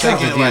good at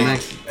taking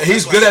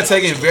he's good at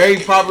taking very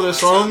popular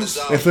songs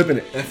and flipping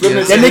it.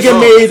 That nigga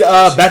made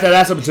Back That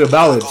Ass Up into a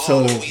ballad.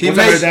 So he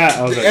made that.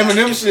 I was like,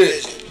 Eminem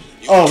shit.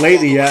 Oh,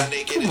 lately, yeah.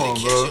 Come on,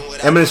 bro.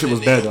 Eminem shit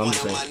was better though. I'm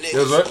just saying. It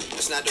was what?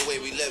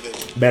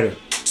 Better.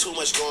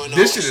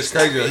 This shit is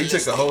crazy though. He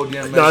took the whole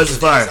damn. No, this is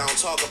fire.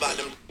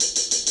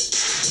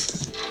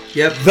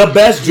 Yep. The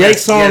best Drake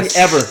song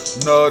ever.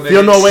 No, nigga.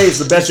 Feel No Way is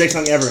the best Drake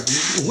song ever.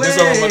 This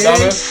over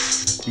Madonna?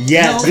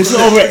 Yeah, this is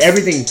over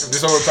everything.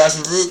 This over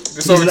Passion Fruit?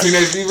 This over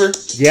Teenage Fever?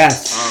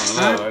 Yes.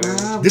 I don't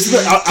know. This is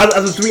out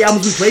of the 3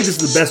 albums we played, this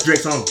is the best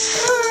Drake song.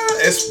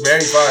 It's very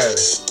fire.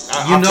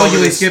 You know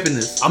you ain't skipping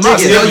this. I'm not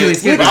skipping. You ain't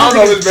skipping. I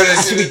don't know what's better than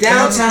I should be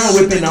downtown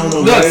whipping on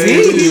the Look,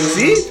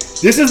 see?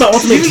 This is the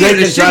ultimate Drake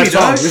and drive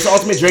song. This is the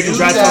ultimate Drake and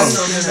drive song.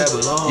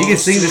 You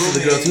can sing this to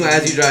the girl too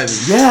as you driving.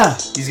 Yeah.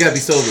 You just gotta be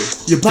sober.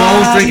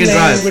 Don't drink and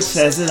drive.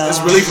 It's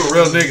really for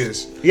real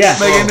niggas. Yeah.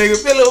 Make a nigga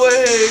feel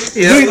away.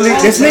 Yeah.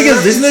 This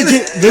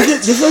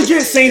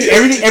legit saying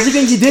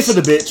everything he did for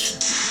the bitch.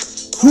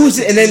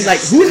 Who's it? And then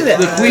like who's it?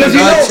 The queen.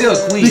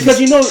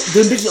 Because you know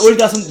the bitches always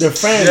got their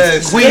friends.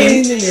 Yes.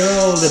 Queen.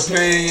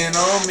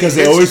 Because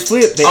they always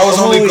flip. I was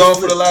only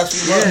gone for the last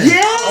few months.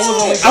 Yeah.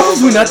 I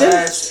was doing nothing.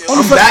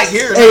 I'm back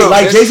here. Hey,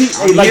 like Jay-Z.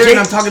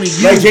 I'm talking to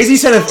you. Like Jay-Z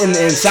said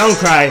in Sound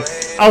Cry,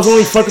 I was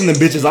only fucking the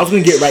bitches. I was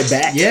gonna get right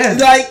back. Yeah.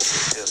 Like.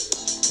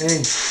 Hey,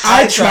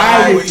 I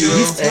tried with you.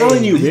 He's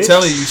telling you, bitch. He's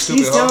telling you,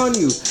 stupid. He's telling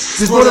you.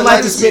 Just go to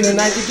life to spend the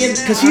night again.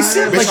 Because he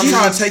said, bitch, I'm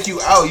trying to take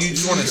you out. You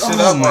just want to sit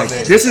up all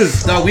day. This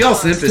is. No, we all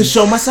simping. To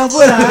show myself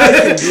what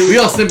I can do. We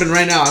all simping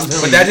right now. I'm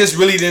telling you. But that just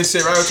really didn't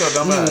sit right with your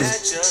dumb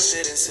ass.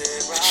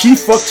 She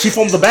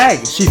fumbled the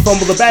bag.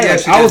 Yeah,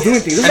 like, I was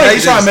doing things. And now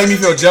you trying to make me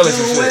feel jealous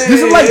and shit.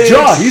 This is like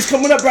Jaw. He's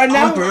coming up right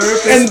now.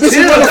 And bitch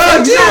is gonna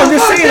fuck. You know, I'm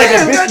just saying, like,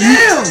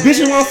 bitch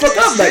is gonna fuck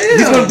up. Like,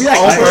 he's gonna be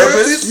like, on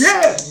purpose?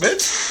 Yeah.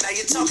 Bitch.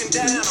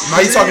 Now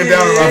you talking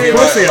down around me. Of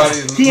course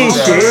he ain't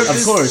scared.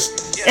 Of course.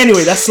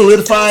 Anyway, that's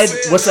solidified.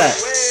 What's that?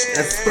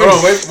 Hold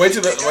on, wait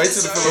till the filler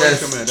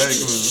come in. That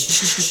ain't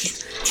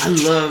coming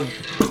in.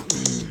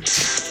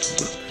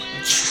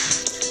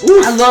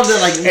 I love that,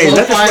 like, hey,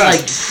 let this ride.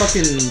 Like,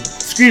 fucking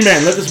Screen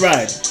Man, let this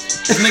ride.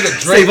 This nigga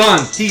Drake,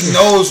 he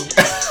knows.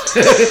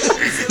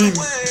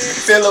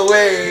 Feel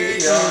away,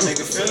 y'all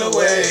nigga, feel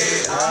away.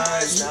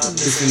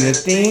 Listen to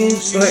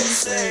things,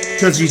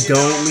 because you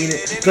don't mean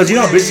it. Because you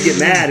know bitches get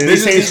mad and they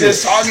say shit.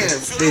 Just talking.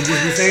 They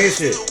just be saying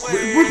shit.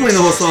 We're playing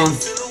the whole song.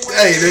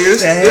 Hey, nigga,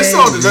 this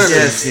song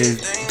deserves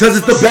it. Because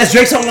it's the best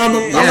Drake song on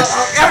the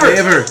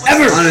ever.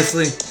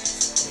 Honestly.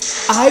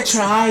 I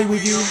tried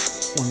with you.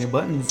 On your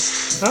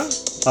buttons. Huh?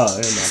 Oh,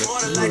 it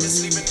doesn't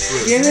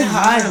matter. Getting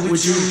high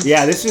with you.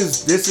 Yeah, this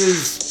is.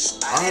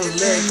 I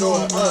let go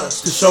of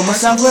us to show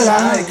myself what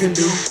I can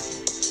do.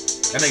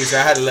 That nigga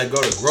said I had to let go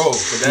to grow,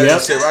 but that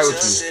didn't sit right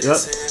with you. Yep.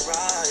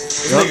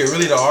 This nigga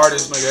really the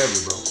hardest nigga ever,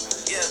 bro.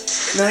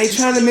 Now he's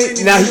trying to make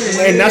now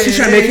she's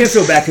trying to make him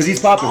feel bad because he's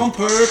popping on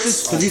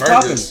purpose. Because he's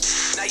popping.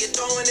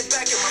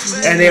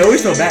 And they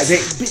always feel bad.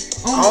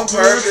 On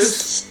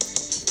purpose.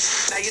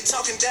 Now you're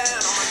talking down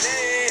on my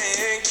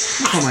name.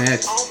 Oh my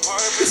ex.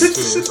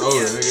 It's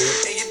over,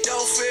 nigga. And you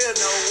don't feel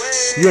no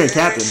way. You ain't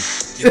capping.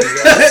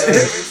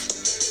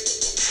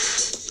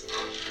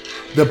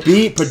 The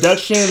beat,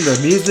 production, the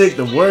music,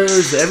 the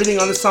words, everything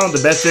on the song, the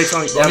best Drake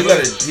song ever. He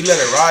let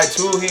it ride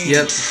too.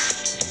 Yep.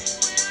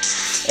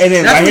 And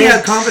then that's when you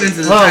have confidence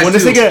in the track when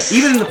too.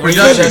 Even in the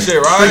production,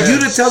 for you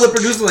to tell the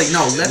producer like,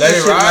 no, let that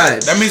shit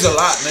ride. That means a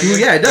lot,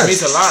 nigga. Yeah, it does. That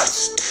means a lot.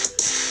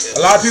 A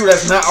lot of people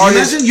that's not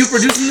artists. Imagine you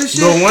producing this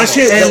shit. The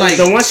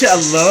one shit I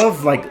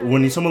love, like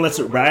when someone lets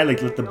it ride,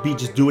 like let the beat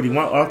just do what he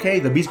wants. Okay,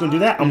 the beat's gonna do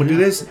that. I'm gonna do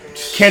this.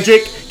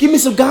 Kendrick, give me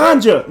some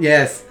ganja.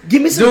 Yes.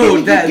 Give me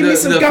some. Give me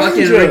some ganja.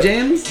 Fucking Ray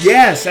James.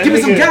 Yes. Give me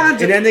some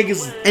ganja. And that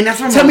nigga's. And that's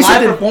from a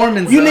live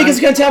performance. You niggas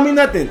can't tell me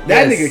nothing.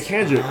 That nigga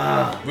Kendrick.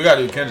 We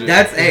gotta do Kendrick.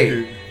 That's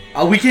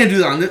we can't do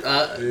that on this.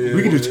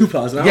 We can do 2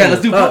 pods. Yeah,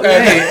 let's do.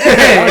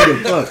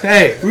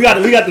 Hey, we got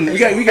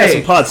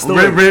some pods.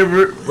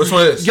 Which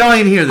one is? Y'all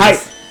ain't hear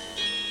this.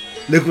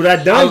 Look what I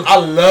done. I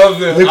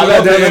love it. I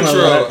love the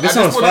intro. This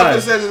song's fire.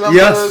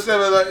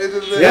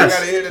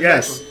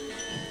 Yes.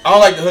 I don't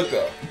like the hook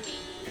though.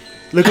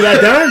 Look what I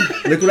done.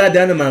 Look what I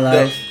done in my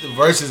life. The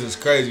verses is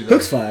crazy though.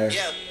 Hook's fire.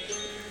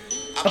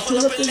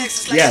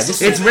 Yeah,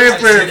 it's rare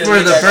for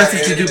the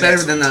verses to do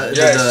better than the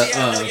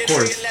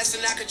chorus.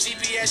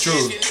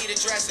 True.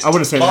 I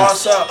wouldn't say that.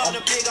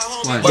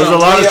 What? There's a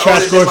lot of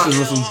trash choruses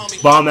with some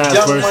bomb ass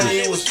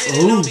verses.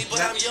 Ooh.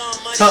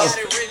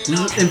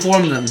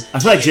 Inform them. I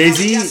feel like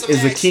Jay-Z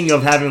is the king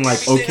of having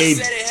like okay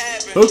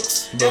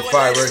hooks, but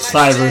 5 verses.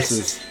 5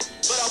 verses.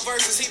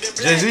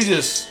 Jay-Z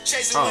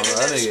just, I don't know,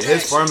 that nigga,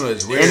 his formula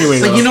is weird. Anyway,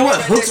 but you know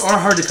what? Hooks are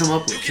hard to come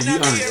up with, to be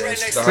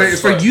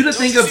honest. For you to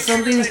think of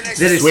something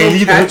that is Sway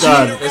so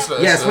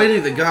catchy. Sway Lee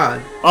the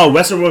God. Oh,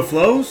 Western Road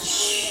Flows?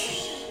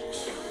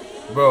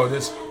 Bro,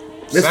 this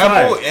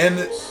sample fire. And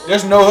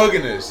there's no hook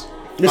in this.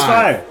 It's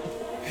fire.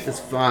 It's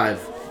 5.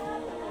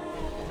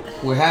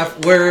 We're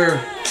a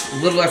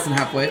little less than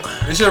halfway.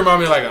 This should remind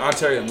me of like an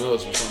Ontario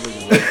Mills for some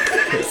reason.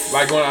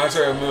 Like going to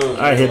Ontario Mills.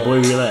 Alright, hit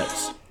boy,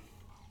 relax.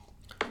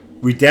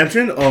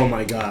 Redemption? Oh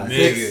my god.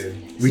 Nigga.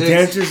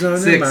 Redemption's on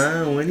the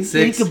mind when you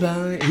think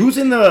about it. Who's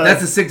in the...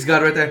 That's a 6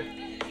 God right there.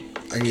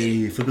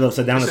 Hey, flip it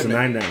upside down, it's a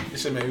 9 now.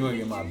 This shit made me want to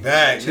get my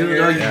bag. Dude,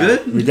 are you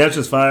good?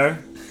 Redemption's fire.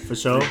 For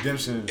sure.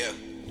 Redemption.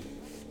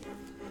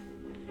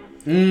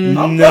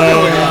 I'm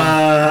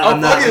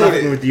not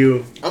fucking with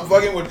you. I'm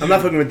fucking with you. I'm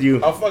not fucking with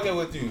you. I'm fucking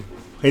with you.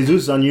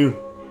 Jesus on you.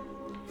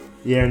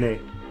 Yeah or nay?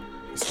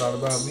 It's not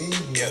about me.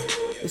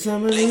 It's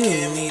not about you.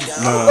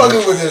 I'm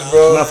fucking with this,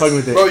 bro. I'm not fucking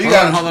with it. Bro, you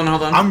hold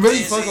on. I'm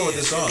really fucking with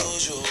this song.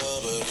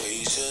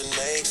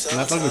 I'm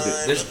not fucking with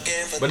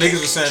it. But niggas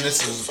were saying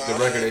this is the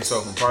record they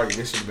sold from Party.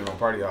 This should have been on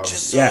Party album.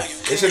 Yeah.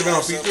 It should have been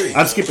on P3.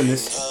 I'm skipping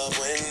this.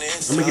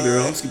 I'm gonna keep it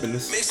real. I'm skipping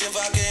this.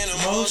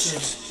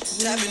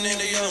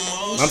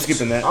 I'm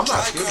skipping that. I'm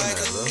not skipping that,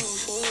 bro.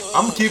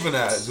 I'm keeping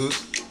that, Zeus.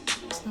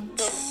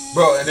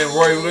 Bro, and then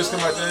Roy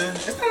listening right there.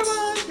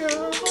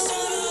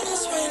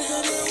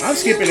 I'm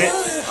skipping it.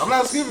 I'm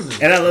not skipping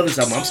it. And I love this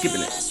album. I'm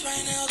skipping it.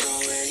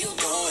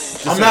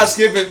 I'm not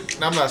skipping it,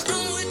 bro.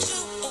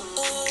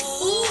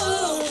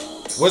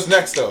 What's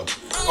next, though?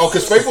 Oh,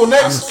 because Faithful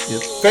next?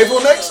 Faithful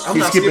next?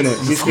 He's skipping it.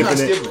 He's skipping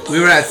it. We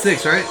were at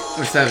 6, right?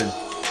 Or 7?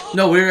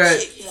 No, we were at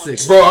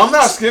 6. Bro, I'm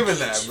not skipping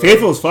that, bro.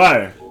 Faithful's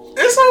fire.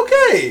 It's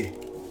okay.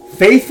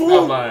 Faithful?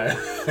 I'm lying.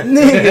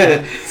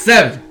 Nigga.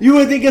 7. You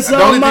would think it's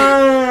all mine.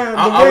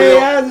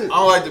 I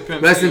don't like the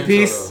Pimp. Rest in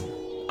peace. I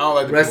don't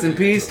like the Rest in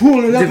peace.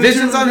 Pulling up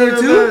Division's on there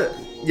too?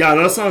 Yeah,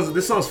 no,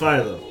 this song's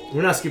fire though.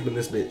 We're not skipping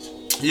this bitch.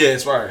 Yeah,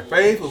 it's fire.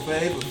 Faithful.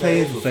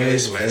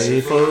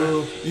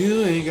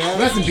 You ain't got.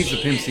 Rest in peace to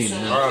Pimp C,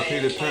 man. R.I.P.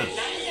 the Pimp.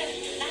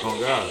 Oh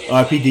God.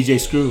 R.I.P. DJ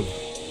Screw.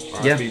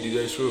 R.I.P.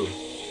 DJ Screw.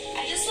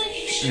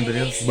 Anybody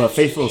else? But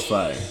Faithful's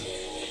fire.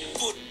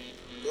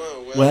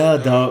 Well,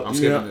 dog. I'm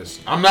skipping this.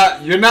 I'm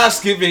not. You're not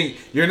skipping.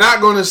 You're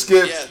not gonna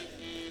skip.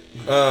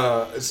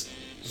 It's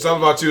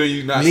something about you and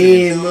you not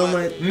skipping.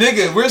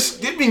 Nigga, we're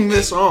skipping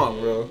this song,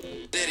 bro.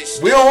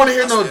 We don't want to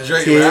hear no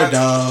Drake rap.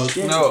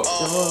 No.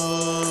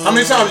 How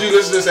many times you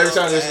listen to this every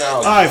time you listen to the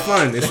album? Alright,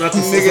 fine. It's not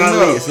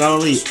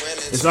elite.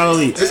 It's not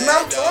elite. It's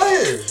not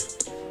fire.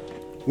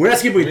 We're not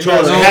skipping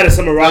Controller. I had a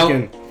summer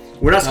rocking.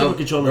 We're not skipping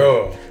Controller.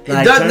 Bro.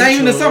 Like, not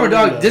even the summer,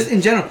 dog. Just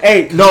in general.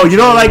 Hey, no, you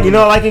know like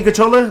in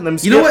Controller? Let me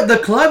skip. You know what? The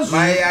club.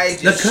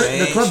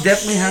 The club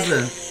definitely has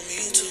a.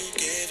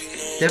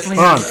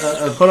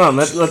 Hold on.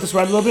 Let this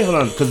ride a little bit. Hold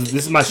on, because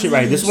this is my shit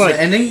right here. This is like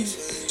the ending.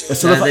 That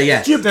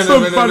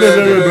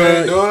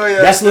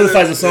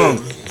solidifies the song.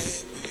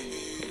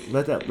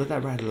 Let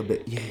that ride a little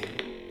bit. Yeah.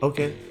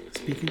 Okay.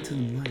 Speaking to the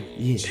mic.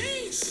 Yeah.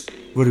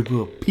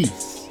 Vertical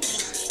peace.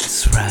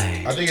 That's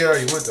right. I think it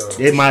already went though.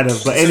 It might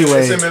have, but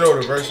anyway. It's in the middle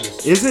of the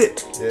verses. Is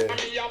it? Yeah.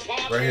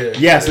 Right here.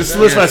 Yes, this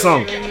solidifies the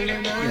song.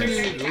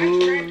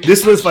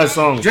 This solidifies the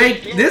song.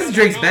 Drake, this is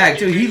Drake's bag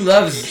too. He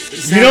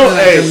loves.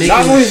 Hey,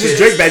 not only is this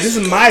Drake bag, this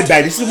is my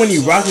bag. This is when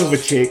you rocking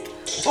with a chick.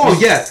 Oh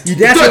yeah, you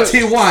dance with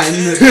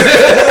T1.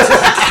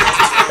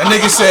 That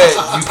nigga said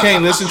you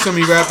can't listen to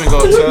me rap and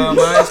go tell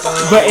my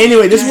style. But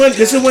anyway, this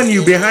is when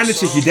you behind the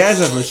chick, you dance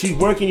with her. She's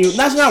working you.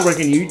 That's not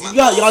working you.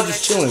 Y'all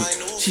just chilling.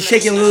 She's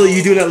shaking a little.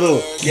 You doing that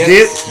little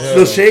dip,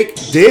 little shake,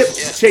 dip,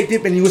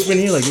 and you whisper in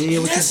the ear like, yeah,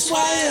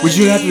 what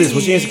you after this?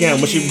 What's your Instagram?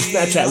 What's your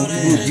Snapchat?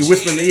 You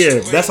whisper in the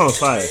ear. That song's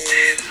fire.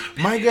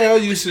 My girl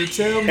used to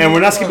tell me. And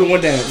we're not skipping one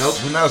dance. Nope,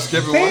 we're not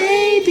skipping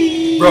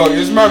Baby. one. Bro,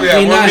 this might be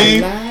that one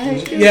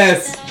meme.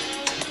 Yes.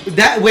 The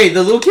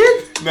little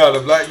kid? No, the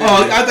black dude.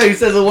 Oh, I thought you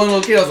said the one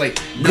little kid. I was like,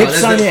 no,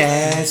 Grips on your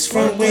ass,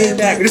 front way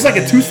back. It's like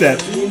a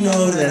two-step. You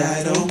know that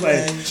I don't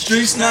play.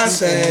 Streets not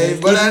safe,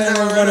 but I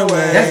never run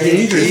away. That's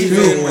dangerous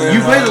too.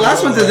 You played the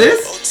last one to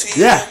this?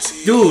 Yeah.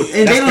 Dude,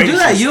 and they don't do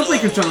that. You don't play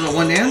Controller on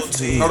one dance.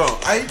 Hold on.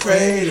 I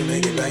pray to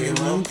make it back in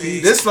one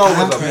piece. This song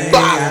was a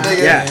bop,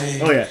 nigga.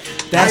 Yeah. Oh, yeah.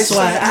 That's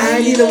why I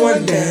need a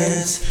one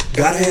dance.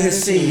 Got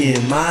Hennessy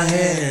in my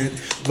hand.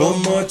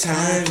 One more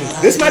time.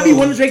 This might be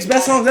one of Drake's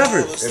best songs ever.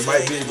 It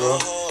might be, bro.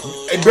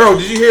 Hey, bro,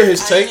 did you hear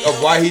his take of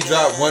why he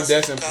dropped One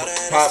Dance and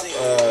Pop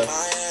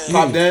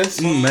Dance?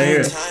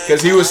 Man.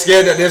 Because he was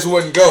scared that this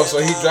wouldn't go, so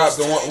he dropped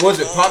the one. What was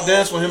it, Pop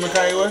Dance with him and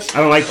Kanye West?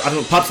 I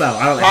don't Pop Style.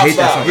 I hate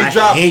that song.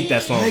 I hate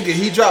that song. Nigga,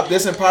 he dropped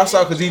this in Pop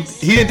Style because he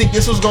didn't think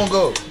this was gonna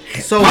go.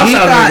 So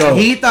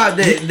he thought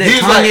that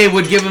Kanye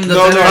would give him the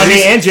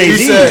Kanye and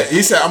Jay-Z.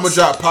 He said I'm gonna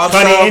drop Pop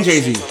Kanye Style and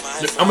Jay-Z.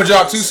 I'm gonna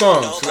drop 2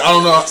 songs. I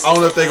don't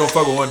know if they gonna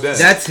fuck with One Dance.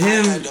 That's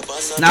him.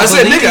 I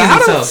said, nigga, how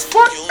the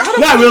fuck?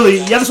 Not really.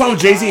 You have a song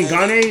with Jay-Z and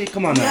Kanye?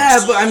 Come on now. Yeah,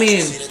 but I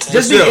mean,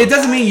 it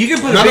doesn't mean you can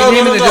put a big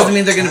name in. It doesn't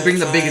mean they're gonna bring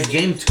the biggest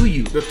game to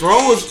you. The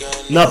Throne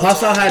was no Pop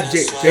Style had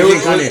Jay-Z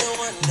and Kanye.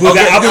 But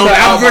the album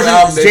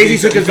version, Jay-Z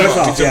took his verse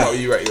off. Yeah.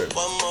 You're right.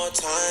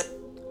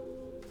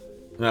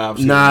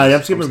 Nah,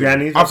 I'm skipping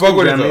Grammys. I fuck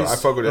with it though. I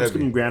fuck with it. I'm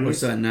skipping Grammys.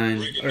 What's that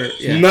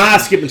 9? Nah,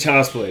 skipping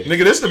Child's Play.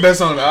 Nigga, this is the best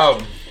song on the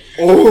album.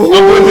 Oh,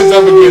 I'm putting this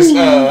up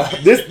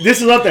against. This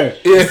is up there.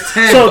 Yeah.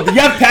 So you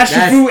have Passion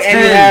Fruit and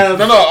you have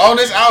no on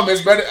this album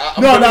it's better.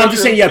 I'm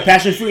just saying you have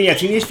Passion Fruit and you have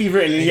Teenage Fever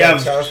and then you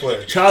have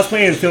Child's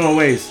Play and Feeling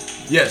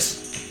Ways. Yes,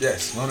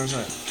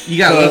 100%. You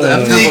gotta love the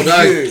up tempo,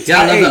 dog. You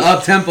gotta love the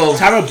up tempo.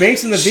 Tyra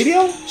Banks in the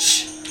video.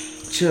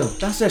 Chill.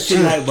 That's that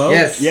shit, like, bro.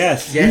 Yes.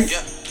 Yes.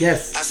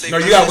 No,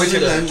 you gotta wait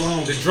till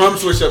the drum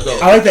switch up though.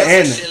 I like the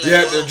end.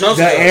 Yeah, the drum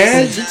switch. The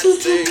end.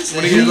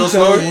 When he gets those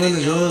slower.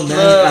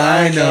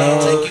 I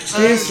know.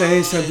 This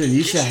ain't something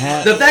you should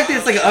have. The fact that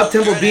it's like an up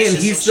tempo beat and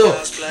he's still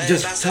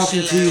just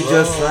talking to you,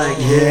 just like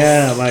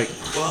like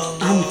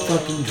I'm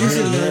fucking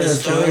dreaming.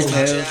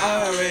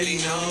 I already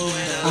know.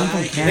 I'm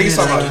from Canada. Niggas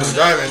talking about just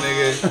driving,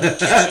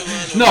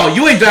 nigga. No,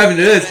 you ain't driving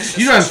to this.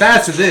 You driving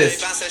fast to this.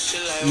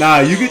 Nah,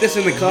 you get this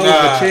in the club with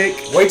a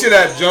chick. Wait till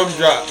that drum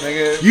drop,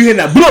 nigga. You hitting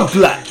that blah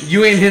blah.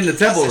 You ain't hitting the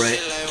tempo right.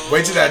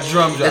 Wait till that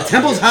drum drop. The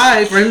tempo's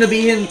high for him to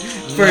be in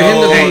for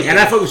him to be. And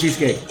I fuck with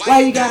Cheesecake.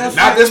 Why you gotta?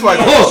 Not this part.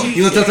 Oh,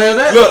 you want to tell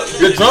that? Look,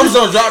 the drums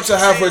don't drop till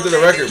halfway through the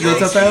record, bro. You want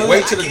to tell that?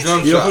 Wait till the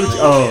drums drop.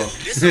 Oh.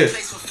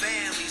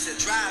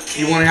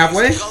 You want it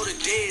halfway?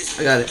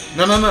 I got it.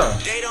 No.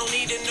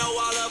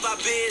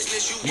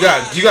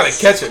 You gotta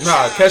catch it.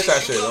 Nah, catch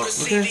that shit.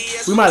 Okay.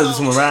 We might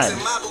listen to some ride.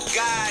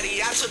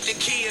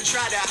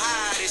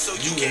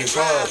 You ain't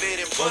private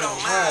and put on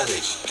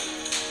mileage.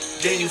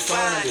 Then you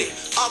find it.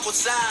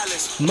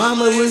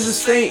 Mama was a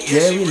saint.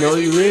 Yeah, we know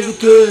you really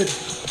good.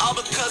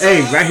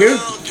 Hey, right here.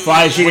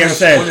 Fly she ever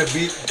said.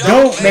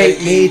 Don't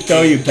make me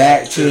throw you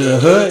back to the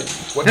hood.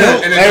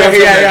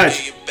 Yeah.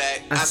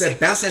 I said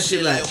bounce that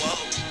shit like.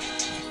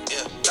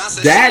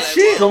 That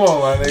shit? Come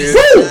on, my nigga.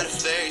 Woo!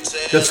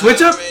 The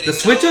switch up? The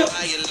switch up?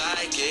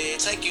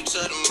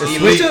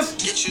 Elite.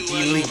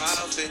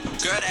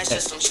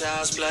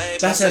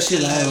 That's that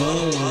shit like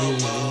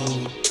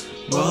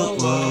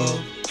whoa.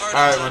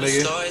 Alright, my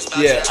nigga.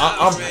 Yeah,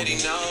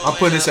 I'm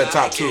putting this at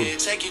top 2.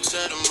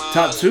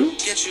 Top 2?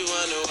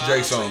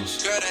 Drake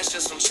songs.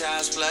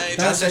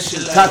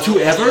 Top 2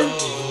 ever?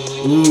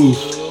 Ooh.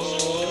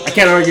 I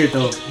can't argue it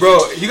though.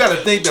 Bro, you gotta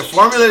think the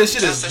formula of this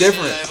shit is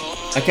different.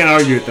 I can't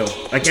argue it though.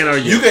 I can't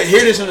argue. You can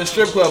hear this in the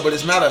strip club, but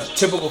it's not a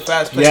typical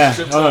fast-paced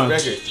strip club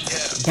record.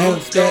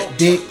 Bounce that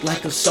dick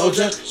like a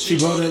soldier. She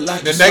wrote it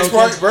like the next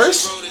part,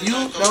 verse. You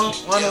don't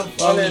wanna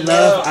fall in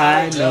love.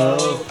 I know.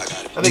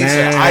 I think he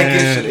said I get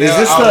Chanel. Is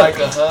this I like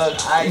a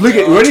hug. Look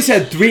at. We already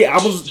said 3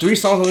 albums, 3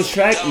 songs on this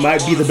track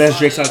might be the best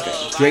Drake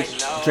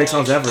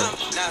songs ever.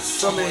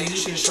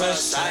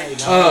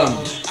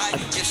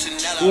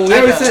 Well, we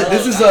already said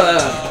this is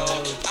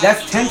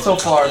that's 10 so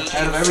far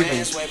out of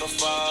everything.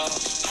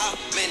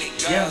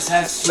 Yes,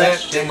 has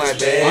slept in my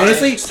bed.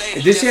 Honestly,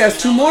 if this shit has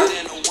 2 more,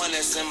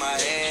 it's the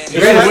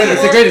winner.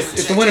 It's the greatest.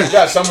 It's the winner.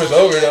 Yeah, summer's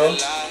over though.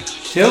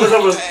 Summer's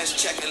over.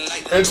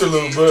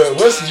 Interlude, but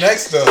what's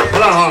next though?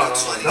 Hold on.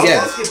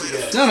 Yeah.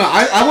 No,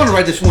 I want to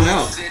write this one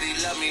out.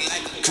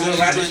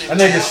 A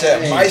nigga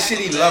said, "My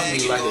city love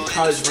me like a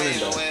college running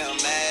dog."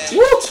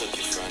 Woo!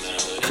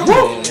 Come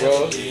on,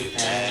 bro.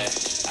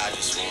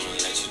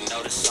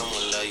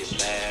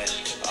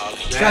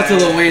 Shout out to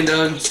Lil Wayne,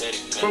 dog.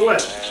 For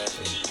what?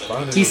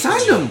 He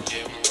signed him.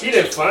 He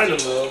didn't find him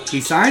though. He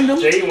signed him.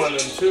 Jay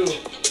wanted him too.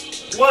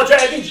 Well, Jay,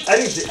 I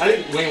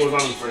think Wayne was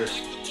on him first.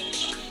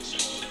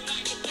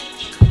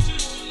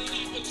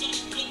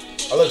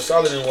 I look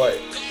solid in white.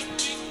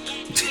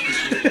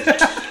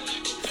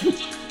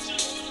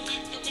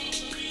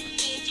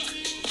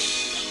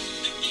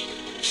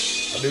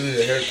 I do need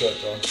a haircut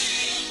though.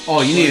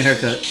 Oh, you need a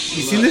haircut.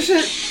 You seen this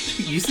shit?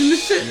 You seen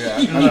this shit? Yeah, I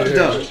need a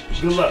haircut.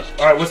 Good luck.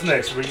 All right, what's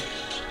next, Reed?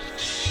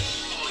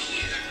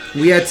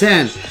 We had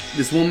 10.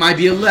 This one might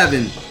be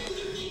 11.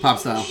 Pop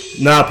style.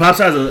 Nah, Pop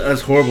Style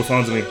is horrible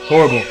song to me.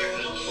 Horrible.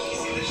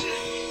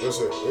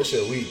 This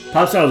shit weak.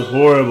 Pop Style is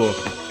horrible.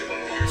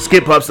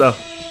 Skip Pop Style.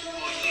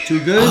 Too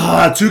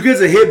good? Too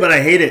Good's a hit, but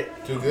I hate it.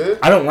 Too good?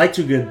 I don't like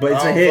Too Good, but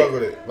it's a hit. Fuck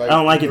with it. Like, I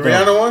don't like it the though.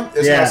 Rihanna one?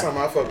 It's Yeah. not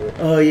something I fuck with.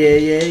 Oh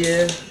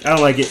yeah. I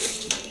don't like it.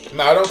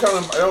 Nah, I don't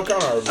count her.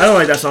 I don't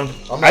like that song.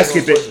 I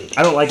skip it.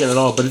 I don't like it at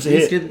all, but it's a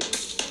hit. Skip it.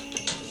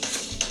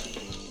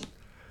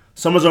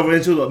 Someone's over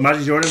into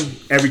Majid Jordan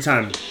every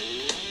time.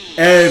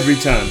 Every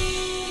time.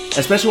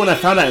 Especially when I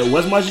found out it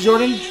was Majid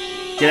Jordan.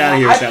 Get out of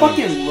here with that one.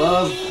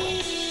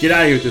 Get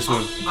out of here with this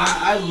one.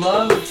 I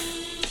love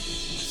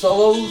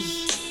solos.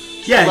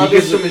 Yeah, I love he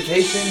gives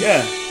instrumentation.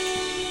 Yeah.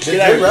 Did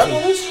they rap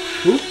on this?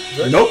 Who?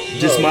 Nope.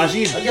 Just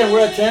Majid. Again,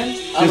 we're at 10.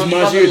 Just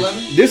Majid.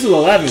 This is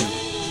 11.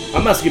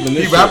 I'm not skipping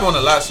this. He rap on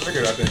the last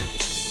record, I think.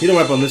 He don't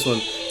rap on this one.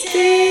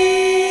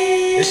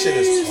 This shit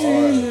is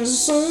hard.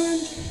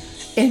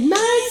 It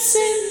nights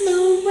in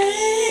the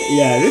rain.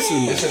 Yeah, this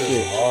shit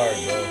is hard,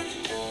 bro.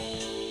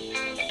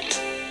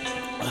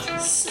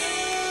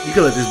 You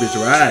can let this bitch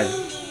ride.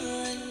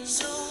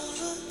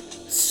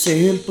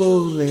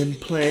 Simple and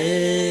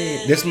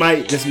plain. This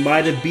might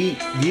have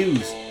beat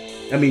views.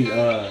 I mean,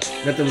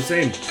 nothing the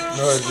same.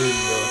 No, it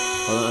didn't, bro.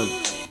 Hold on.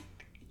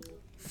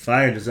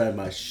 Fire Design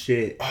my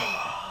shit.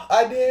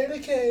 I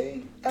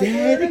dedicate.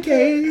 Yeah.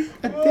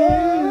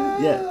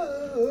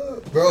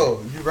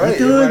 Bro, you right.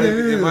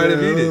 It might have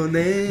beat it.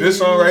 This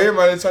song right here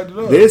might have typed it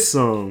up. This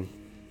song,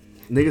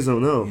 niggas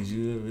don't know.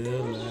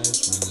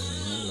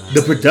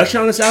 The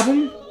production on this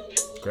album,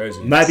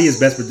 crazy. Might be his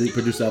best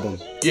produced album.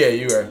 Yeah,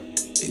 you right.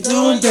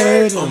 Doing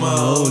dirt on my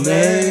own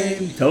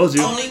name. Told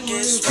you.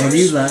 And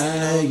you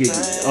like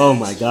it. Oh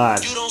my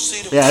god.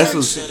 Yeah, this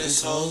was.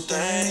 This whole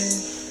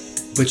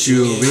thing. But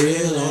you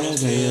real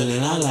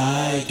and I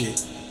like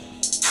it.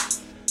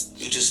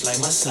 You just like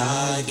my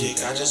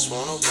sidekick. I just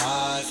wanna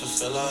ride,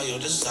 fulfill all your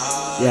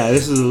desires. Yeah,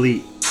 this is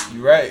elite.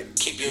 You right.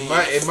 It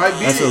might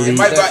beat it. It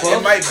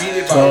might beat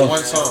it by 12.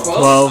 one song.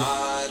 12.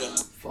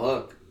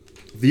 Fuck.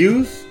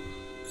 Views?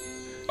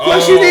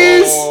 Question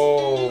is.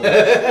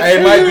 Hey,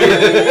 it might beat it.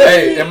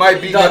 Hey, it might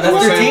beat it by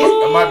one song.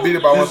 It might beat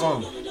it by one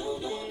song.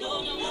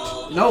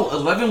 No,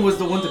 11 was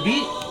the one to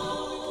beat.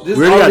 This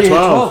we already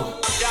got 12.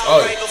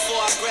 Oh.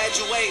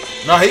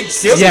 No, he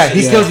kills Yeah, it.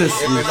 he kills this.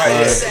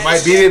 It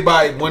might beat it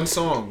by 1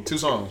 song, 2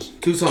 songs.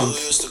 2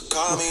 songs.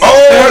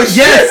 Oh,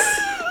 yes!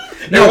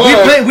 No,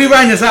 we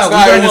writing this out. No,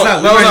 I don't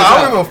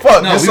give a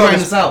fuck. No, we writing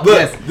this out. Look,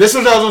 Yes. this is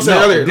what I was gonna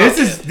say earlier. This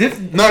is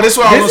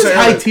what I was gonna say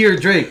high earlier. tier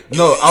Drake.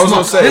 No, I was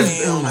gonna say.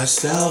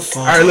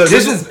 All right, look,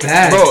 this is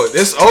bad, bro.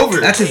 This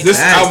over. That's this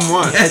bad. album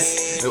won.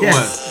 Yes. It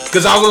won.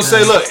 Because I was gonna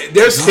say, look,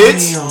 there's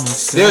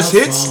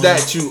hits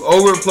that you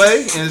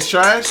overplay and it's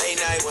trash,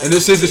 and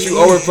there's hits that you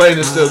overplay and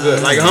it's still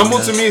good. Like Humble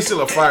to me is still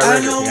a fire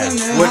record.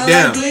 What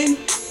damn?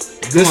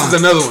 This is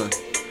another one.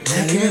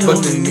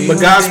 But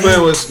God's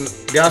Plan was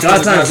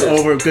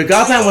over.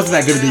 God's Plan wasn't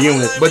that good to begin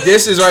with. But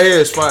this is right here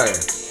is fire.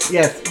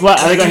 Yes. What?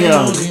 I think I hear.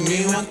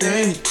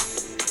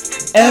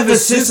 Ever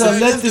since I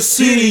left the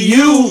city,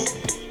 you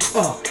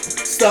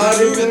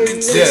started.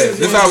 Yeah,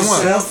 this I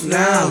won.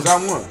 Now. This I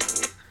won.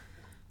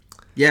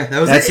 Yeah, that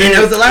was it.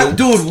 That was the last.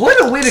 Dude, what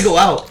a way to go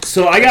out.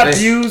 So I got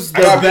views,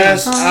 the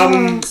best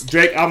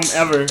Drake album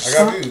ever. I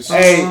got views.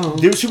 Hey,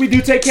 should we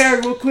do Take Care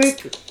real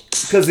quick?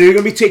 Because they're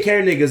gonna be Take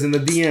Care niggas in the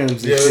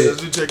DMs. Yeah,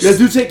 let's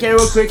do Take Care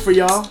real quick for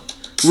y'all.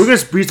 We're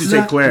gonna briefly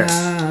Take Care.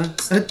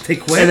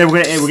 Take Care. And then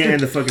we're gonna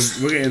end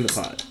the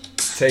pod.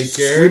 Take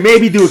Care. We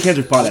maybe do a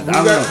Kendrick pod. I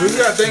don't know.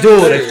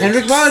 Dude, a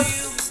Kendrick pod?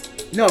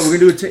 No, we're gonna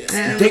do a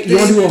you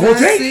wanna do a whole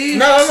Drake?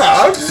 No.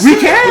 We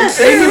can.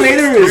 Thank Me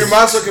Later We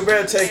might as well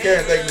compare Take Care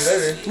and Thank Me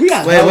Later. We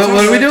got. Wait, what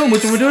are we doing?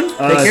 Which one we doing?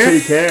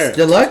 Take Care.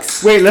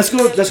 Deluxe? Wait, let's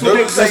go Thank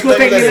Me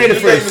Later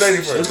first.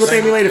 Let's go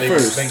Thank Me Later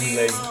first. Thank Me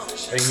Later.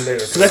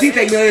 Because I think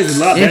Thank Me Later is a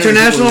lot better.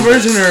 International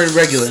version or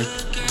regular?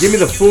 Give me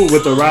the full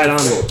with the ride on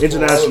it.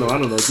 International, I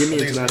don't know. Give me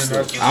international.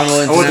 I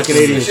don't know. I want the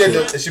Canadian shit.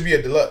 It should be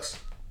a deluxe.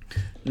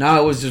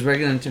 No, it was just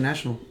regular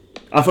international.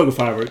 I fuck with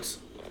Fireworks.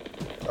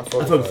 I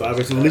fuck with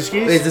Fireworks.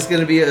 Is this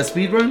gonna be a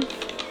speed run?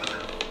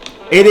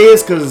 It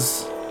is,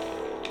 because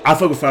I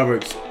fuck with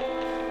Fireworks.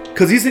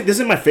 Because this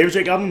is my favorite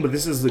Drake album, but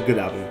this is a good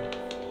album.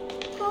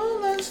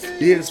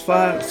 Yeah, it's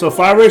fine. So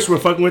Fireworks, we're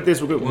fucking with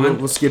this.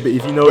 We'll skip it.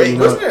 If you know it, you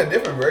know. Wasn't there a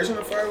different version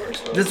of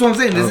Fireworks? That's what I'm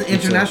saying. This is an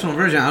international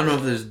version. I don't know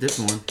if there's a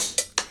different one.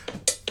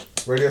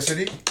 Radio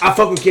City? I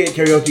fuck with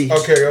karaoke.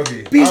 Oh,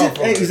 karaoke.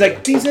 He's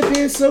like, things have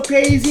been so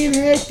crazy and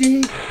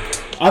hectic.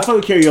 I fuck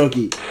with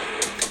karaoke.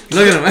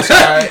 Look at him.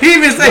 He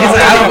even says,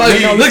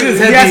 look at his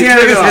head. Look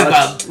at his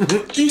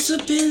head. Things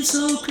have been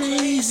so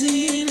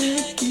crazy and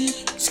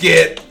hectic.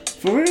 Skip.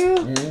 For real?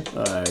 Mm-hmm.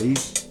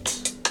 Alright.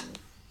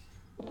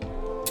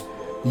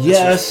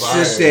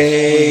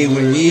 Yesterday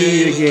when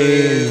we were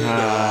getting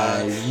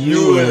high,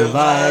 you were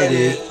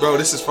invited. Bro,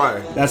 this is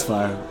fire. That's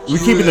fire. We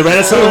keeping the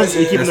Renaissance?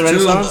 We keeping the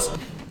Renaissance?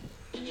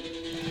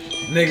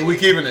 Nigga, we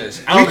keeping this.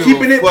 We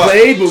keeping it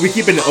played, but we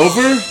keeping it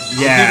over? Yeah.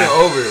 We keeping it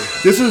over.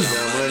 This is...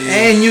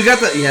 And you got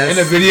the... Yes. And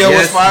the video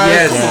was fire?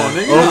 Yes. Come on,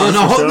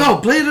 nigga. No,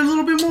 play it a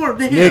little bit more.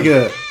 Damn.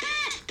 Nigga.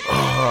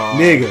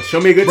 Nigga, show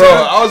me a good time.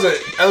 Bro, I was an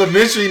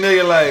elementary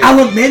nigga, like...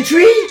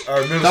 Elementary?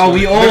 Oh,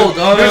 we old.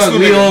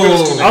 We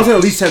old. I was in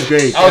at least 10th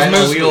grade. I was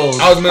middle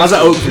school. I was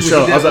at Oak for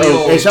sure. I was at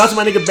Oak. Hey, shout out to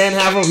my nigga Ben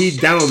Havro. He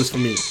downloaded this for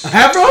me.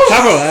 Havro?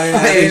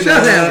 Hey,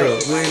 shout out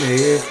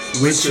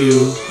Havro. With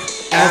you.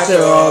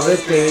 After all the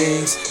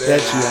things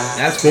that you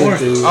have been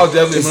through, I was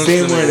definitely it's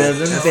been one of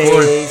them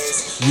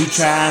days you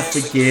try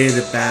to forget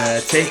about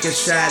it. Take a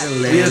shot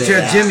and let it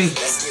out. Jimmy.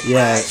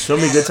 Yeah, show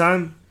me a good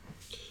time.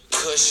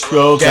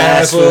 Bro,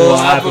 gas full,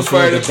 I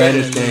prefer the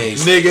better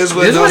things. Niggas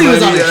with no money.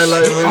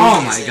 Oh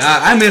my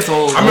god, I miss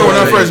old. I remember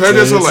when I first heard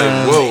this, I was like,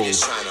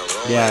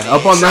 whoa. Yeah,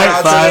 Up All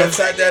Night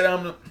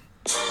 5.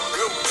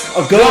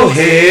 A go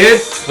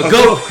ahead. A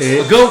go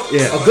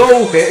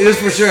ahead. It is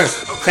for sure.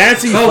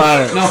 Fancy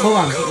fire. No, hold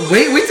on.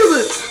 Wait till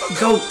the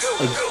go.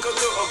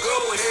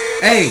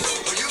 Hey.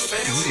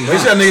 Wait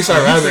till that nigga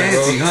start rapping,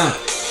 bro.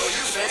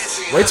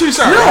 Wait till he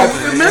start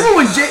rapping. Remember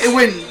when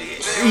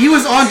he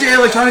was on J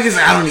Electronic? He's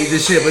like, I don't need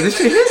this shit, but this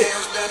shit hit it.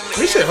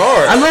 This shit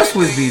hard. I love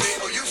Swizz Beatz.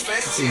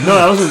 No,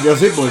 that was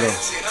Hit Boy though.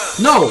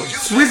 No,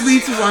 Swizz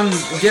Beatz was on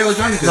J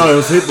Electronic. No, it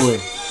was Hit Boy.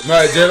 No,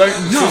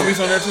 Swizz Beatz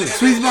on that too.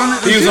 Swizz on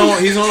that.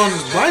 He's on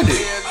Blinded.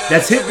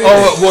 That's Hit Boy.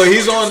 Oh well,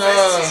 he's on.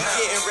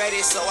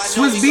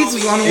 Swizz Beatz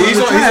was on one of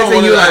the tracks,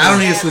 and you're like, I don't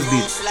need a Swizz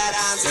Beatz.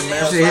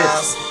 That shit hit.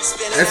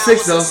 That's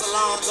 6 though.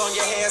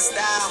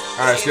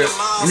 Alright, skip.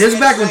 And this is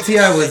back when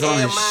T.I. was on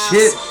his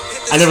shit.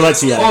 I never liked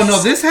T.I. Oh no,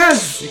 this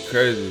has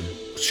crazy.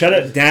 Shut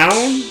It Down.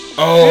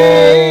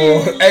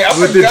 Oh, hey, I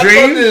with the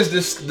dream.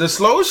 The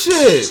slow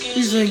shit.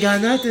 He's ain't got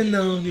nothing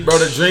though. Bro,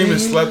 the dream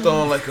is slept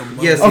on like a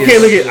yes. Okay,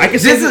 look at. I can.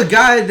 This is a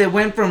guy that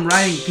went from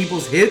writing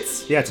people's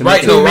hits. Yeah, to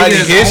writing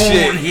his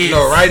shit.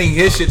 No, writing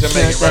his shit to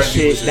make that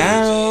shit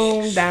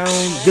down.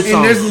 Good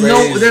song.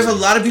 And there's a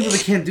lot of people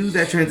that can't do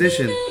that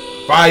transition.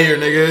 Fire,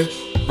 nigga.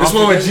 This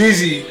one with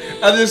Jeezy.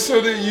 I just saw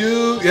that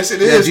you. Yes,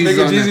 it is,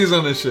 nigga. Jeezy's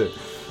on this shit.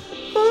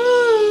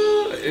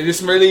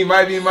 This really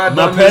might be my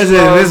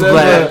president is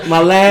black.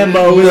 My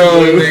Lambo is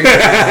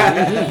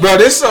blue. Bro,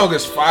 this song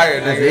is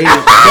fire, nigga.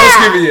 Don't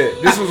skip it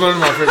yet. This was one of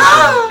my favorite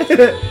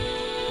songs.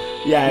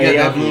 Yeah, you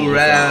got that blue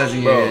raz,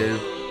 yeah.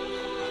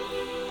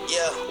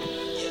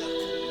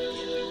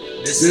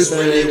 This is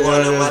really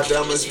one of my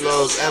dumbest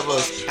flows ever.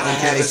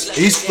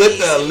 He's flipped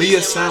the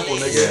Aaliyah sample,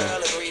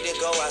 nigga.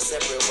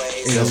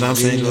 Cause I'm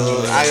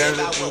single.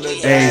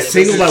 Hey,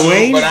 single by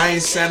Wayne? But I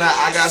ain't saying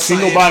I got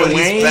single by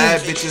Wayne.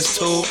 Bad bitches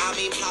too.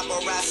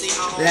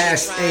 That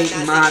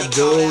ain't my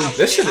dude.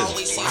 This shit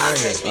is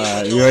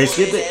fire. You already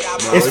skipped it?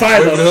 No, it's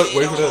fire though.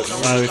 Wait for the hook.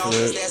 Wait for the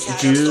hook.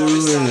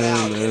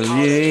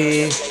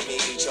 Yeah.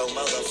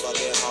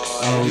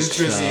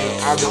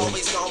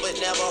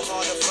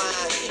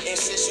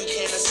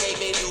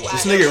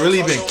 This nigga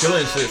really been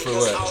killing shit for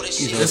what? This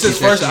is his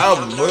first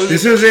album.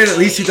 This was in at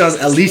least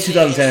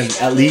 2010.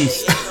 At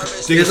least.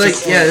 It's like,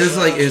 yeah, this is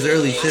like his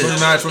early shit.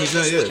 29,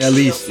 27, yeah. At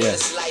least, yeah.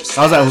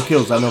 I was like, who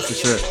kills? I know for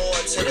sure.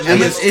 Isn't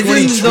this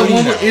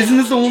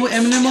the one with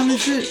Eminem on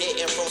this shit?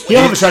 He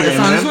don't have a track with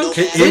Eminem.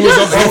 He was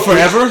on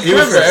Forever. He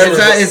was Forever.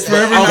 It's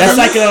Forever. That's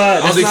like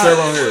a. I don't think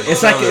Forever on here.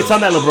 It's like it's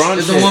on that LeBron.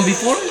 Is the one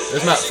before?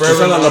 It's not Forever.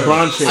 It's on that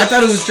LeBron shit. I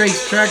thought it was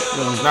Drake's track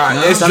though. Nah,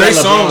 it's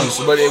Drake's songs,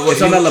 but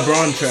it's on that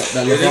LeBron track.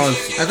 That LeBron.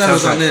 I thought it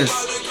was on this.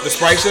 The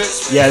Sprite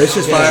shit. Yeah, this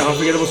shit's fire.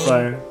 Unforgettable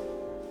fire.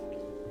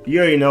 You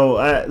already know.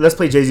 Let's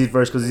play Jay-Z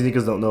first because these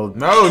niggas don't know.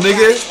 No,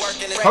 nigga.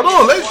 Hold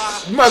on.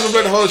 You might as well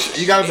play the whole shit.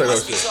 You gotta play the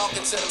whole shit.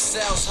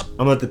 I'm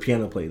gonna let the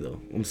piano play though.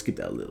 I'm gonna skip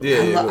that a little.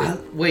 Yeah.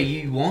 Wait,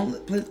 you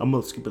won't play? I'm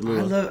gonna skip it a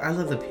little. I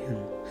love the piano.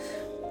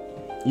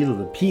 You love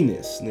the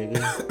penis, nigga.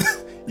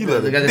 You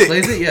love the guy that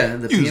plays it? Yeah,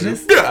 the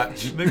pianist.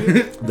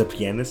 Nigga. The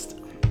pianist.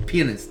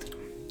 Pianist.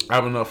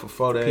 I've been up for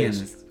 4 days.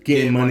 Pianist.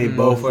 Getting money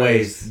both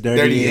ways.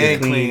 Dirty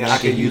and clean. I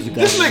can use it.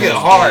 This nigga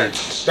hard.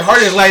 The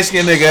hardest light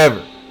skinned nigga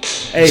ever.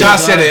 Hey, John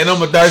said it, and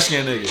I'm a dark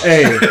skinned nigga.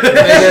 Hey,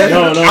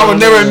 no, I would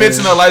never admit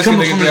to no light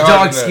skinned nigga.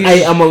 Dark skin.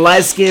 Hey, I'm a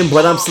light skin,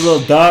 but I'm still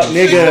a dark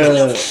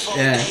nigga.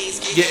 Yeah.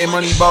 Getting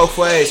money both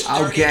ways.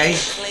 Okay.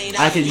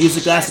 I can use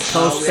a glass of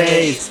cold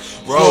phase.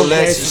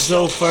 Rolexes,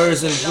 Joe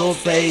furs and Joe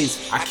phase.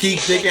 I keep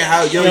thinking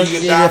how young you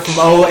can die from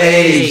old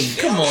age.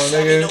 Come on,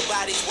 nigga.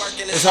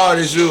 As hard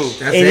as you.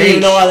 That's and 8.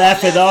 even though I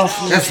laugh it off,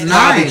 that's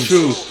 9.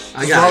 True.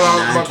 I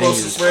got my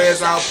closest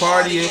friends out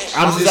partying.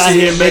 I'm just out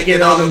here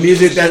making all the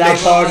music that I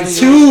party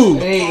to.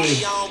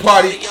 Hey.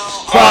 Party.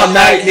 Prom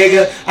night,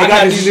 nigga. I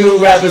got these new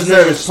rappers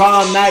nervous.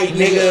 Prom night,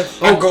 nigga.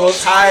 I go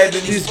higher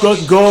than these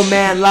gold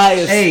man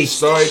liars. Hey.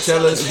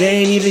 Storytellers. They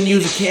ain't even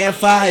use a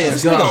campfire.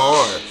 It's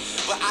hard.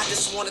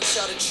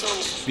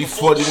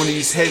 Before one of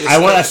these haters.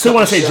 I still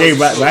want to say Jay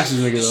Raps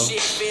nigga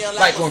though.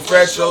 Like when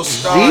fresh those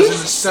stars in the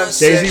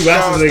sunset. Jay-Z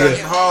Raps nigga.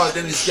 Hard,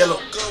 then it's yellow.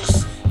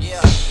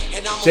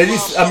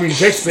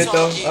 Drake spit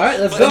though. Alright,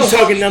 let's go. I'm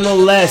talking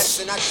nonetheless.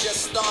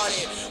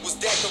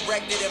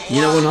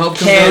 You know when hope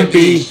comes Can out?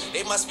 be.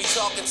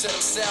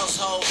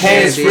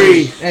 Hands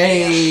free.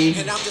 Hey.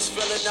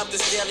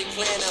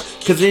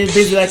 Cause they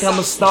busy like I'm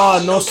a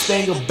star, no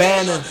spangled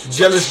banner.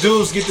 Jealous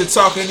dudes get to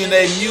talking in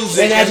their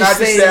music. And I just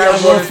say I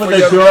work for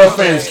the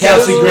girlfriends.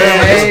 Kelsey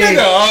Graham. Hey.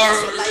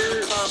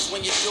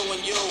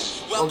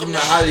 Welcome to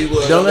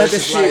Hollywood. Don't let the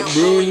shit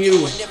ruin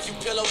you.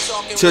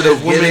 To the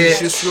women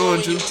she's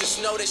ruined you.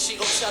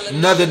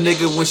 Another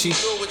nigga when she.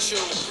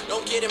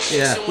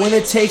 Yeah. When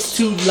it takes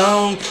too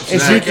long,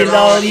 and drink it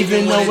all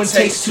even though it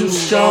takes too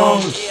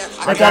strong.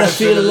 I gotta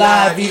feel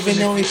alive even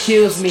though it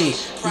kills me.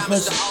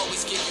 Because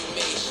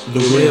the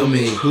real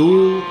me.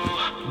 Who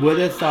would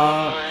have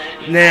thought?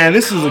 Nah,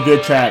 this is a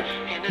good track.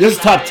 This is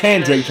top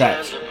 10 Drake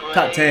tracks.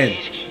 Top 10.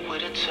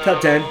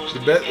 Top 10. The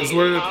best is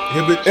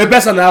what the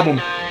best on the album.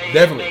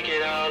 Definitely.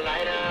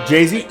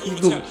 Jay-Z?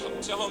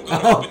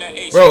 Oh.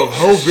 Bro,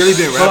 Hov really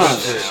been rapping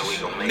shit.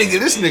 Nigga,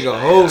 this nigga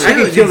Hov. I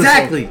can kill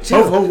exactly.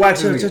 Chill. Hov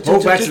waxing nigga.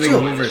 Hov waxing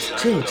nigga.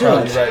 Chill. Chill,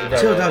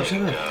 dog.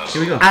 Chill out.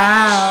 Here we go.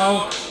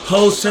 Ow.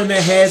 Hoes turn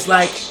their heads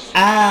like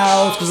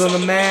ow. Cause I'm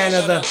the man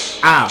of the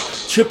ow.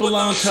 Triple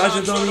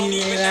entendre, don't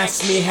even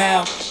ask me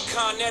how.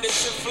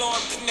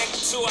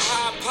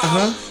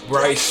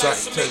 Bright side,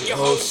 take the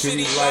whole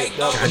city light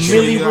up. A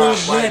million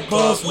red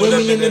balls,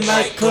 women in the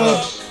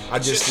nightclub. I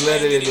just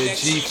let it in a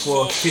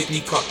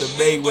G450, caught the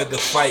Mayweather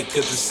fight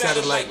cause the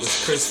satellite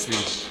was crispy.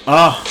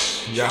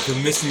 Y'all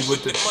can miss me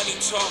with the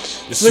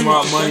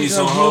smart money's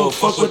on hold,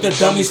 fuck what the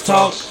dummies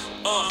talk.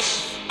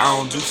 I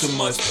don't do too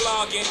much.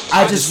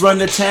 I just run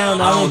the town,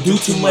 I don't do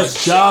too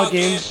much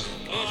jogging.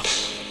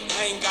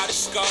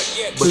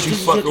 But you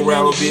fuck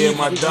around with me and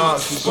my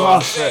dogs, you go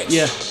effect.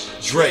 Yeah.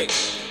 Drake.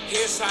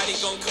 Here's how they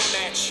gon'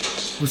 come at you.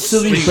 With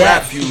silly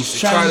rap views,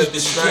 trying to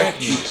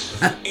distract you.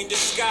 In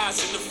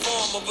disguise in the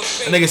form of a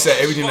That nigga said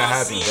everything that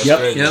happened. That's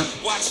crazy. Yep.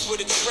 watch for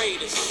the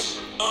traitors.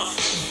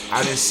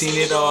 I done seen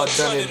it all,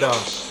 done it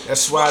all.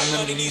 That's why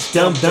none of these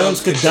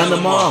Dumb-dumbs could done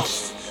them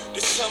off.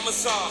 The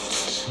summer's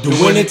off. The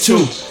winner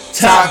too.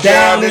 Top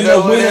down in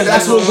the winter,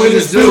 that's what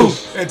winners do.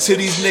 And to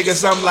these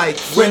niggas, I'm like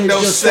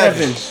Windows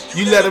 7.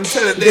 You let them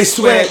tell it, They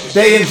sweat,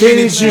 they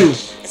invented you.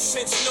 And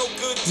since no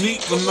good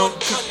Meek deed will will no not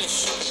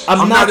punish.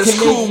 I'm not as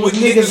cool with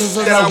niggas as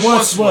I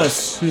once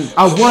was.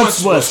 I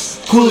once was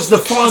cool as the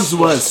funds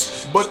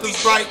was. But the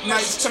bright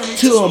nights turn me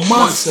To a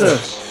monster.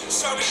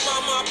 Sorry,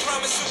 mama, I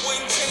promise it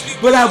wouldn't change me.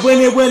 But I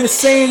wouldn't win the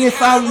same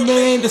if I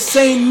remained the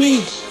same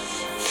me.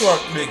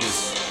 Fuck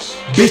niggas.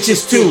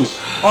 bitches too.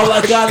 All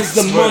I got is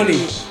the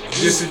money.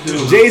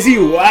 Jay-Z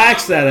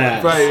waxed that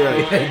ass.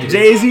 Right.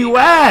 Jay-Z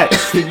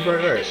waxed.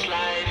 right.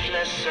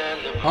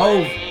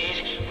 Oh.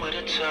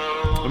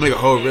 I make a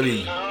whole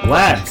really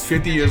Wax.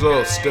 50 years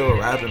old, still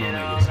rapping on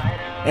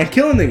niggas. And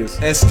killing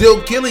niggas. And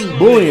still killing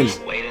bullying.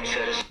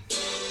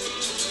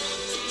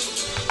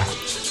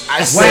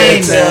 I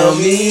Wayne, tell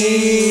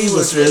me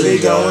what's really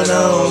going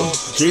on.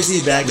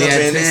 Drizzy back We up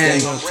had in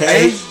this 10. thing.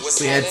 Hey,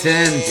 we had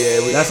 10.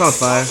 Yeah, That sounds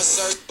fire.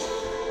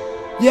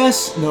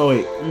 Yes. No,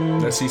 wait.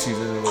 That's CC's in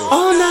the list.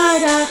 All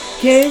night I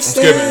can't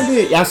skipping stand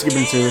it. Yeah, I'm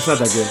skipping it too. It's not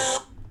that good.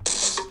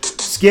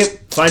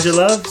 Skip. Find your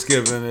love.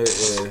 Skipping it,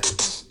 yeah.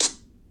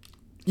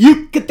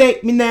 You can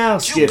thank me now.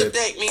 Skip.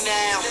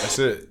 That's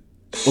it.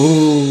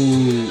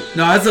 Ooh.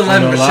 No, that's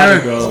 11 for sure.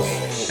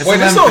 That's Wait,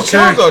 this 11 don't for sure.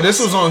 count though. This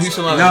was on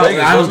Houston Live No,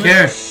 Vegas. I don't wasn't it?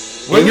 care.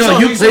 Wait, You know,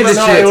 you played this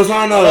No, shit. it was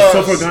on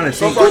So Far Gone.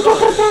 So Far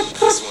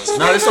Gone.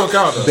 Nah, this don't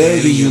count though.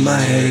 Baby, you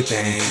my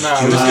everything. Nah,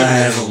 You we my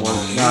skipping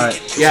everyone.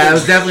 Alright. Yeah, it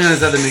was definitely on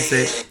his other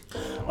mixtape.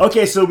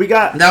 Okay, so we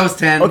got. That was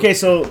 10. Okay,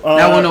 so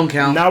that one don't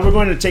count. Now we're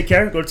going to Take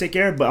Care. Go to Take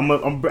Care, but I'm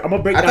gonna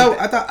break I down.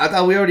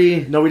 thought we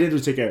already. No, we didn't do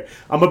Take Care.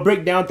 I'm gonna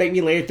break down Thank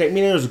Me Later. Thank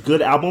Me Later is a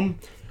good album.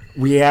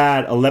 We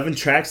had 11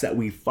 tracks that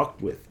we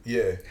fucked with,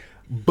 Yeah.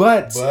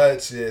 but Yeah,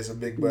 it's a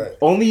big but.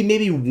 only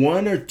maybe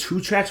 1 or 2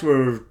 tracks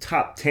were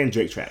top 10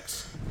 Drake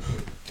tracks.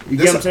 You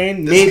This- get what I'm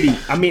saying? this- Maybe.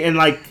 I mean, and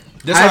like,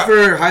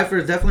 Hyper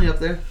is definitely up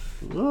there.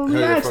 well, Yeah,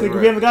 relax, fucking nigga. right.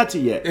 We haven't got to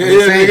yet. Yeah,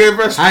 nigga,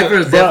 fresh. Hyper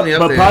is definitely up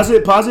But there.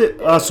 pause it.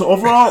 So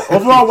overall,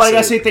 what I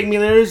gotta say, Thank Me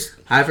Later is.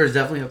 Hyper is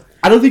definitely up there.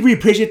 I don't think we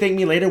appreciate Thank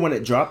Me Later when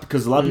it dropped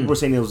because a lot of people were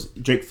saying it was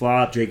Drake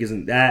flop. Drake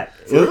isn't that.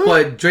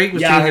 But Drake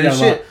was Yeah, I heard changing that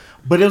his a lot. shit.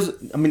 But it was.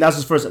 I mean, that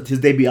was his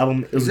debut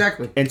album. It was,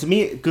 Exactly. And to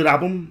me, good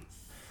album.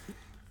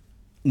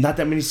 Not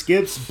that many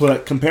skips,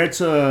 but compared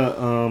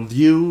to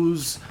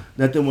Views,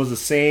 nothing was the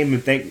same.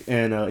 And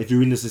if you're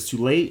reading this, it's too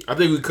late. I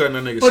think we cutting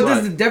that nigga But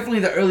slack. this is definitely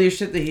the earliest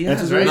shit that he That's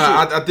has, his right?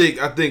 Nah,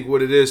 I think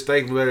what it is,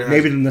 Thank Me Later.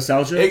 Maybe the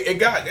nostalgia. It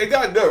got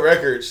good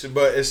records,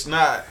 but it's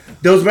not.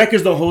 Those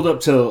records don't hold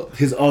up to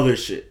his other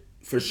shit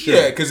for sure.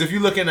 Yeah, because if you're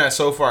looking at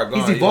So Far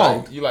Gone, He's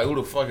evolved. You like, who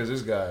the fuck is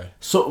this guy?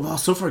 So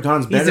Far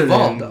Gone's better. He's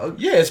evolved, than, dog.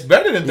 Yeah, it's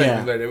better than Thank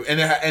Yeah. Me Later,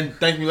 and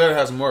Thank Me Later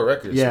has more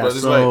records. Yeah, but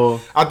it's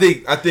so-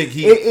 like I think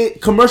he It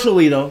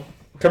commercially though.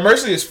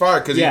 commercially it's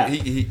fire because Yeah.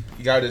 he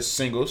got his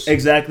singles.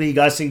 Exactly. He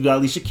got single. Got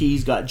Alicia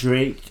Keys. Got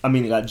Drake. I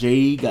mean, got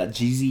Jay. Got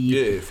Jeezy.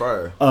 Yeah,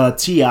 fire.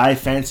 Ti,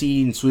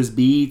 Fancy, and Swiss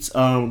Beats.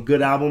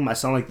 Good album. I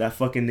sound like that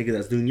fucking nigga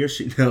that's doing your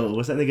shit. No,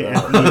 what's that nigga?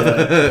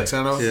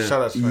 Fantano, Yeah.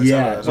 shout out to Fantano.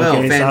 Yeah. Well,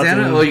 Okay, shout out to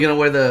Fantana? him. Oh, you gonna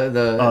wear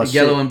the Oh,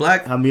 yellow shit. and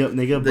black? Hop me up,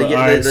 nigga. The, But, the,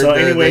 all right. the, So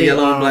the, anyway, the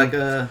yellow and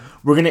black.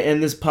 we're gonna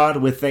end this pod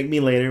with Thank Me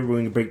Later. We're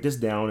gonna break this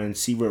down and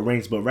see where it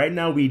ranks. But right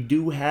now, we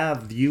do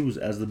have Views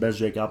as the best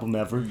Drake album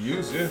ever,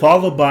 Views, yeah.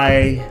 followed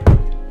by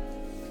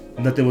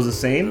Nothing Was the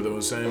Same, It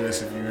was saying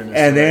this if you're in this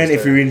and then third.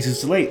 If You're Reading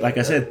Too Late, like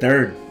I said,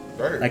 third.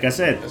 Like I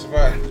said, That's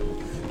fire.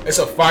 It's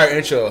a fire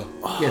intro.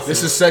 Yes,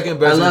 This is second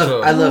best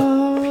intro. I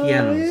love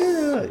pianos.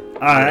 yeah. All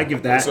right, I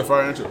give that. It's a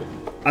fire intro.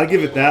 I'll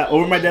give it that.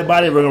 Over My Dead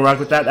Body, we're gonna rock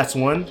with that. That's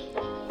 1.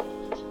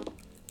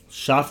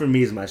 Shot For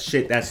Me is my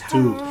shit. That's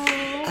 2.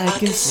 I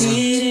can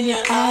see it in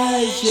your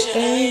eyes, you're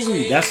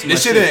angry. That's my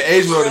This shit didn't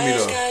age well to me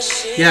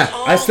though. Yeah.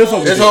 I still fuck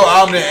with This it. whole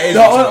album didn't age.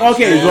 No, well to me.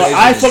 okay, Yeah, well, it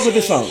I aged fuck with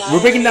this song.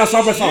 We're breaking down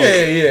song by song.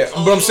 Yeah.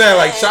 But I'm saying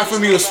like Shot For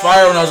Me was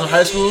fire when I was in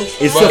high school. It's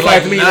but, still fire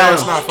like, to me now. now.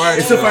 It's not fire.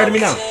 It's still fire to me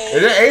now. It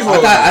didn't age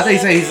well. I thought you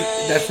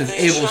said that's his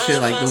able shit,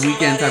 like the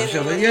Weeknd type of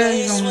shit. Like, yeah,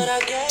 you know.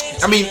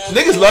 I mean,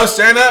 niggas love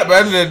saying that,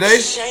 but at the end of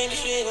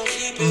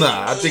the day,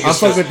 nah, I think I'm it's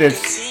fucking just, with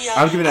this.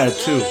 I'm giving that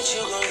a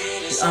 2.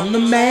 I'm the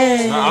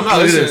man. nah, I'm not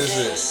Look at listening to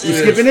this. this shit. You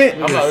skipping it?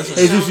 I'm not listening.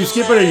 Hey, Zeus, you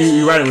skip it or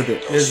you riding with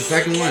it? There's the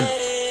second one.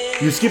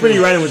 You skip it or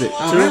you riding with it?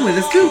 Oh, 2? really?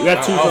 That's 2. We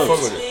got 2 I'll fuck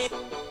votes. with it.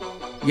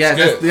 Yeah,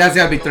 Skip. that's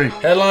gotta be 3.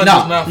 Headlines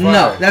No, is not fire.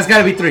 no, that's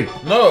gotta be 3.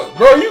 No,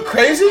 bro, you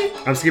crazy?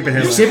 I'm skipping You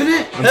headlines. skipping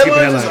it? I'm skipping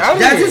Headlines is headlines. out of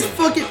That's here. just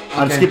fucking.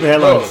 I'm okay. skipping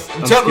Bro,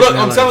 headlines.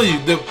 I'm telling you,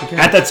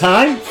 At the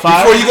time,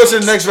 5. before you go to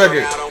the next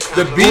record,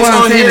 the beats What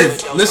I'm on saying here,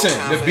 is- listen,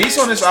 the beats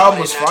on this album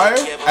was fire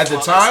at the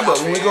time,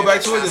 but when we go back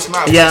to it, it's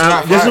not. Yeah, it's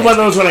not this fire. is one of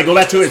those when I go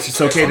back to it, it's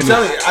just okay I'm to me.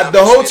 telling you,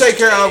 the whole Take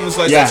Care album is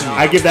like Yeah, that to me.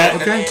 I give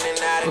that.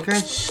 Okay.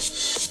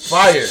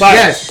 Fire. Fire.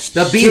 Yes,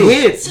 the beat 2.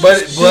 hits. But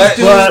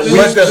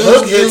the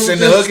hook hits and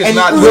the hook is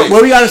not What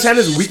great. we gotta understand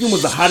is Weeknd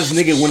was the hottest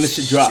nigga when this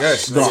shit dropped.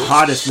 Yes, the nigga.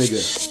 hottest nigga.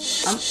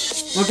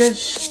 Okay.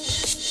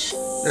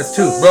 That's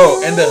 2.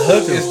 Bro, and the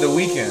hook is The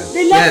Weeknd.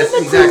 Yes,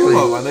 exactly.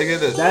 Come on, my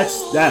nigga.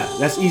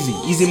 That's easy.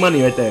 Easy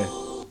money right there.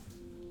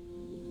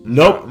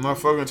 Nope. I'm not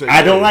fucking Take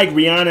I don't Care. like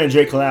Rihanna and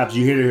Drake collabs.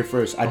 You heard it here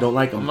first. I don't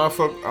like them. I'm not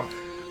fucking. I'm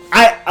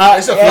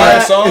It's a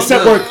fire song.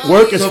 Except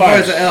work is So far far.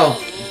 it's an L.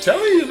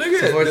 telling you, nigga.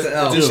 So far it's an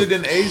L. This shit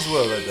didn't age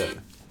well like that.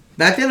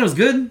 Back then it was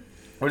good.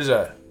 What is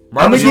that? I'm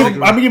Marvin's gonna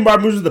Room? give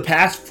Marvin's Room the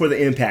pass for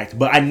the impact,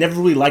 but I never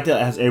really liked it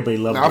as everybody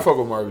loved Nah, I it. fuck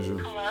with Marvin's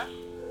Room.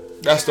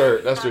 That's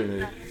third,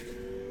 nigga.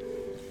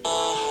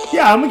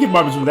 Yeah, I'm gonna give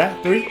Marvin's Room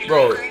that 3.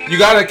 Bro, you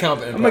gotta count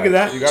the impact. gonna give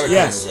that. You gotta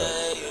Yes. count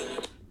the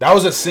impact. That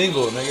was a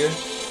single,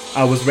 nigga.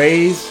 I was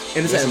raised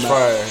in the This is same.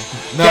 fire.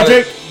 No,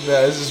 Kendrick.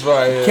 This is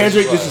fire. Yeah,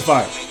 Kendrick, this is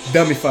fire.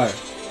 Dummy fire.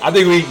 I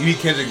think we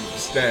Kendrick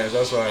stands.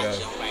 That's why I know.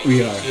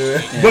 We are.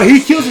 Yeah. But he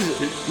kills his.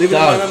 Leave it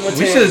alone.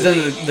 We should have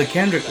done the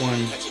Kendrick one.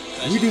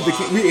 We do the.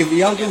 If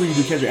y'all do, we can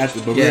do Kendrick after.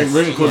 But we're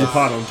gonna close the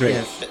pot on Drake.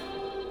 Yes.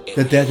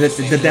 The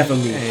death of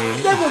me.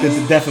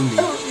 The death of me.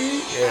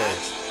 Yeah.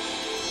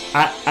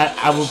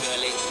 I will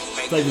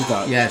play this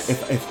dog. Yes.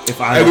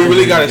 If I. Hey, we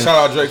really gotta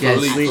shout out Drake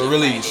Yes. for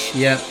release.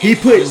 Yeah. He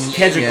put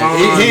Kendrick on.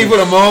 He put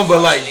him on,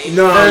 but like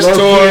first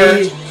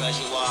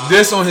tour,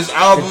 this on his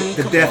album.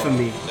 The death of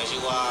me.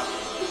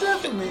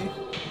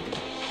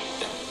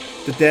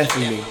 The death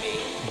of me.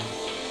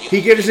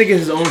 He gave this nigga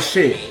his own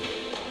shit.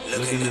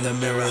 Looking in the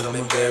mirror, I'm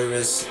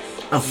embarrassed.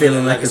 I'm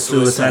feeling like a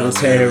suicidal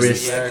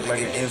terrorist.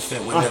 Like an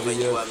infant whenever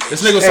you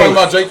This nigga was talking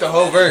about Drake the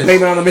whole verse.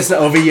 Blame it on the Mr.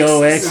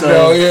 OVO XO.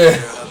 Oh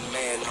yeah.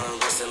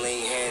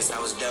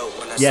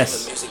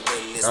 Yes.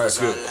 Alright,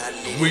 good.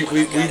 We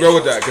roll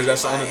with that because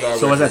that's the underdog.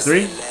 So was that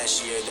 3?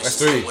 That's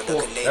 3.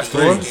 That's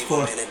 3. 4.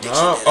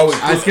 No. Oh,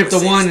 wait, I skipped the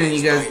 1 and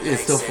you guys,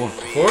 it's still 4.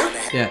 4?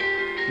 Yeah.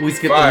 We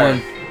skipped Fire. the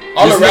 1.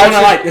 All This the is rap the one I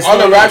shit, like. This is all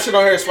the the one I rap like. shit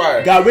on here is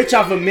fire. Got rich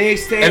off a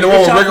mixtape. And the one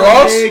with Rich Rick off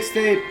a Ross?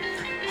 mixtape.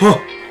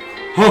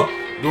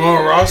 The one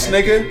with Ross,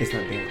 nigga. It's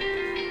not bad.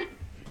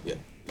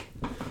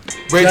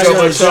 Rich Got over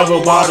no shovel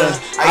shovel water, water,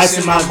 ice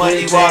in my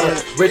money water.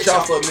 Rich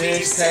off a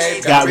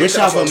mixtape, Got rich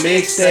off a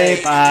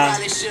mixtape.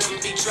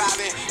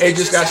 It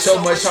just got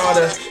so much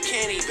harder.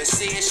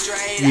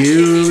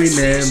 You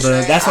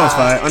remember. That song's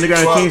fire.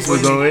 Underground Kings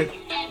we're going with.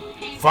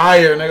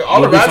 Fire, nigga.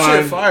 All the rap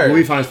shit fire.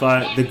 Movie Fine's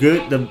fire. The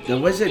good, the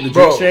what's it? The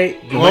Bro, Drake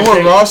straight. the one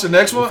with Ross, the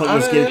next one. Fuck,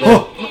 let's get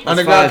it.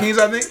 Underground Kings,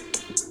 I think.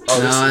 Oh,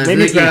 No,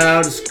 Maybe Nicki.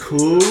 Proud is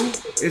cool.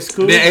 It's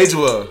cool. it didn't age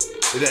well. It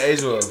didn't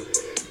age well. It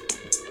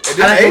I didn't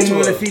like age the one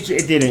well. with the feature.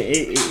 It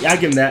didn't. I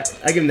give him that.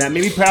 I give him that.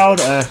 Maybe Proud.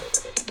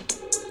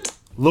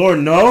 Lord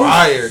knows.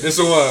 Fire. This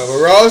the one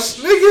with Ross,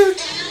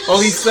 nigga.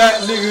 Only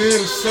fat nigga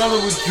in the summer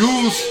with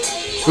juice.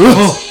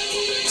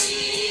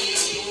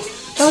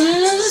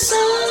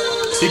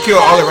 He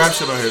killed all the rap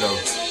shit on here though.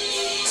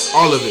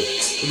 All of it.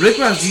 Rick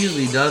Ross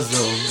usually does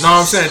though. No,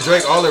 I'm saying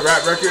Drake, all the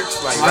rap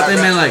records. Like, I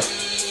think man like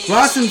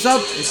Ross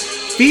himself, his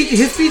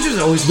features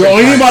are always. The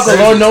only thing about the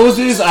Lord knows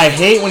is I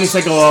hate when it's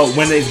like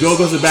when the girl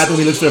goes to the bathroom,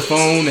 he looks at her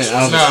phone, and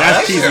Nah, that's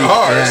that shit cheesy.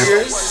 hard. Yeah.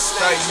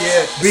 Nigga. Like,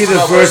 yeah. Be the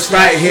verse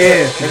right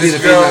here. And Be this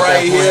the girl female at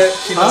right that point. here.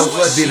 She knows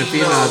what Being she a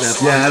female at knows. that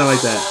point. Yeah, I don't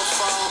like that.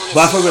 But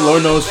I fuck with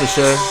Lord knows for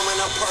sure.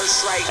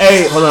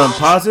 Hey, hold on.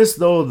 Pause this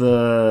though.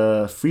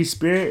 The Free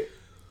Spirit.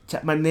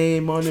 Tap my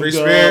name on Free the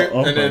go. Spirit,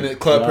 Oh and then my the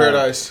Club God.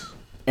 Paradise.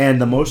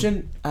 And the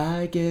motion.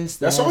 I guess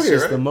that's on here,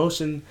 just right? the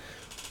motion.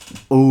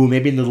 Ooh,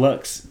 maybe in the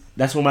Deluxe.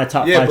 That's one of my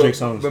top 5 Drake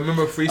songs. But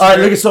remember Free All Spirit?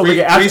 right, look at so Free,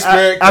 Free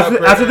Spirit, Club after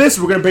Paradise. this,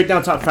 we're gonna break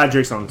down top 5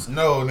 Drake songs.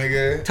 No,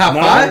 nigga. Top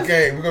No, 5?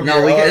 Okay, we're gonna No,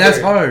 be we here all that's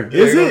day. hard.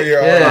 Yeah, Is we're gonna it? be here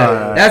all Yeah,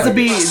 day.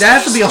 that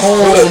has to be a whole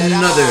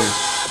nother.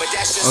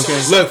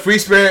 Okay. Look, Free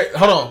Spirit.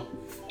 Hold on.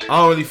 I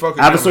don't really fuck with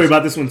I have a cameras. story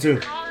about this one too.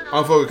 I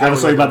don't fuck with I have a cameras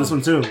story like about that. this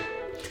one too.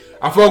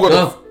 I fuck with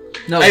Go.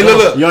 No, Hey, go.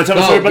 look. You want to tell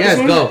me a story about Yes, this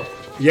one? go.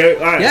 Yeah.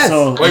 All right. Yes.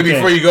 So Wait, okay.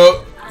 before you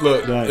go,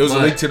 look, Go ahead. it was a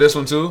What? link to this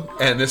one too,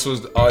 and this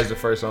was always the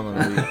first song on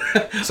the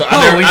league. So Oh,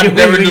 I when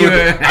never you knew were-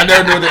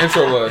 what the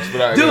intro was.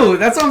 But I Dude,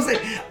 that's what I'm saying.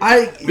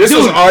 This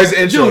was always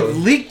the intro. Dude,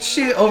 leaked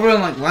shit over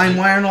on like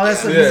LimeWire and all that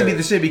stuff Yeah. used to be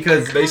the shit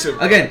because They should-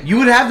 again, you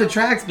would have the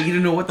tracks, but you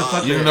didn't know what the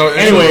fuck. you they know. were.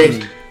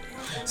 Anyway,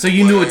 So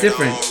you knew it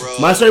different.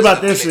 my story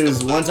about this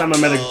is one time I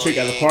met a chick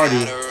at a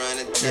party.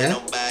 Yeah.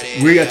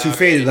 We got too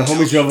faded. The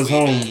homies drove us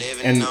home,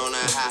 and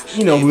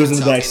we was in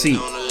the back seat,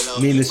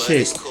 me and this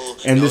chick,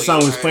 and this song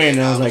was playing,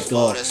 and I was like,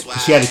 oh,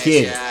 she had a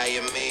kid.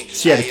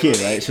 She had a kid,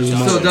 right? She was a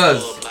mother. Still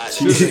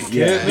does.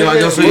 Yeah. Yo,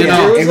 just so you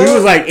know. And we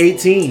was like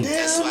 18.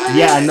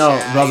 Yeah, I know.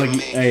 But I was like,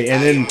 hey,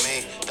 and then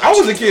I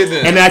was a kid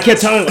then. and then I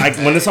kept telling, like,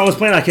 when the song was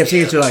playing, I kept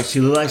singing to her, like, she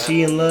look like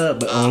she in love,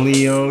 but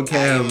only on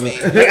camera.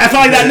 Like, I felt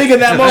like that nigga in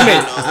that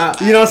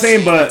moment. You know what I'm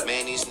saying? But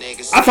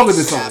I fuck with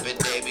this song.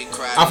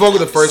 I fuck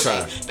with the first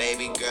half.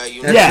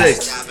 That's Yeah.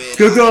 6.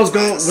 Good girls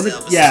go.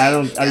 Yeah, I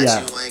don't. Yeah.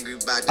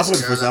 I fuck with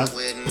the first half.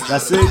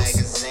 That's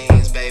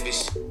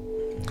 6.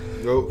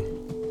 Yo,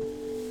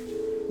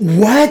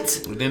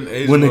 What? it didn't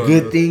age When the well,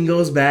 good bro. thing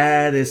goes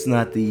bad, it's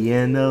not the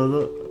end of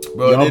the.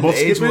 Bro, it Y'all didn't both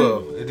age skipping?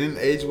 well. It didn't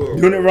age well.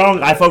 Doing it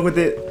wrong. I fuck with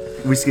it.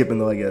 We skipping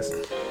though, I guess.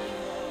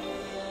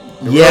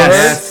 Yes.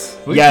 Yes.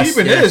 We Yes.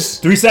 keeping Yes. this.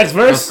 3 sacks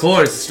verse. Of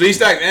course. 3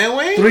 Stack and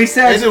Wayne. 3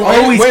 Stacks Isn't Wayne-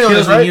 always Wayne on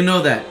kills this, right? me. You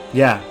know that.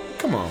 Yeah.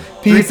 Come on.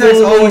 3 Stacks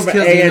always kills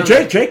me. Hey, you and know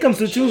Drake that. comes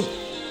through too.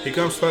 He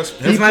comes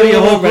first. This might be a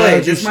whole play.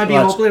 around This you- might be a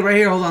whole watch. play right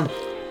here. Hold on.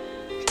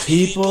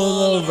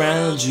 People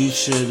around you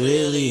should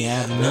really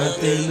have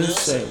nothing to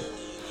say.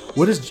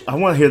 What is? I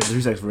want to hear the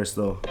 3 sacks verse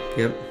though.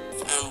 Yep.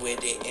 I'm with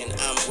it and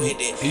I'm with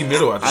it. He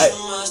middle, I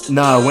think.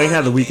 Nah, Wayne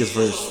had the weakest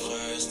verse.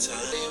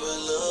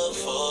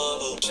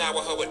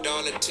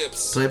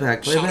 Play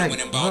back. Play back.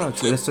 Oh,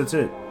 that's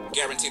it.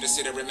 Guaranteed to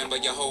sit and remember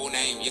your whole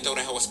name. You throw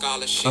that whole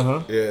scholarship.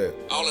 Yeah.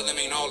 All of them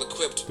ain't all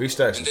equipped. Three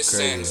Stacks and this is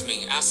crazy. saddens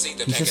me. I see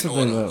the packing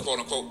order. Quote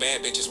unquote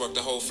bad bitches work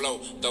the whole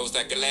flow. Those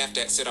that get laughed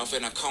at sit off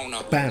in a corner.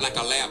 Bam. Like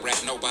a lab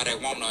rat, nobody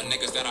wanna.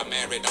 Niggas that are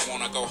married don't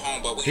wanna go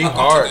home, but we he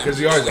hard because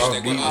he always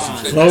off beat.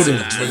 Floating.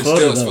 But he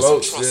still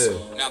floats.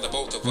 Yeah. Now the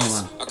both of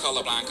us are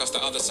colorblind cause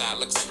the other side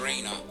looks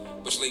greener.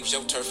 Which leaves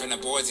your turf in a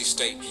Boise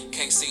state.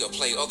 Can't see or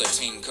play other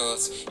team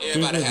cause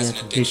everybody has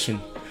an addiction.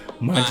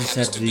 Mine just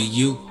has to be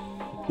you.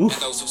 Oof.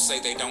 And those who say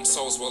they don't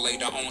souls will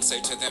later on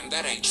say to them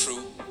that ain't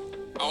true.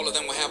 All of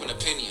them will have an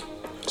opinion.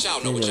 But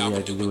y'all know what y'all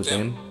can do with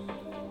them.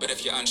 But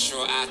if you're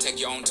unsure, I'll take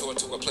you on tour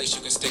to a place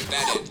you can stick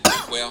that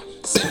in. Well,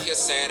 sit here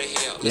sad to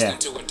hell, listening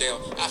to Adele.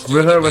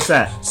 What's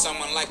that?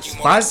 Someone like you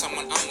more 5, than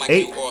someone unlike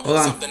 8. you or Hold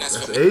on. something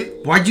that's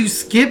 8. Why'd you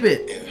skip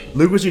it?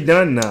 Look what you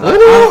done now.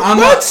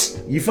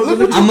 What? You fuck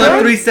with I'm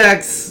a 3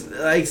 Stacks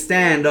like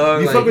stand,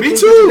 dog. You like, fuck with me what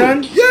too. you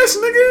done? Yes,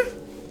 nigga.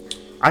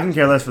 I can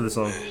care less for the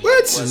song.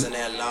 What?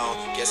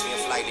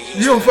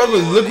 You don't fuck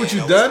with Look What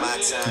You Done?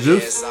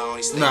 Zeus?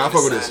 Nah, I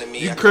fuck with this.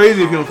 You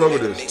crazy if you don't fuck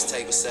with this.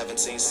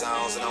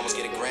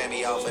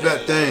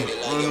 That thing.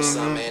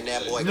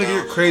 Nigga,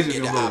 you're crazy if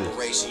you don't fuck with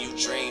this.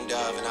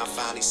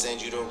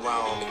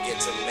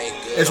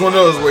 It's one of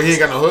those where he ain't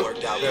got no hook.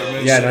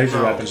 Yeah, no, he's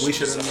rapping. We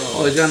should have known.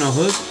 Oh, it's got no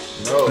hook?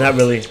 No. Not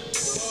really.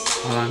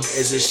 Hold on.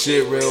 Is this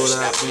shit real? What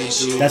I've been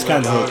through? That's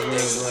kind of hook.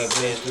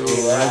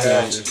 I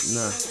got you.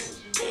 Nah.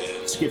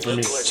 Skip for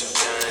me.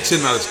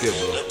 Shit not a skip,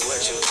 bro.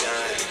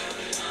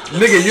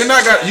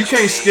 Nigga, you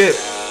can't skip.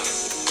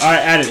 Alright,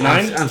 add it.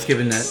 9? I'm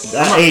skipping that.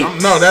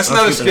 8. No, that's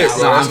not a skip,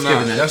 bro. No, I'm That's skipping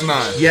 9. that. That's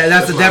 9. Yeah,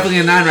 that's definitely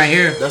a 9 right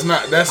here. That's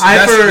not. That's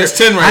Hyper's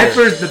 10 right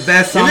here. Hyper's the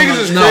best You song. niggas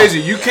is no. crazy.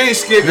 You can't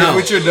skip No. it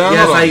with your done.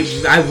 Yes, Hold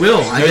on. I will.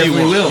 I No, you definitely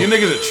won't. will. You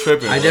niggas are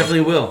tripping. I bro.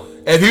 definitely will.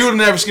 If you would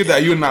never skip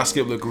that, you would not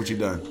skip Look What You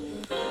Done.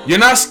 You're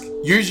not.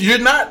 You're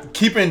not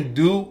keeping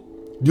doing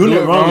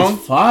it wrong is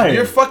fire.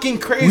 You're fucking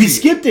crazy. We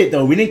skipped it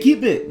though. We didn't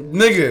keep it.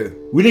 Nigga.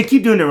 We didn't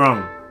keep doing it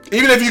wrong.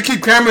 Even if you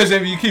keep cameras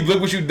and you keep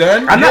Look What You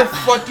Done, I'm you're not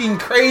fucking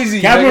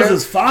crazy. Cameras nigga.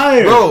 is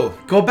fire. Bro,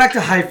 Go back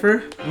to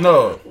Hyper.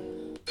 no.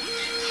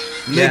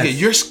 Yes. Nigga,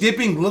 you're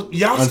skipping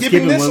Y'all I'm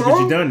skipping this Look What You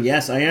song? Done.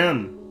 Yes, I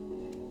am.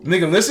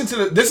 Nigga, listen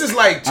to This is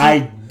like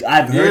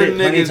I've heard it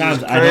plenty of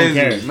times. I don't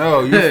care.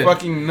 No, you're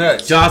fucking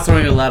nuts. Josh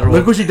throwing a lateral.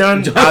 Look What You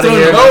Done. Just Out of throwing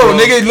here. it No,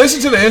 nigga,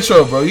 listen to the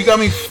intro, bro. You got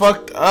me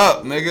fucked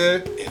up,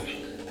 nigga.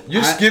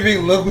 You're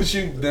skipping Look What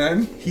You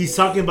Done? He's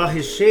talking about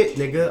his shit,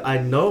 nigga. I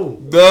know.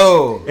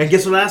 No. And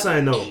guess what else I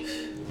know?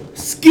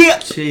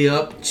 Skip. Chill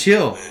up.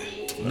 Chill.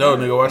 No,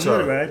 nigga, watch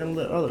I'm out. right. I'm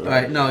all right.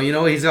 Alright, no, you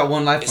know what? He's got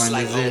one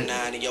lifeline.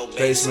 That's it.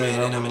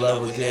 Basement, I'm in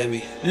love with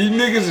Gabby. You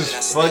niggas is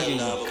fucking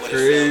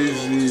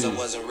crazy.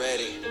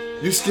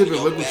 You skipping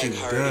Look What You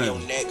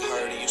Done.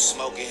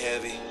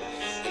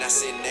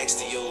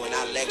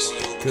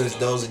 Cause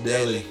those are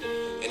deadly.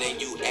 And then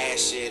you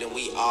ask shit and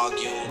we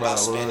argue about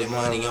spending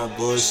money on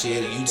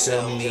bullshit. You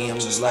tell me I'm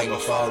just like my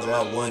father.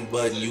 I one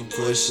button, you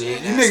push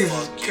it. You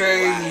niggas is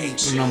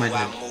crazy. You know my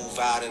dad.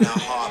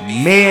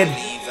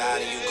 Man.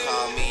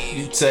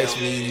 You text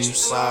me, you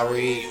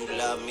sorry. You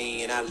love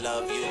me and I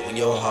love you. When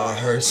your heart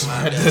hurts,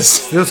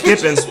 Still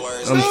skipping.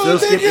 I'm still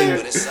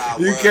skipping it.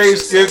 You can't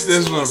skip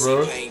this one,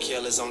 bro.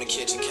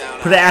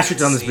 Put an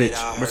asterisk on this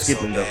bitch. We're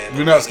skipping though.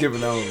 We're not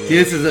skipping that one, bro.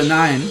 This is a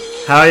 9.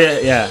 How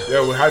yeah.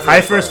 Yeah, with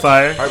High first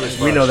fire. Hyper's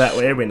We fire. know that.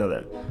 Everybody know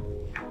that.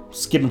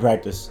 Skipping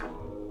practice.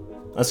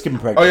 I'm skipping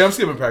practice. Oh yeah, I'm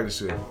skipping practice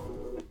too.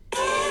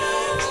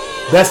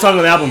 Best song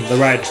on the album, The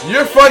Ride.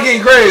 You're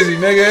fucking crazy,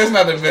 nigga. It's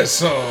not the best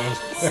song.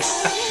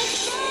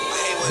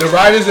 The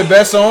Ride is the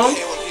best song?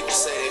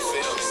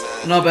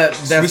 No, but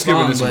We best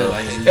skipping song, this one. but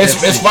like,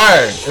 It's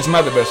fire. It's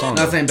not the best song. I'm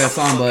not though. saying best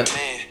song, but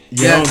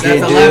You yeah, don't that's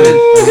get 11.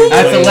 it.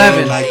 That's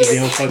 11. Like it, they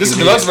don't fucking This is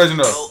the do deluxe it. version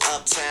though.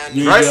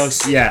 Right?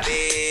 Right? Yeah.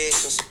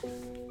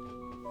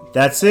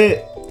 That's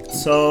it.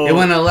 So It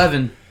went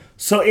 11.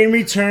 So in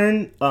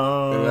return,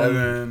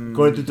 11.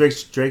 going through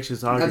Drake's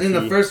discography. I think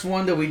the first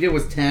one that we did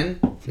was 10.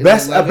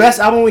 best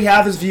album we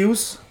have is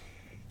Views.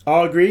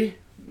 All agree.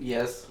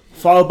 Yes.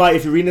 Followed by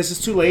If You're Reading This Is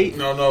Too Late.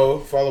 No.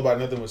 Followed by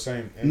Nothing Was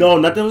Same. No,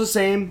 Nothing Was the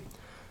Same.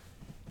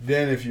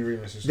 Then If You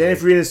Read This Is Too Then Late.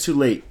 If You're Reading This Is Too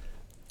Late.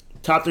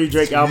 Top 3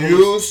 Drake albums.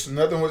 Views.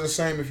 Nothing Was the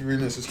Same. If You Read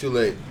This Is Too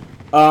Late.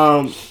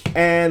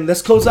 And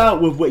let's close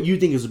out with what you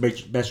think is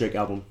the best Drake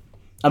album.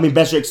 I mean,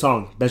 best Drake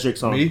song. Best Drake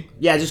song. Me?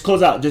 Yeah, just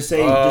close out. Just say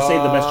the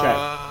best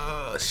track.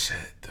 Shit.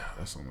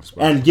 That's on the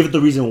spot. And give it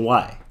the reason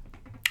why.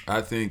 I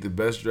think the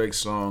best Drake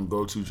song,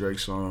 go-to Drake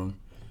song.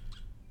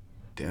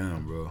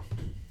 Damn, bro.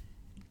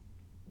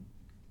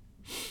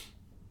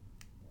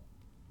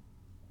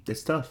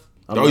 It's tough.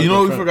 You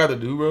know what we forgot to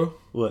do, bro?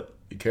 What?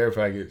 The care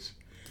package.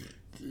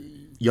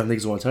 Y'all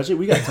niggas want to touch it?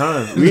 We got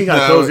time. We ain't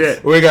got close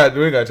yet. We ain't got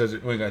to touch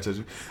it. We ain't got to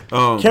touch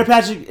it. Care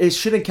Patrick, it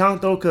shouldn't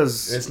count though,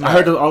 because I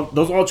heard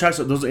those all tracks.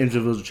 Those are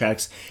individual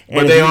tracks.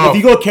 And but if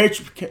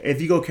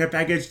you go Care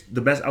Package,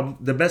 the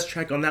best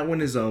track on that one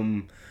is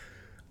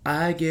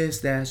I guess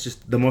that's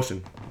just The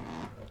Motion.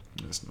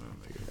 That's not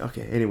nigga.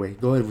 Okay. Anyway,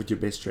 go ahead with your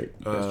best Drake.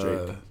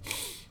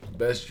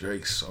 Best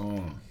Drake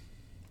song.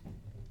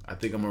 I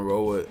think I'm gonna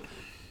roll with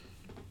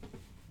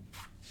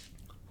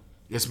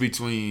It's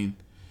between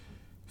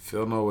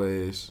Feel No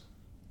Ways,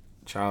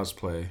 Child's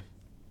Play.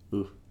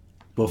 Ooh.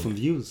 Both from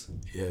Views.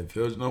 Yeah,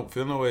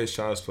 Feel No Ways,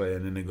 Child's Play,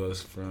 and then it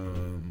goes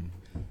from...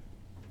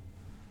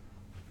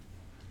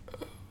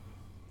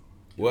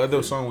 What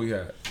other song we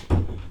had?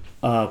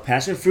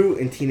 Passion Fruit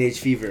and Teenage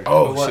Fever.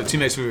 Oh, shit,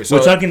 Teenage Fever. So,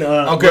 we're talking.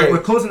 Okay, we're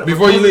closing.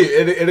 Before you leave,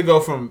 it'll go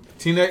from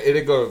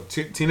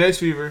Teenage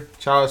Fever,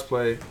 Child's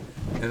Play,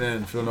 and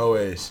then Feel No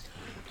Ways.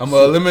 I'm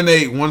gonna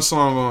eliminate one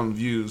song on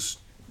Views,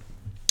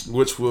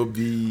 which will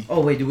be.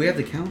 Oh wait, do we have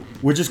to count?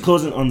 We're just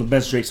closing on the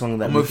best Drake song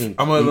that we think.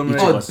 I'm gonna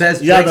eliminate. Oh,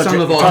 best Drake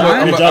song of all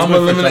time. I'm gonna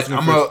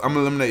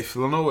eliminate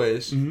Feel No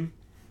Ways. Mm-hmm.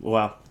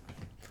 Wow.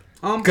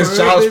 Because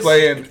Child's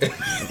Play and.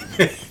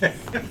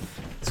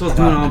 So it's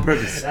doing it on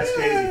purpose. That's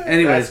crazy.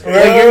 Anyways, you're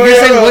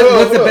saying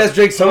what's the best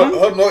Drake song?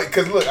 Oh no,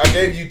 because look, I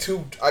gave you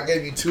two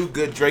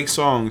good Drake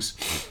songs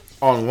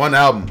on one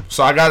album,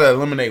 so I gotta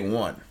eliminate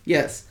one.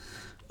 Yes.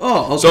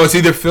 Oh, okay. So it's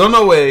either Feel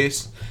No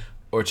Ways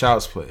or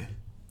Child's Play.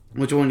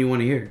 Which one you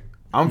want to hear?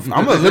 I'm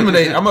gonna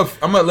eliminate. I'm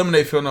gonna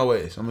eliminate Feel No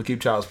Ways. I'm gonna keep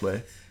Child's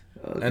Play.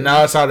 Okay. And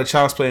now it's out of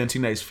Child's Play and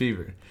Teenage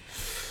Fever.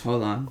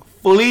 Hold on.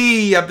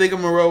 Flea. I think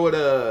I'm gonna roll with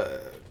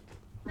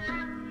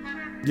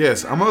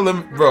Yes, I'm gonna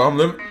limit,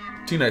 bro.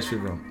 Teenage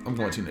Fever. I'm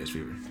going Teenage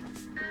Fever.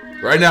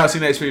 Right now,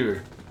 Teenage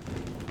Fever.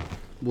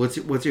 What's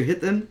your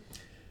hit then?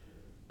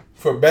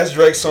 For best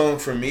Drake song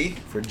for me,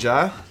 for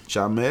Ja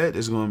Med,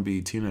 is gonna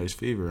be Teenage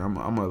Fever. I'm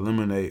gonna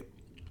eliminate.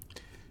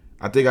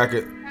 I think I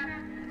could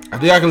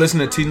listen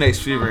to Teenage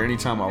Fever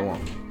anytime I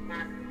want.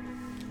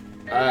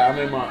 I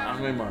made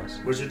mine.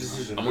 What's your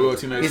decision? I'm gonna go with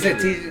Teenage Fever.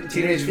 He said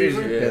Teenage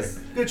Fever. Yeah. Yes.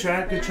 Good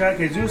track.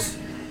 Jesus.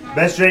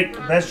 Best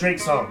Drake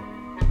song.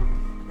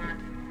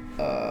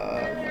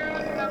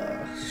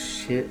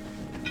 Shit.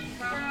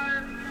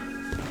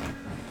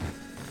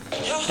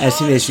 As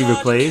Teenage Fever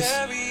plays.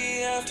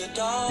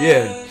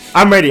 Yeah.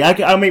 I'm ready.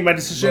 I'll make my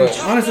decision. But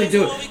honestly,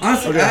 dude.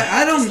 Honestly, okay.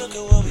 I don't.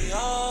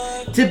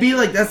 To be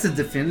like that's the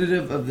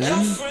definitive of them.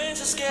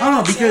 I don't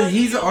know because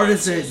he's an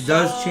artist that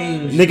does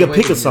change. Nigga,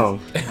 pick a song.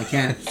 I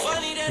can't.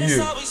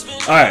 You. All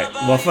right.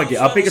 Well, fuck it.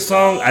 I'll pick a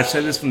song. I've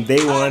said this from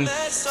day one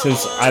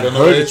since I've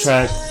heard the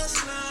track.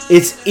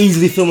 It's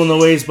easily Feel No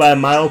Ways by a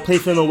mile. Play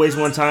Feel No Ways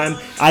one time.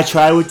 I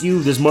try with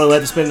you. There's more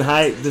left to spend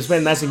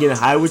nights and getting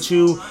high with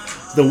you.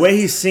 The way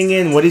he's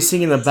singing, what he's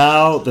singing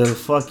about, the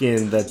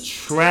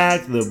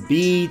track, the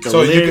beat, the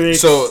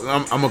lyrics.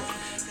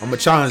 I'm a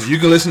challenge. You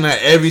can listen to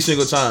that every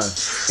single time,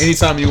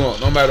 anytime you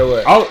want, no matter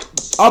what.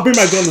 I'll bring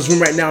my girl in this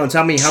room right now and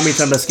tell me how many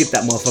times I skipped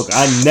that motherfucker.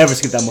 I never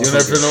skipped that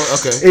motherfucker. You never know?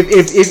 Okay.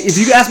 If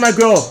you ask my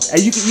girl,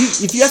 and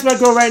if you ask my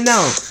girl right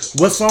now,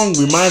 what song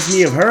reminds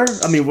me of her?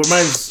 I mean,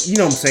 reminds,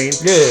 you know what I'm saying?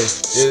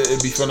 Yeah,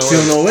 it'd be Feel No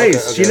Ways.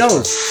 Okay, she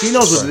knows. She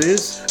knows what it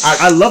is.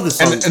 I love this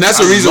song. And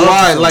that's the reason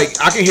why, like,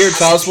 I can hear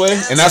Child's Play,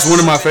 and that's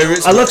one of my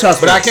favorites. I love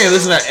Child's Play. But I can't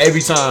listen to that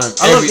every time.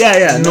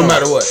 No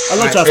matter what.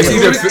 I love Child's Play.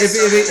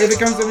 If it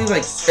comes to me,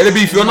 like, it'll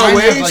be Feel No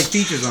Ways. Like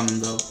features on them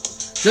though.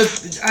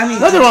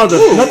 Nothing wrong with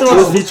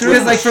the features.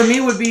 Because like for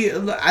me would be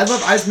I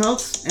love Ice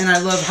Melts and I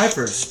love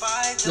Hyper. Those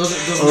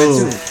are my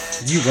two.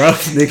 You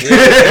rough nigga.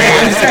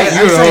 I'm saying.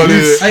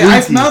 Like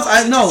Ice Melts,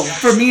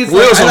 for me it's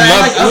like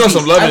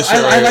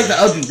I like the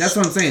upbeat. That's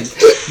what I'm saying.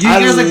 You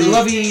guys like the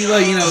lovey,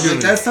 like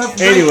like that stuff.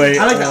 Anyway,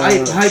 I like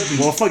the hype beat.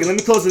 Well, fuck it. Let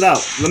me close it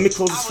out. Let me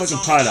close this fucking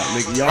pod out,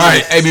 nigga. All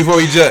right, hey, before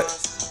we jet,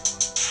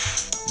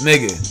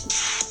 nigga.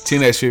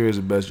 Teenage Fever is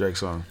the best Drake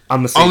song.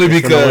 I'm only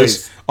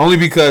because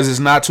it's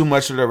not too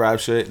much of the rap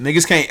shit.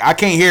 Niggas I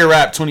can't hear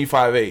rap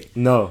 25/8.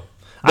 No.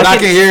 But I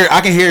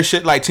can hear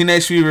shit like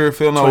Teenage Fever,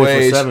 Feel No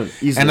Ways,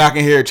 and I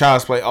can hear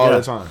Child's Play all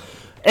the time.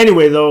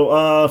 Anyway,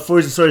 though,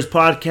 Forza Stories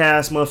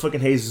podcast, motherfucking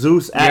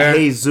Jesus at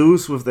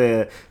Jesus with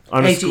the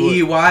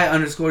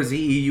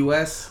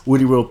HEY_ZEUS.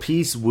 Woody World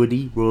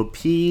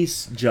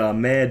Peace,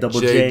 Jamed,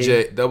 double J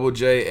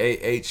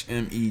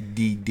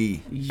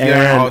AHMEDD.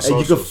 Yeah, and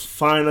you can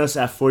find us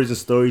at Forza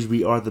Stories.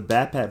 We are the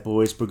Bad Pat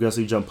Boys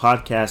Progressive Jump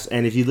Podcast,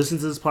 and if you listen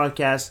to this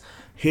podcast,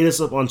 hit us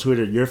up on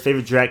Twitter. Your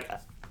favorite Drake.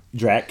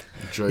 Your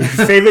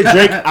favorite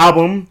Drake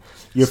album,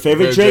 your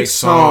favorite Drake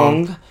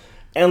song.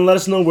 And let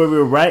us know where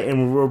we're right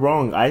and where we're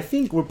wrong. I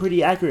think we're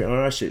pretty accurate on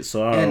our shit.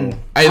 So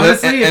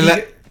honestly,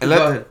 let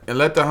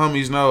the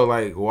homies know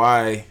like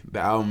why the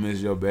album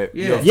is your bet.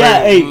 Yeah,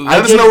 hey,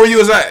 let us know where you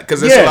was at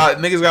because there's a lot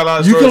niggas got a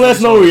lot of. You can let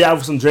us know where you're at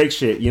with some Drake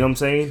shit. You know what I'm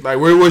saying? Like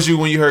where was you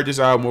when you heard this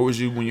album? Where was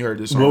you when you heard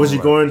this song? What was you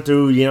going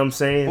through? You know what I'm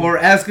saying? Or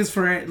ask us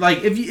for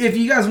like if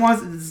you guys want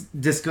to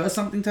discuss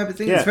something type of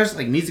thing,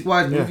 especially like music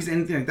wise, movies,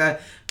 anything like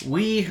that.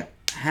 We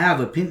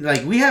have opinion.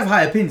 Like we have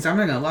high opinions. I'm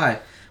not gonna lie.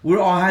 We're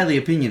all highly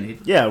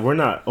opinionated. Yeah, we're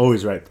not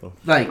always right though.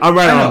 Like I'm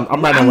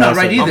not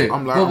right either.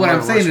 But what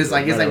I'm saying is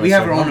like it's like we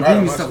have our own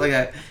opinions and stuff like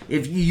that.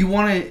 If you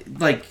want to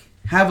like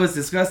have us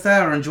discuss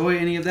that or enjoy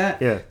any of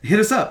that, hit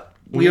us up.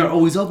 We are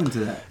always open to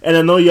that. And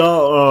I know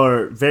y'all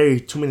are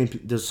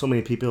there's so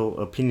many people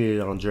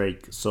opinionated on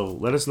Drake. So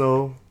let us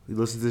know. You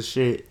listen to this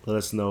shit. Let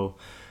us know.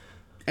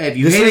 Hey, if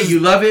you hate it, you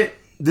love it.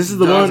 This is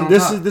the one.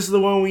 This is the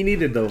one we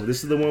needed though.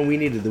 This is the one we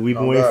needed that we've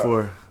been waiting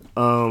for.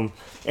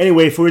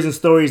 Anyway, Forza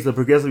Stories, the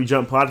Progressively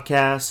Jump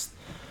podcast.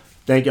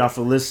 Thank y'all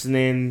for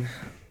listening.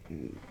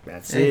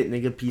 That's it,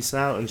 nigga. Peace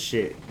out and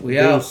shit. We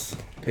out.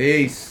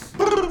 Peace.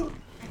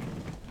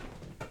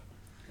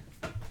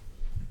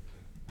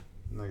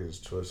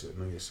 Niggas twisted.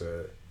 Nigga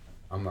said,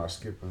 I'm not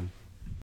skipping.